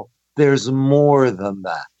possible there's more than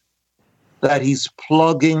that? That he's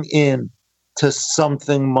plugging in to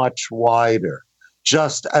something much wider,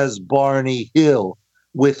 just as Barney Hill,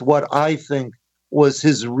 with what I think was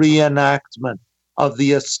his reenactment of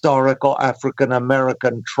the historical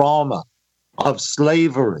African-American trauma of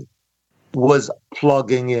slavery, was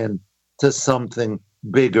plugging in to something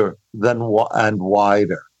bigger than and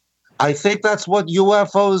wider. I think that's what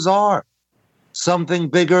UFOs are, something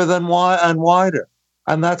bigger than and wider.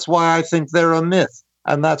 And that's why I think they're a myth,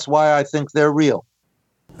 and that's why I think they're real.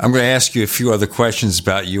 I'm going to ask you a few other questions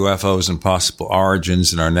about UFOs and possible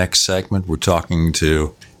origins in our next segment. We're talking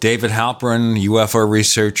to David Halperin, UFO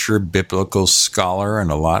researcher, biblical scholar, and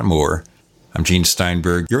a lot more. I'm Gene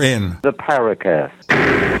Steinberg. You're in the Paracast.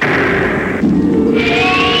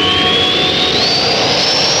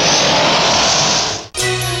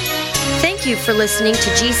 Thank you for listening to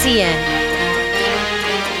GCN.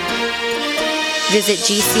 Visit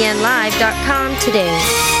GCNlive.com today.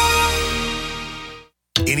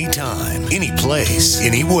 Anytime, any place,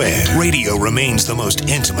 anywhere. Radio remains the most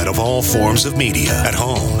intimate of all forms of media. At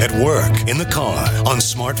home, at work, in the car, on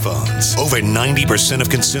smartphones. Over 90%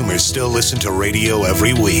 of consumers still listen to radio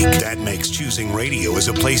every week. That makes choosing radio as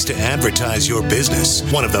a place to advertise your business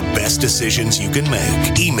one of the best decisions you can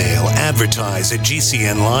make. Email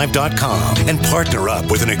advertise@gcnlive.com and partner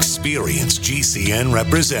up with an experienced GCN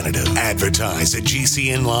representative.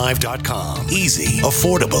 Advertise@gcnlive.com. Easy,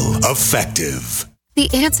 affordable, effective. The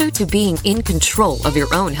answer to being in control of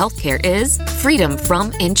your own healthcare is freedom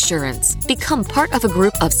from insurance. Become part of a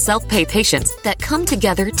group of self-pay patients that come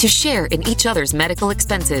together to share in each other's medical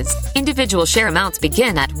expenses. Individual share amounts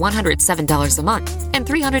begin at $107 a month and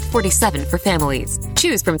 $347 for families.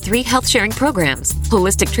 Choose from 3 health-sharing programs.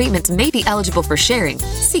 Holistic treatments may be eligible for sharing.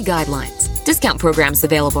 See guidelines. Discount programs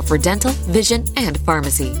available for dental, vision, and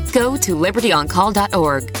pharmacy. Go to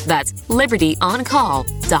libertyoncall.org. That's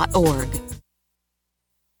libertyoncall.org.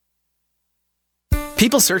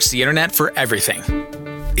 People search the internet for everything,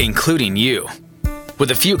 including you. With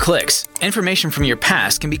a few clicks, information from your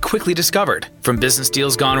past can be quickly discovered, from business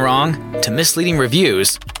deals gone wrong to misleading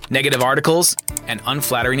reviews, negative articles, and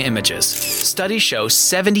unflattering images. Studies show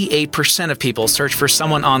 78% of people search for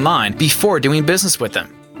someone online before doing business with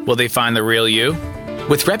them. Will they find the real you?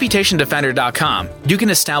 With ReputationDefender.com, you can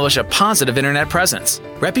establish a positive internet presence.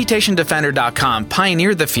 ReputationDefender.com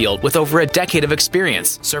pioneered the field with over a decade of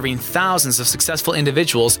experience, serving thousands of successful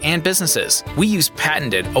individuals and businesses. We use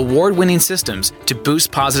patented, award-winning systems to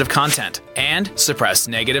boost positive content and suppress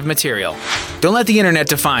negative material. Don't let the internet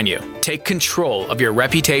define you. Take control of your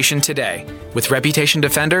reputation today with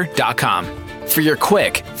ReputationDefender.com. For your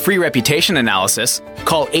quick, free reputation analysis,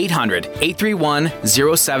 call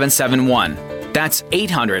 800-831-0771. That's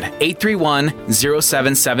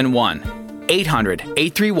 800-831-0771.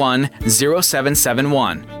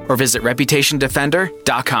 800-831-0771. Or visit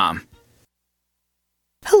ReputationDefender.com.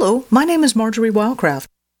 Hello, my name is Marjorie Wildcraft.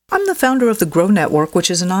 I'm the founder of the Grow Network, which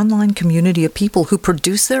is an online community of people who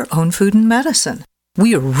produce their own food and medicine.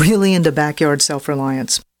 We are really into backyard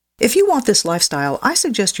self-reliance. If you want this lifestyle, I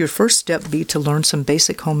suggest your first step be to learn some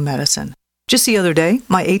basic home medicine. Just the other day,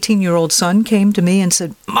 my 18-year-old son came to me and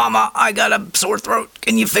said, "Mama, I got a sore throat.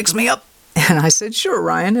 Can you fix me up?" And I said, "Sure,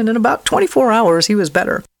 Ryan," and in about 24 hours, he was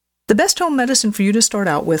better. The best home medicine for you to start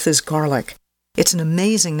out with is garlic. It's an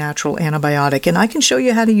amazing natural antibiotic, and I can show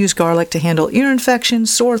you how to use garlic to handle ear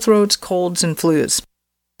infections, sore throats, colds, and flus.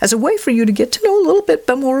 As a way for you to get to know a little bit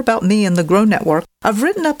more about me and the Grow Network, I've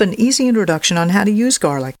written up an easy introduction on how to use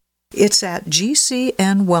garlic. It's at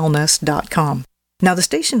gcnwellness.com. Now, the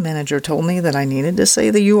station manager told me that I needed to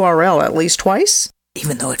say the URL at least twice,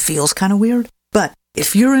 even though it feels kind of weird. But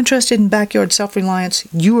if you're interested in backyard self-reliance,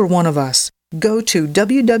 you are one of us. Go to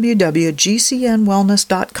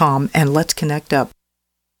www.gcnwellness.com and let's connect up.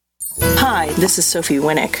 Hi, this is Sophie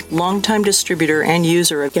Winnick, longtime distributor and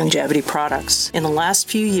user of Youngevity products. In the last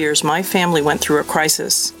few years, my family went through a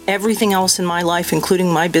crisis. Everything else in my life, including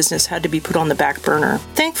my business, had to be put on the back burner.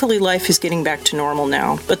 Thankfully, life is getting back to normal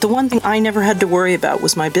now. But the one thing I never had to worry about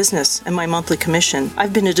was my business and my monthly commission.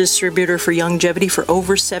 I've been a distributor for Youngevity for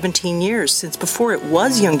over 17 years, since before it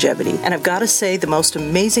was Youngevity. And I've got to say, the most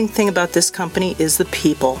amazing thing about this company is the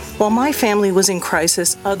people. While my family was in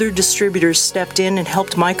crisis, other distributors stepped in and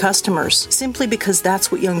helped my customers, simply because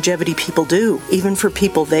that's what Youngevity people do, even for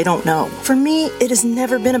people they don't know. For me, it has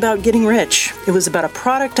never been about getting rich. It was about a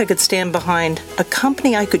product I could stand behind, a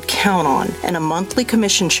company I could count on, and a monthly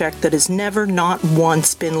commission check that has never, not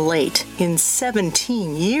once, been late in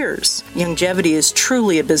 17 years. Youngevity is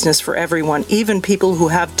truly a business for everyone, even people who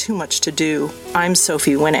have too much to do. I'm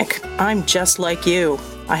Sophie Winnick. I'm just like you.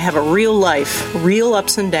 I have a real life, real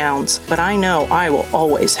ups and downs, but I know I will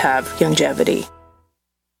always have Youngevity.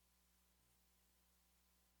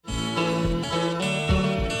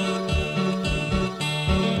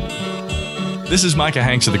 This is Micah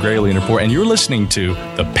Hanks of the Gray Alien Report, and you're listening to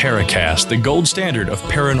the Paracast, the gold standard of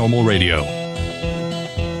paranormal radio.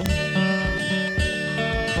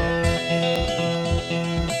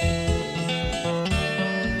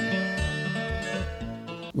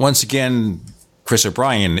 Once again, Chris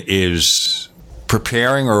O'Brien is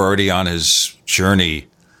preparing or already on his journey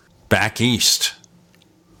back east.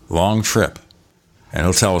 Long trip. And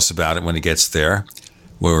he'll tell us about it when he gets there.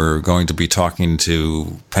 We're going to be talking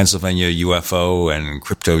to Pennsylvania UFO and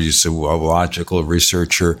cryptozoological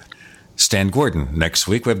researcher Stan Gordon next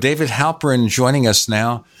week. We have David Halperin joining us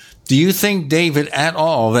now. Do you think, David, at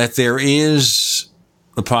all that there is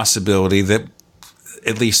the possibility that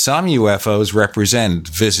at least some UFOs represent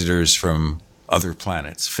visitors from other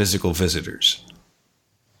planets, physical visitors?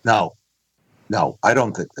 No, I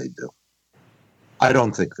don't think they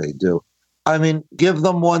do. I mean, give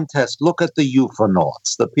them one test. Look at the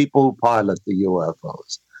UFOnauts, the people who pilot the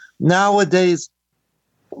UFOs. Nowadays,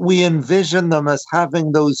 we envision them as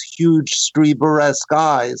having those huge Strieber-esque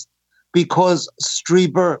eyes because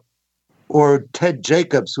Strieber, or Ted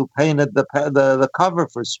Jacobs, who painted the cover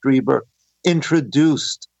for Strieber,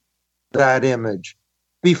 introduced that image.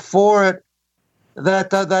 Before it,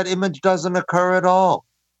 that image doesn't occur at all.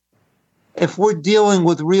 If we're dealing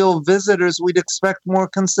with real visitors, we'd expect more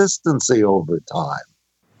consistency over time.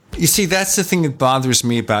 You see, that's the thing that bothers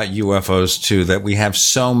me about UFOs, too, that we have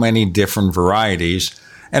so many different varieties.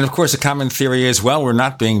 And, of course, a common theory is, well, we're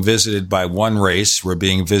not being visited by one race. We're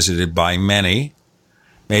being visited by many.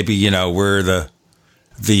 Maybe, we're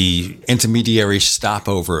the intermediary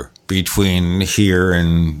stopover between here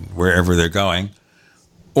and wherever they're going.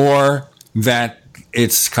 Or that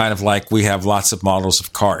it's kind of like we have lots of models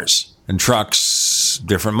of cars and trucks,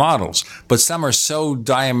 different models. But some are so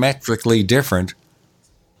diametrically different,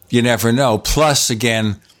 you never know. Plus,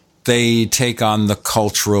 again, they take on the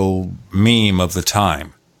cultural meme of the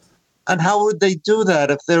time. And how would they do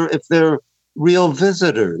that if they're real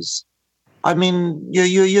visitors? I mean,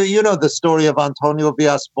 you know the story of Antonio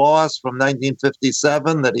Villas-Boas from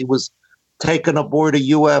 1957, that he was taken aboard a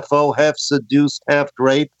UFO, half seduced, half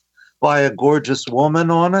raped by a gorgeous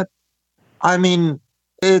woman on it. I mean,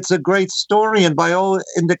 it's a great story, and by all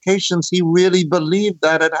indications, he really believed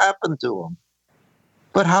that had happened to him.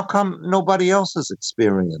 But how come nobody else has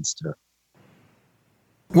experienced her?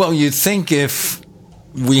 Well, you'd think if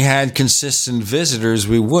we had consistent visitors,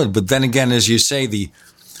 we would. But then again, as you say, the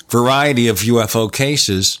variety of UFO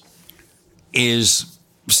cases is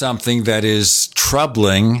something that is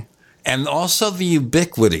troubling. And also the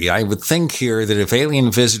ubiquity. I would think here that if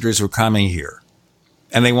alien visitors were coming here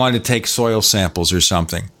and they wanted to take soil samples or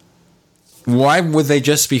something, why would they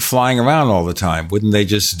just be flying around all the time? Wouldn't they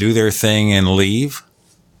just do their thing and leave?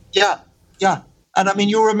 Yeah. And I mean,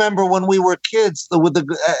 you remember when we were kids,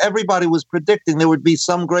 everybody was predicting there would be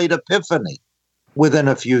some great epiphany within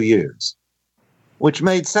a few years, which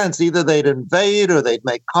made sense. Either they'd invade or they'd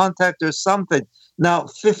make contact or something. Now,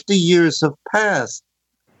 50 years have passed,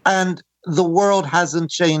 and the world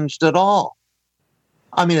hasn't changed at all.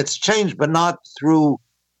 I mean, it's changed, but not through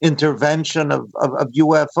intervention of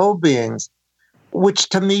UFO beings, which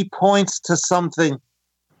to me points to something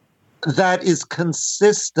that is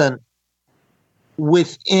consistent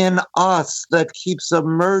within us that keeps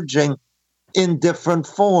emerging in different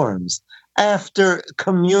forms. After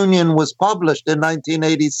Communion was published in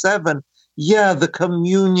 1987, the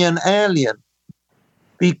Communion alien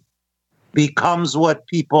becomes what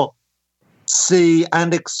people see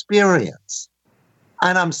and experience.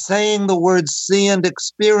 And I'm saying the word see and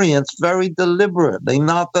experience very deliberately,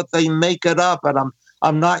 not that they make it up. And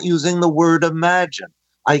I'm not using the word imagine.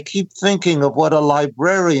 I keep thinking of what a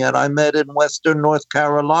librarian I met in Western North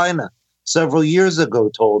Carolina several years ago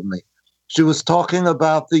told me. She was talking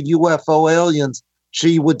about the UFO aliens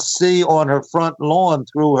she would see on her front lawn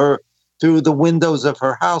through the windows of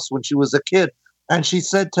her house when she was a kid. And she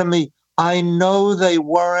said to me, I know they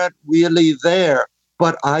weren't really there,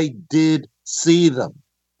 but I did see them.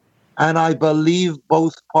 And I believe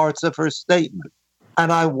both parts of her statement.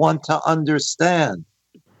 And I want to understand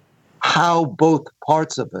how both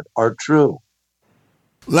parts of it are true.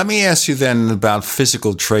 Let me ask you then about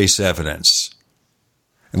physical trace evidence.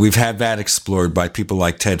 And we've had that explored by people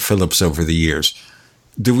like Ted Phillips over the years.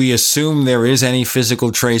 Do we assume there is any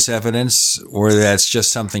physical trace evidence, or that's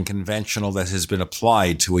just something conventional that has been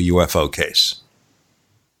applied to a UFO case?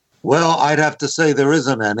 Well, I'd have to say there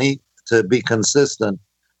isn't any, to be consistent.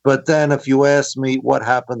 But then if you ask me what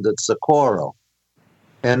happened at Socorro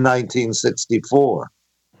in 1964,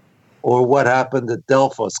 or what happened at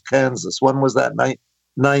Delphos, Kansas, when was that,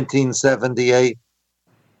 1978?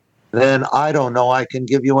 Then I don't know I can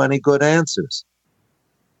give you any good answers.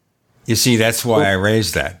 You see, that's why I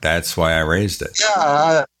raised that. That's why I raised it.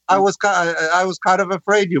 Yeah, I was kind of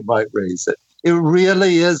afraid you might raise it. It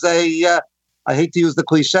really is I hate to use the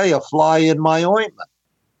cliche, a fly in my ointment.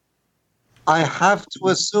 I have to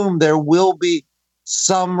assume there will be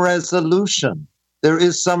some resolution. There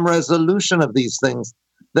is some resolution of these things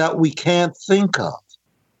that we can't think of.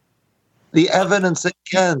 The evidence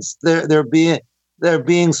against there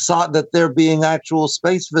being sought that there being actual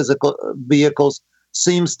space vehicles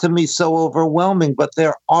seems to me so overwhelming, but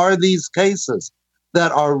there are these cases that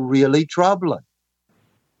are really troubling.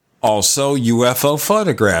 Also, UFO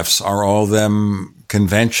photographs, are all them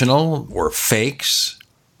conventional or fakes,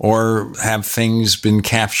 or have things been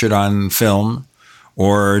captured on film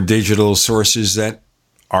or digital sources that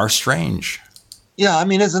are strange? Yeah, I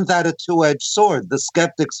mean, isn't that a two-edged sword? The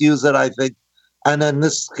skeptics use it, I think, and in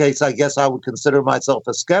this case, I guess I would consider myself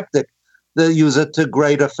a skeptic. They use it to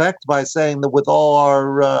great effect by saying that with all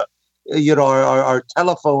our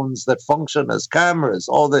telephones that function as cameras,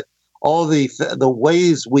 all the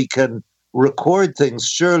ways we can record things,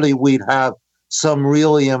 surely we'd have some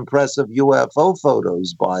really impressive UFO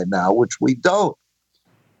photos by now, which we don't.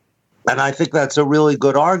 And I think that's a really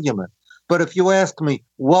good argument. But if you ask me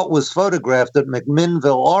what was photographed at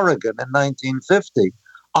McMinnville, Oregon in 1950,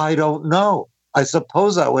 I don't know. I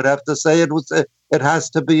suppose I would have to say it has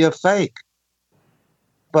to be a fake.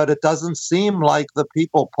 But it doesn't seem like the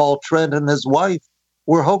people, Paul Trent and his wife,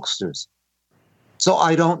 were hoaxsters. So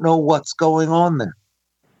I don't know what's going on there.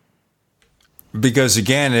 Because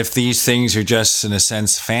again, if these things are just, in a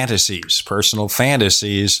sense, fantasies, personal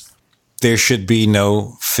fantasies, there should be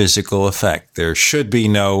no physical effect. There should be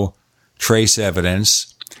no trace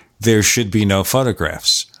evidence. There should be no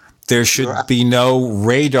photographs. There should be no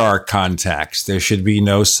radar contacts. There should be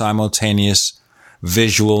no simultaneous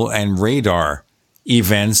visual and radar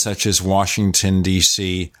events such as Washington,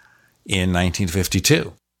 D.C. in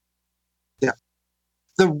 1952. Yeah.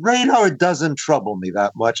 The radar doesn't trouble me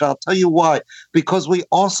that much. I'll tell you why. Because we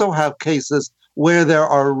also have cases where there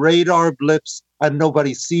are radar blips and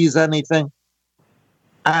nobody sees anything,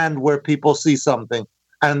 and where people see something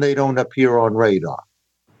and they don't appear on radar.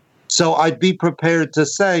 So I'd be prepared to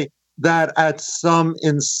say that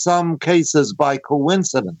in some cases, by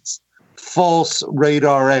coincidence, false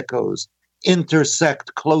radar echoes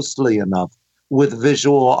intersect closely enough with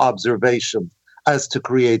visual observation as to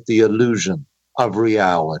create the illusion of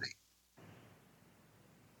reality.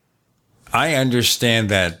 I understand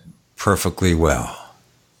that perfectly well.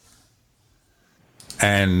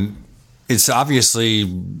 And it's obviously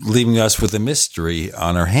leaving us with a mystery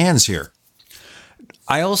on our hands here.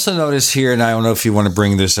 I also notice here, and I don't know if you want to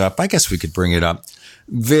bring this up, I guess we could bring it up,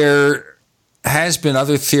 there has been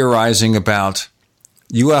other theorizing about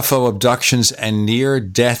UFO abductions and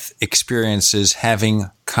near-death experiences having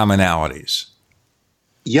commonalities.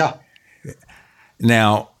 Yeah.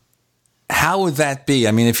 Now, how would that be?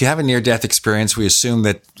 I mean, if you have a near-death experience, we assume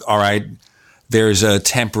that, all right, there's a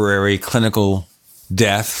temporary clinical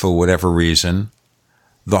death for whatever reason.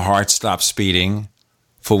 The heart stops beating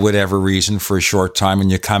for whatever reason for a short time, and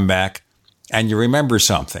you come back and you remember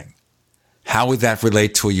something. How would that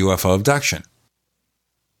relate to a UFO abduction?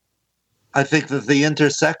 I think that the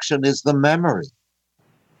intersection is the memory,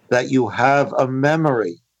 that you have a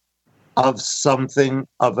memory of something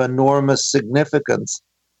of enormous significance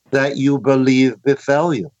that you believe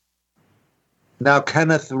befell you. Now,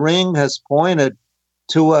 Kenneth Ring has pointed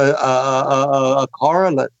to a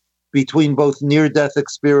correlate between both near-death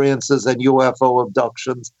experiences and UFO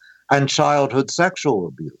abductions and childhood sexual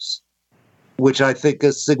abuse, which I think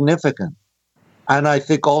is significant. And I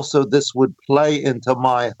think also this would play into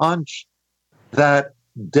my hunch that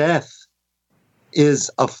death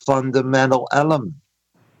is a fundamental element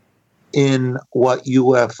in what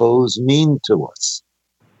UFOs mean to us.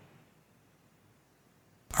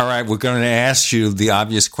 All right, we're going to ask you the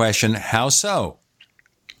obvious question, how so?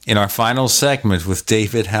 In our final segment with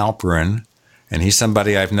David Halperin, and he's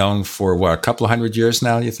somebody I've known for, a couple of 100 years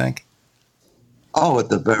now, you think? Oh, at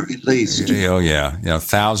the very least. Oh, yeah.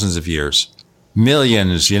 Thousands of years.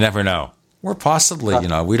 Millions, you never know. Or possibly,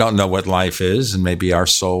 we don't know what life is, and maybe our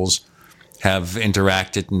souls have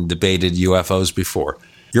interacted and debated UFOs before.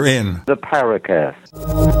 You're in the Paracast.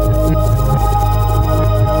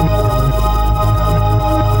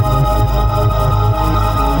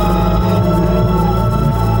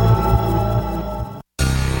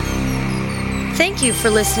 Thank you for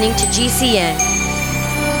listening to GCN.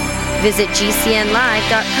 Visit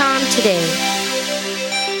GCNlive.com today.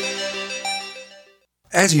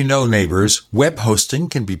 As you know, neighbors, web hosting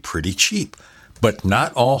can be pretty cheap, but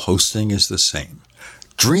not all hosting is the same.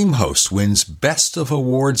 DreamHost wins Best of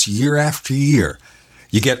Awards year after year.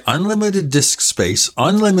 You get unlimited disk space,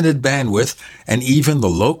 unlimited bandwidth, and even the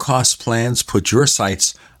low-cost plans put your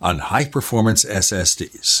sites on high-performance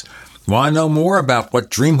SSDs. Want to know more about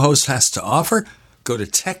what DreamHost has to offer? Go to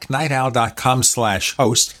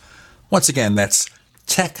technightowl.com/host. Once again, that's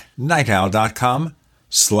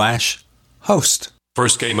technightowl.com/host.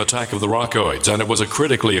 First came Attack of the Rockoids, and it was a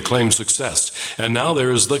critically acclaimed success. And now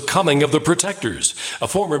there's The Coming of the Protectors. A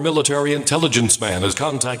former military intelligence man is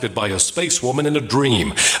contacted by a space woman in a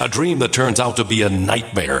dream that turns out to be a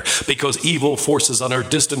nightmare because evil forces on our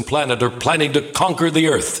distant planet are planning to conquer the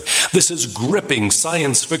Earth. This is gripping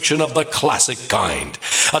science fiction of the classic kind.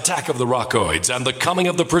 Attack of the Rockoids and The Coming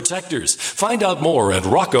of the Protectors. Find out more at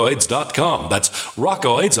rockoids.com. That's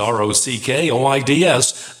Rockoids,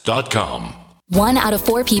 ROCKOIDS.com. 1 out of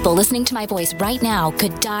 4 people listening to my voice right now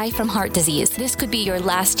could die from heart disease. This could be your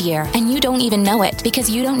last year, and you don't even know it because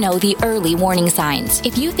you don't know the early warning signs.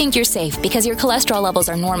 If you think you're safe because your cholesterol levels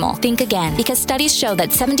are normal, think again, because studies show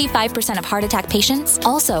that 75% of heart attack patients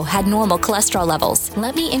also had normal cholesterol levels.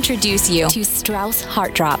 Let me introduce you to Strauss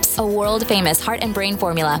Heart Drops, a world-famous heart and brain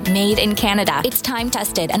formula made in Canada. It's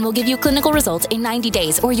time-tested and will give you clinical results in 90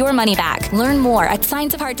 days or your money back. Learn more at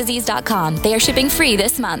scienceofheartdisease.com. They are shipping free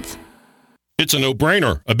this month. It's a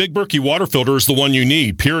no-brainer. A Big Berkey water filter is the one you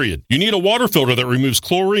need, period. You need a water filter that removes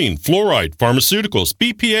chlorine, fluoride, pharmaceuticals,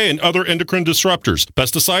 BPA, and other endocrine disruptors,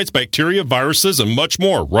 pesticides, bacteria, viruses, and much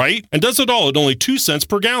more, right? And does it all at only 2 cents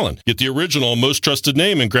per gallon. Get the original and most trusted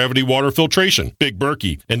name in gravity water filtration, Big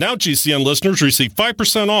Berkey. And now GCN listeners receive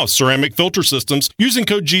 5% off ceramic filter systems using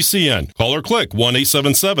code GCN. Call or click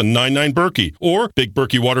 1-877-99-BERKEY or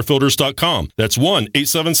BigBerkeyWaterFilters.com. That's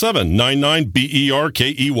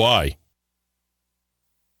 1-877-99-BERKEY.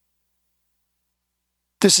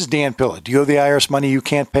 This is Dan Pilla. Do you owe the IRS money you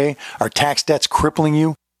can't pay? Are tax debts crippling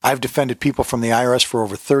you? I've defended people from the IRS for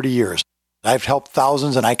over 30 years. I've helped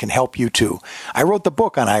thousands, and I can help you too. I wrote the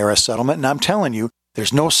book on IRS settlement, and I'm telling you,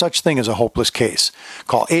 there's no such thing as a hopeless case.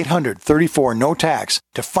 Call 800-34-NO-TAX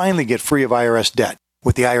to finally get free of IRS debt.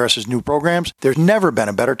 With the IRS's new programs, there's never been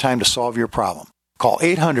a better time to solve your problem. Call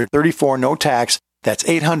 800-34-NO-TAX. That's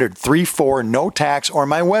 800-34-NO-TAX, or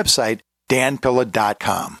my website,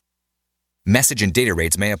 danpilla.com. Message and data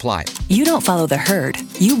rates may apply. You don't follow the herd.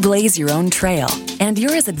 You blaze your own trail. And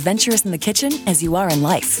you're as adventurous in the kitchen as you are in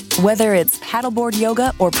life. Whether it's paddleboard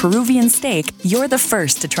yoga or Peruvian steak, you're the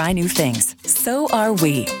first to try new things. So are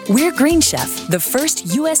we. We're Green Chef, the first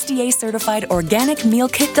USDA-certified organic meal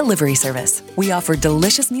kit delivery service. We offer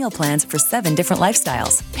delicious meal plans for 7 different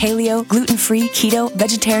lifestyles: paleo, gluten-free, keto,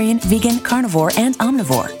 vegetarian, vegan, carnivore, and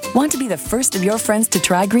omnivore. Want to be the first of your friends to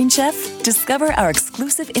try Green Chef? Discover our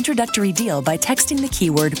exclusive introductory deal by texting the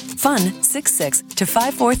keyword FUN66 to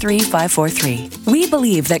 543-543. We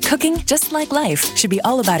believe that cooking, just like life, should be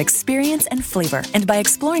all about experience and flavor. And by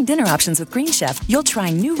exploring dinner options with Green Chef, you'll try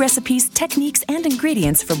new recipes, techniques, and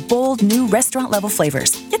ingredients for bold, new restaurant-level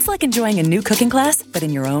flavors. It's like enjoying a new cooking class, but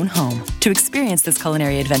in your own home. To experience this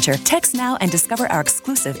culinary adventure, text now and discover our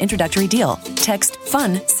exclusive introductory deal. Text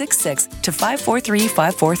FUN66 to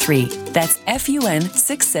 543-543. That's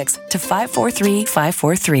FUN66 to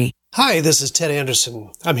 543-543. Hi, this is Ted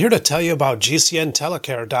Anderson. I'm here to tell you about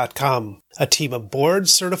GCNtelecare.com, a team of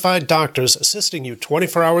board-certified doctors assisting you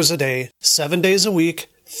 24 hours a day, 7 days a week,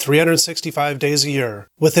 365 days a year.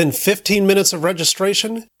 Within 15 minutes of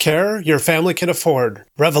registration, care your family can afford.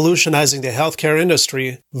 Revolutionizing the healthcare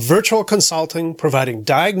industry, virtual consulting providing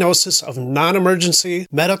diagnosis of non-emergency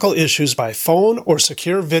medical issues by phone or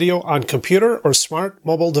secure video on computer or smart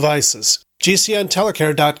mobile devices.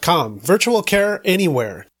 GCNtelecare.com. Virtual care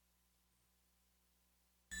anywhere.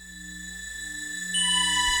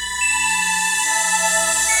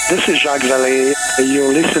 This is Jacques Vallée.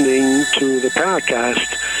 You're listening to the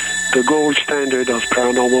Paracast, the gold standard of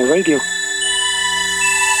paranormal radio.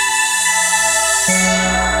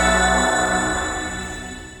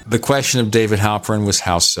 The question of David Halperin was,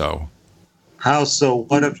 how so? How so?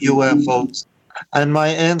 What of UFOs? And my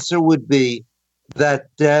answer would be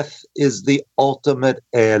that death is the ultimate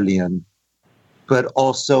alien, but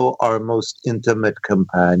also our most intimate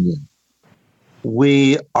companion.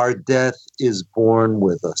 Our death is born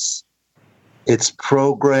with us. It's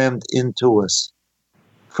programmed into us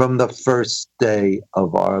from the first day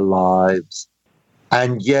of our lives.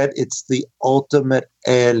 And yet it's the ultimate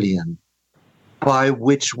alien by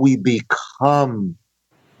which we become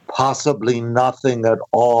possibly nothing at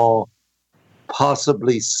all,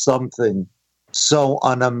 possibly something so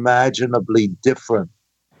unimaginably different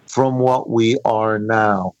from what we are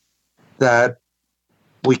now that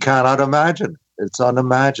we cannot imagine. It's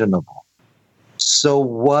unimaginable. So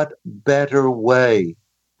what better way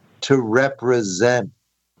to represent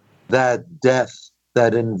that death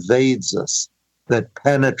that invades us, that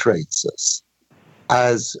penetrates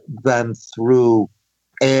us, than through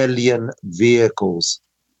alien vehicles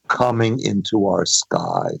coming into our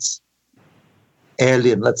skies?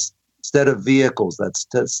 Instead of vehicles,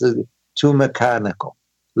 that's too mechanical.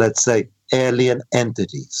 Let's say alien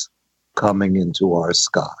entities coming into our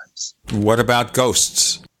skies. What about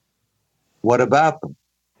ghosts? What about them?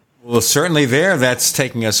 Well, certainly that's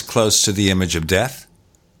taking us close to the image of death.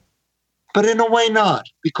 But in a way not,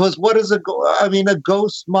 because what is a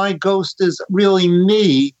ghost? My ghost is really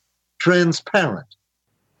me, transparent.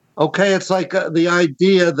 Okay, it's like the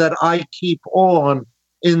idea that I keep on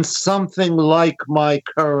in something like my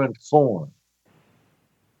current form,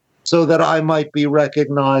 so that I might be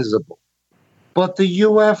recognizable. But the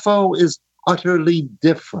UFO is utterly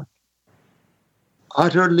different,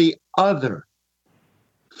 utterly other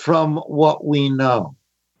from what we know.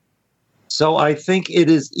 So I think it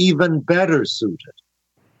is even better suited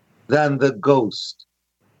than the ghost.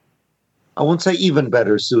 I won't say even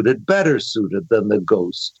better suited than the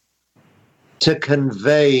ghost to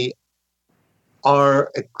convey our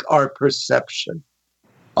perception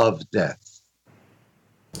of death.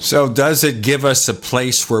 So does it give us a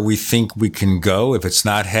place where we think we can go? If it's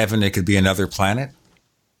not heaven, it could be another planet?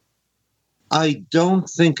 I don't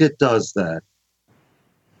think it does that.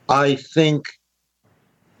 I think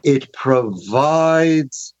it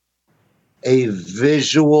provides a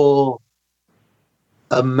visual,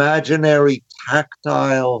 imaginary,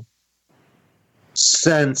 tactile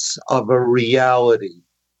sense of a reality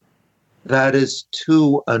that is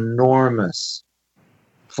too enormous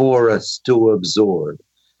for us to absorb.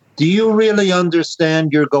 Do you really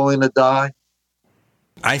understand you're going to die?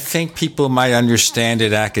 I think people might understand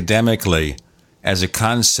it academically as a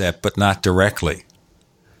concept, but not directly,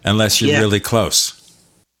 unless you're really close.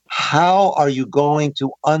 How are you going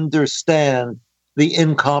to understand the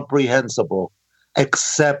incomprehensible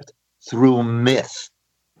except through myth?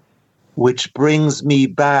 Which brings me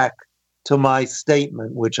back to my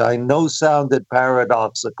statement, which I know sounded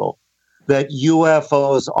paradoxical, that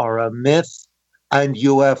UFOs are a myth and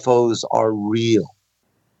UFOs are real.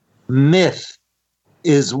 Myth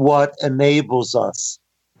is what enables us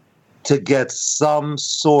to get some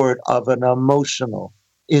sort of an emotional,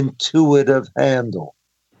 intuitive handle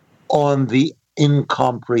on the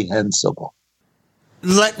incomprehensible.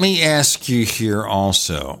 Let me ask you here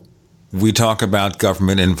also. We talk about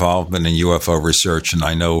government involvement in UFO research, and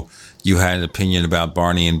I know you had an opinion about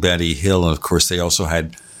Barney and Betty Hill, and of course they also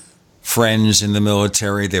had friends in the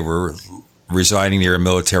military. They were residing near a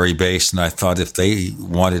military base, and I thought if they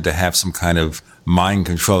wanted to have some kind of mind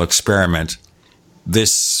control experiment,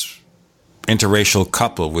 this interracial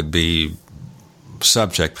couple would be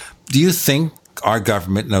subject. Do you think our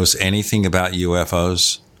government knows anything about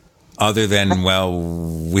UFOs other than, well,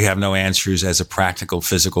 we have no answers as a practical,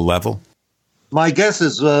 physical level? My guess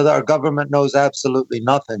is that our government knows absolutely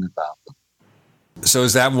nothing about them. So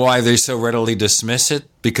is that why they so readily dismiss it?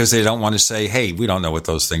 Because they don't want to say, hey, we don't know what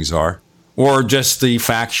those things are? Or just the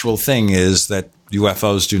factual thing is that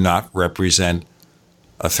UFOs do not represent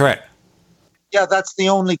a threat? Yeah, that's the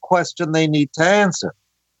only question they need to answer.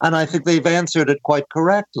 And I think they've answered it quite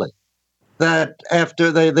correctly. that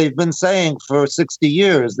after they've been saying for 60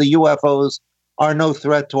 years, the UFOs are no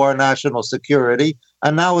threat to our national security.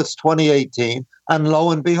 And now it's 2018. And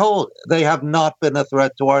lo and behold, they have not been a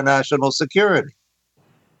threat to our national security.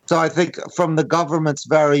 So I think from the government's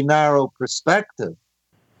very narrow perspective,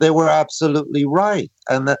 they were absolutely right.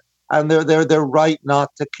 And they're right not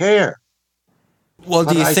to care. Well,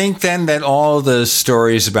 do you think then that all the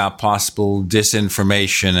stories about possible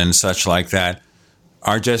disinformation and such like that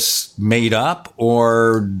are just made up,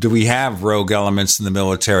 or do we have rogue elements in the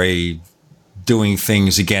military doing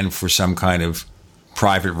things again for some kind of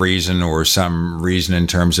private reason or some reason in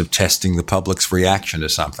terms of testing the public's reaction to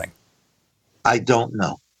something? I don't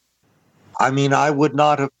know. I mean, I would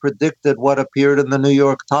not have predicted what appeared in the New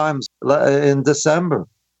York Times in December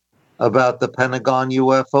about the Pentagon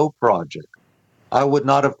UFO project. I would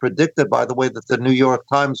not have predicted, by the way, that the New York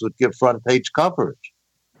Times would give front page coverage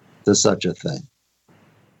to such a thing.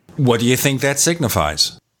 What do you think that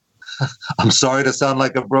signifies? I'm sorry to sound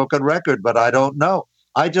like a broken record, but I don't know.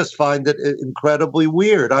 I just find it incredibly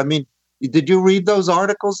weird. I mean, did you read those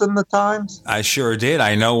articles in the Times? I sure did.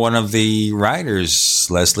 I know one of the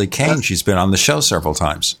writers, Leslie Kane. She's been on the show several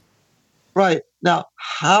times. Right. Now,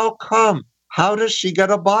 how come? How does she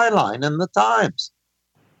get a byline in the Times?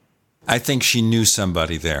 I think she knew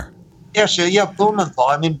somebody there. Yeah, Blumenthal.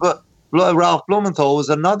 I mean, but Ralph Blumenthal was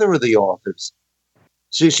another of the authors.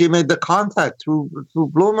 She made the contact through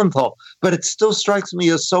Blumenthal. But it still strikes me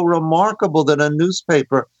as so remarkable that a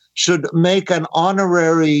newspaper should make an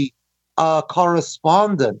honorary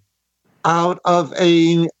correspondent out of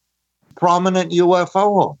a prominent UFO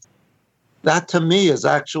author. That, to me, is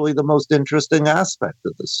actually the most interesting aspect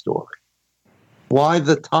of the story. Why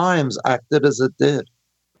the Times acted as it did.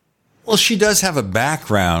 Well, she does have a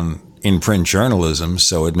background in print journalism,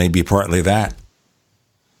 so it may be partly that.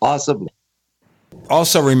 Possibly.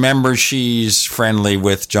 Also, remember, she's friendly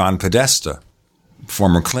with John Podesta,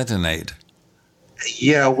 former Clinton aide.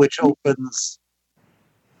 Yeah, which opens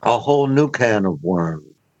a whole new can of worms.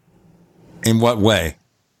 In what way?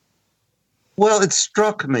 Well, it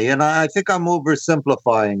struck me, and I think I'm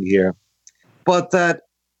oversimplifying here, but that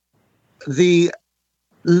the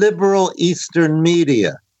liberal Eastern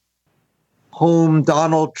media, whom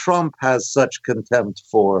Donald Trump has such contempt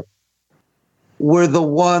for, were the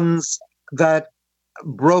ones that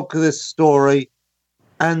broke this story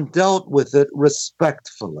and dealt with it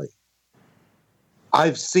respectfully.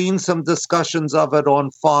 I've seen some discussions of it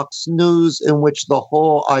on Fox News in which the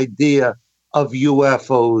whole idea of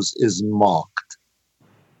UFOs is mocked.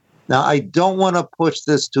 Now, I don't want to push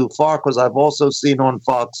this too far because I've also seen on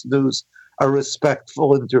Fox News a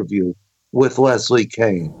respectful interview with Leslie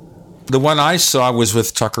Kane. The one I saw was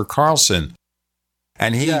with Tucker Carlson,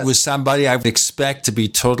 and he was somebody I would expect to be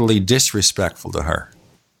totally disrespectful to her.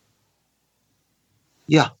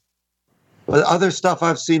 Yeah. But other stuff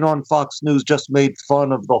I've seen on Fox News just made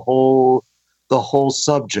fun of the whole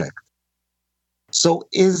subject. So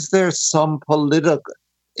is there some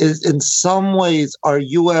in some ways are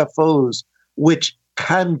UFOs, which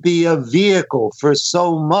can be a vehicle for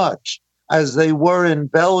so much as they were in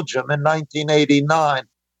Belgium in 1989,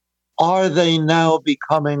 are they now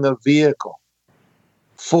becoming a vehicle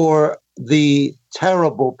for the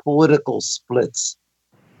terrible political splits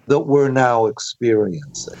that we're now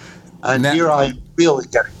experiencing? And here I'm really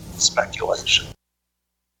getting speculation.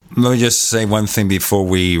 Let me just say one thing before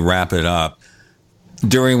we wrap it up.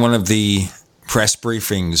 During one of the press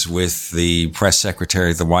briefings with the press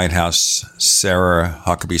secretary of the White House, Sarah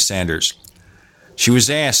Huckabee Sanders, she was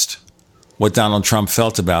asked what Donald Trump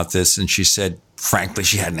felt about this, and she said, frankly,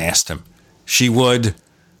 she hadn't asked him. She would,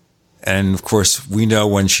 and of course, we know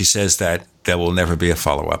when she says that, there will never be a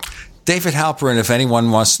follow-up. David Halperin, if anyone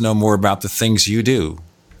wants to know more about the things you do,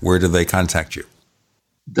 where do they contact you?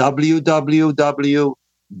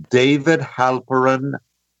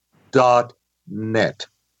 www.davidhalperin.net.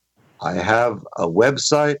 I have a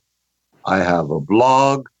website, I have a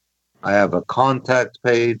blog, I have a contact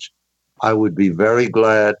page. I would be very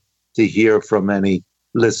glad to hear from any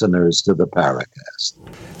listeners to the Paracast.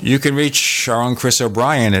 You can reach our own Chris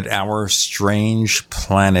O'Brien at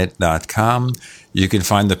OurStrangePlanet.com. You can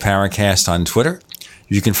find the Paracast on Twitter.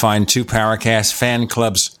 You can find 2 Paracast fan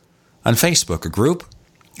clubs on Facebook, a group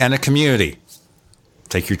and a community.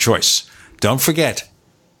 Take your choice. Don't forget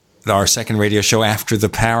our second radio show after the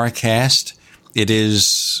Paracast. It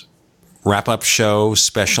is wrap-up show,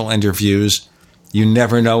 special interviews. You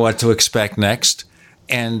never know what to expect next,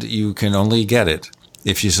 and you can only get it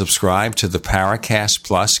if you subscribe to the Paracast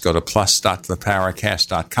Plus. Go to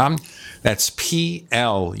plus.theparacast.com. That's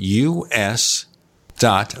plus.theparacast.com.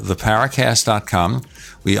 paracast.theparacast.com.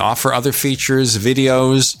 We offer other features,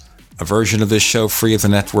 videos, a version of this show free of the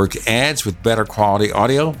network ads with better quality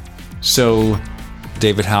audio. So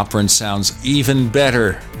David Halperin sounds even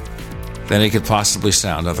better than he could possibly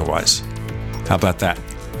sound otherwise. How about that?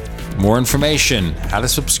 More information, how to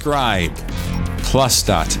subscribe,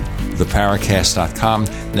 plus.theparacast.com.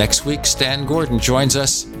 Next week, Stan Gordon joins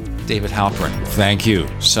us. David Halperin, thank you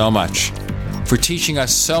so much for teaching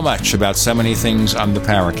us so much about so many things on the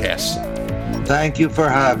Paracast. Thank you for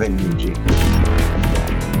having me, G.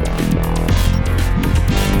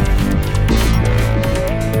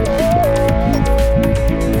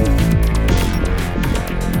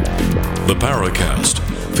 The Paracast,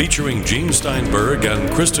 featuring Gene Steinberg and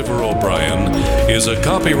Christopher O'Brien, is a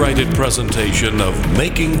copyrighted presentation of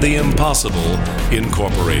Making the Impossible,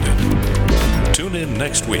 Incorporated. Tune in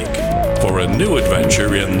next week for a new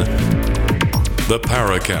adventure in The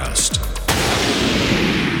Paracast.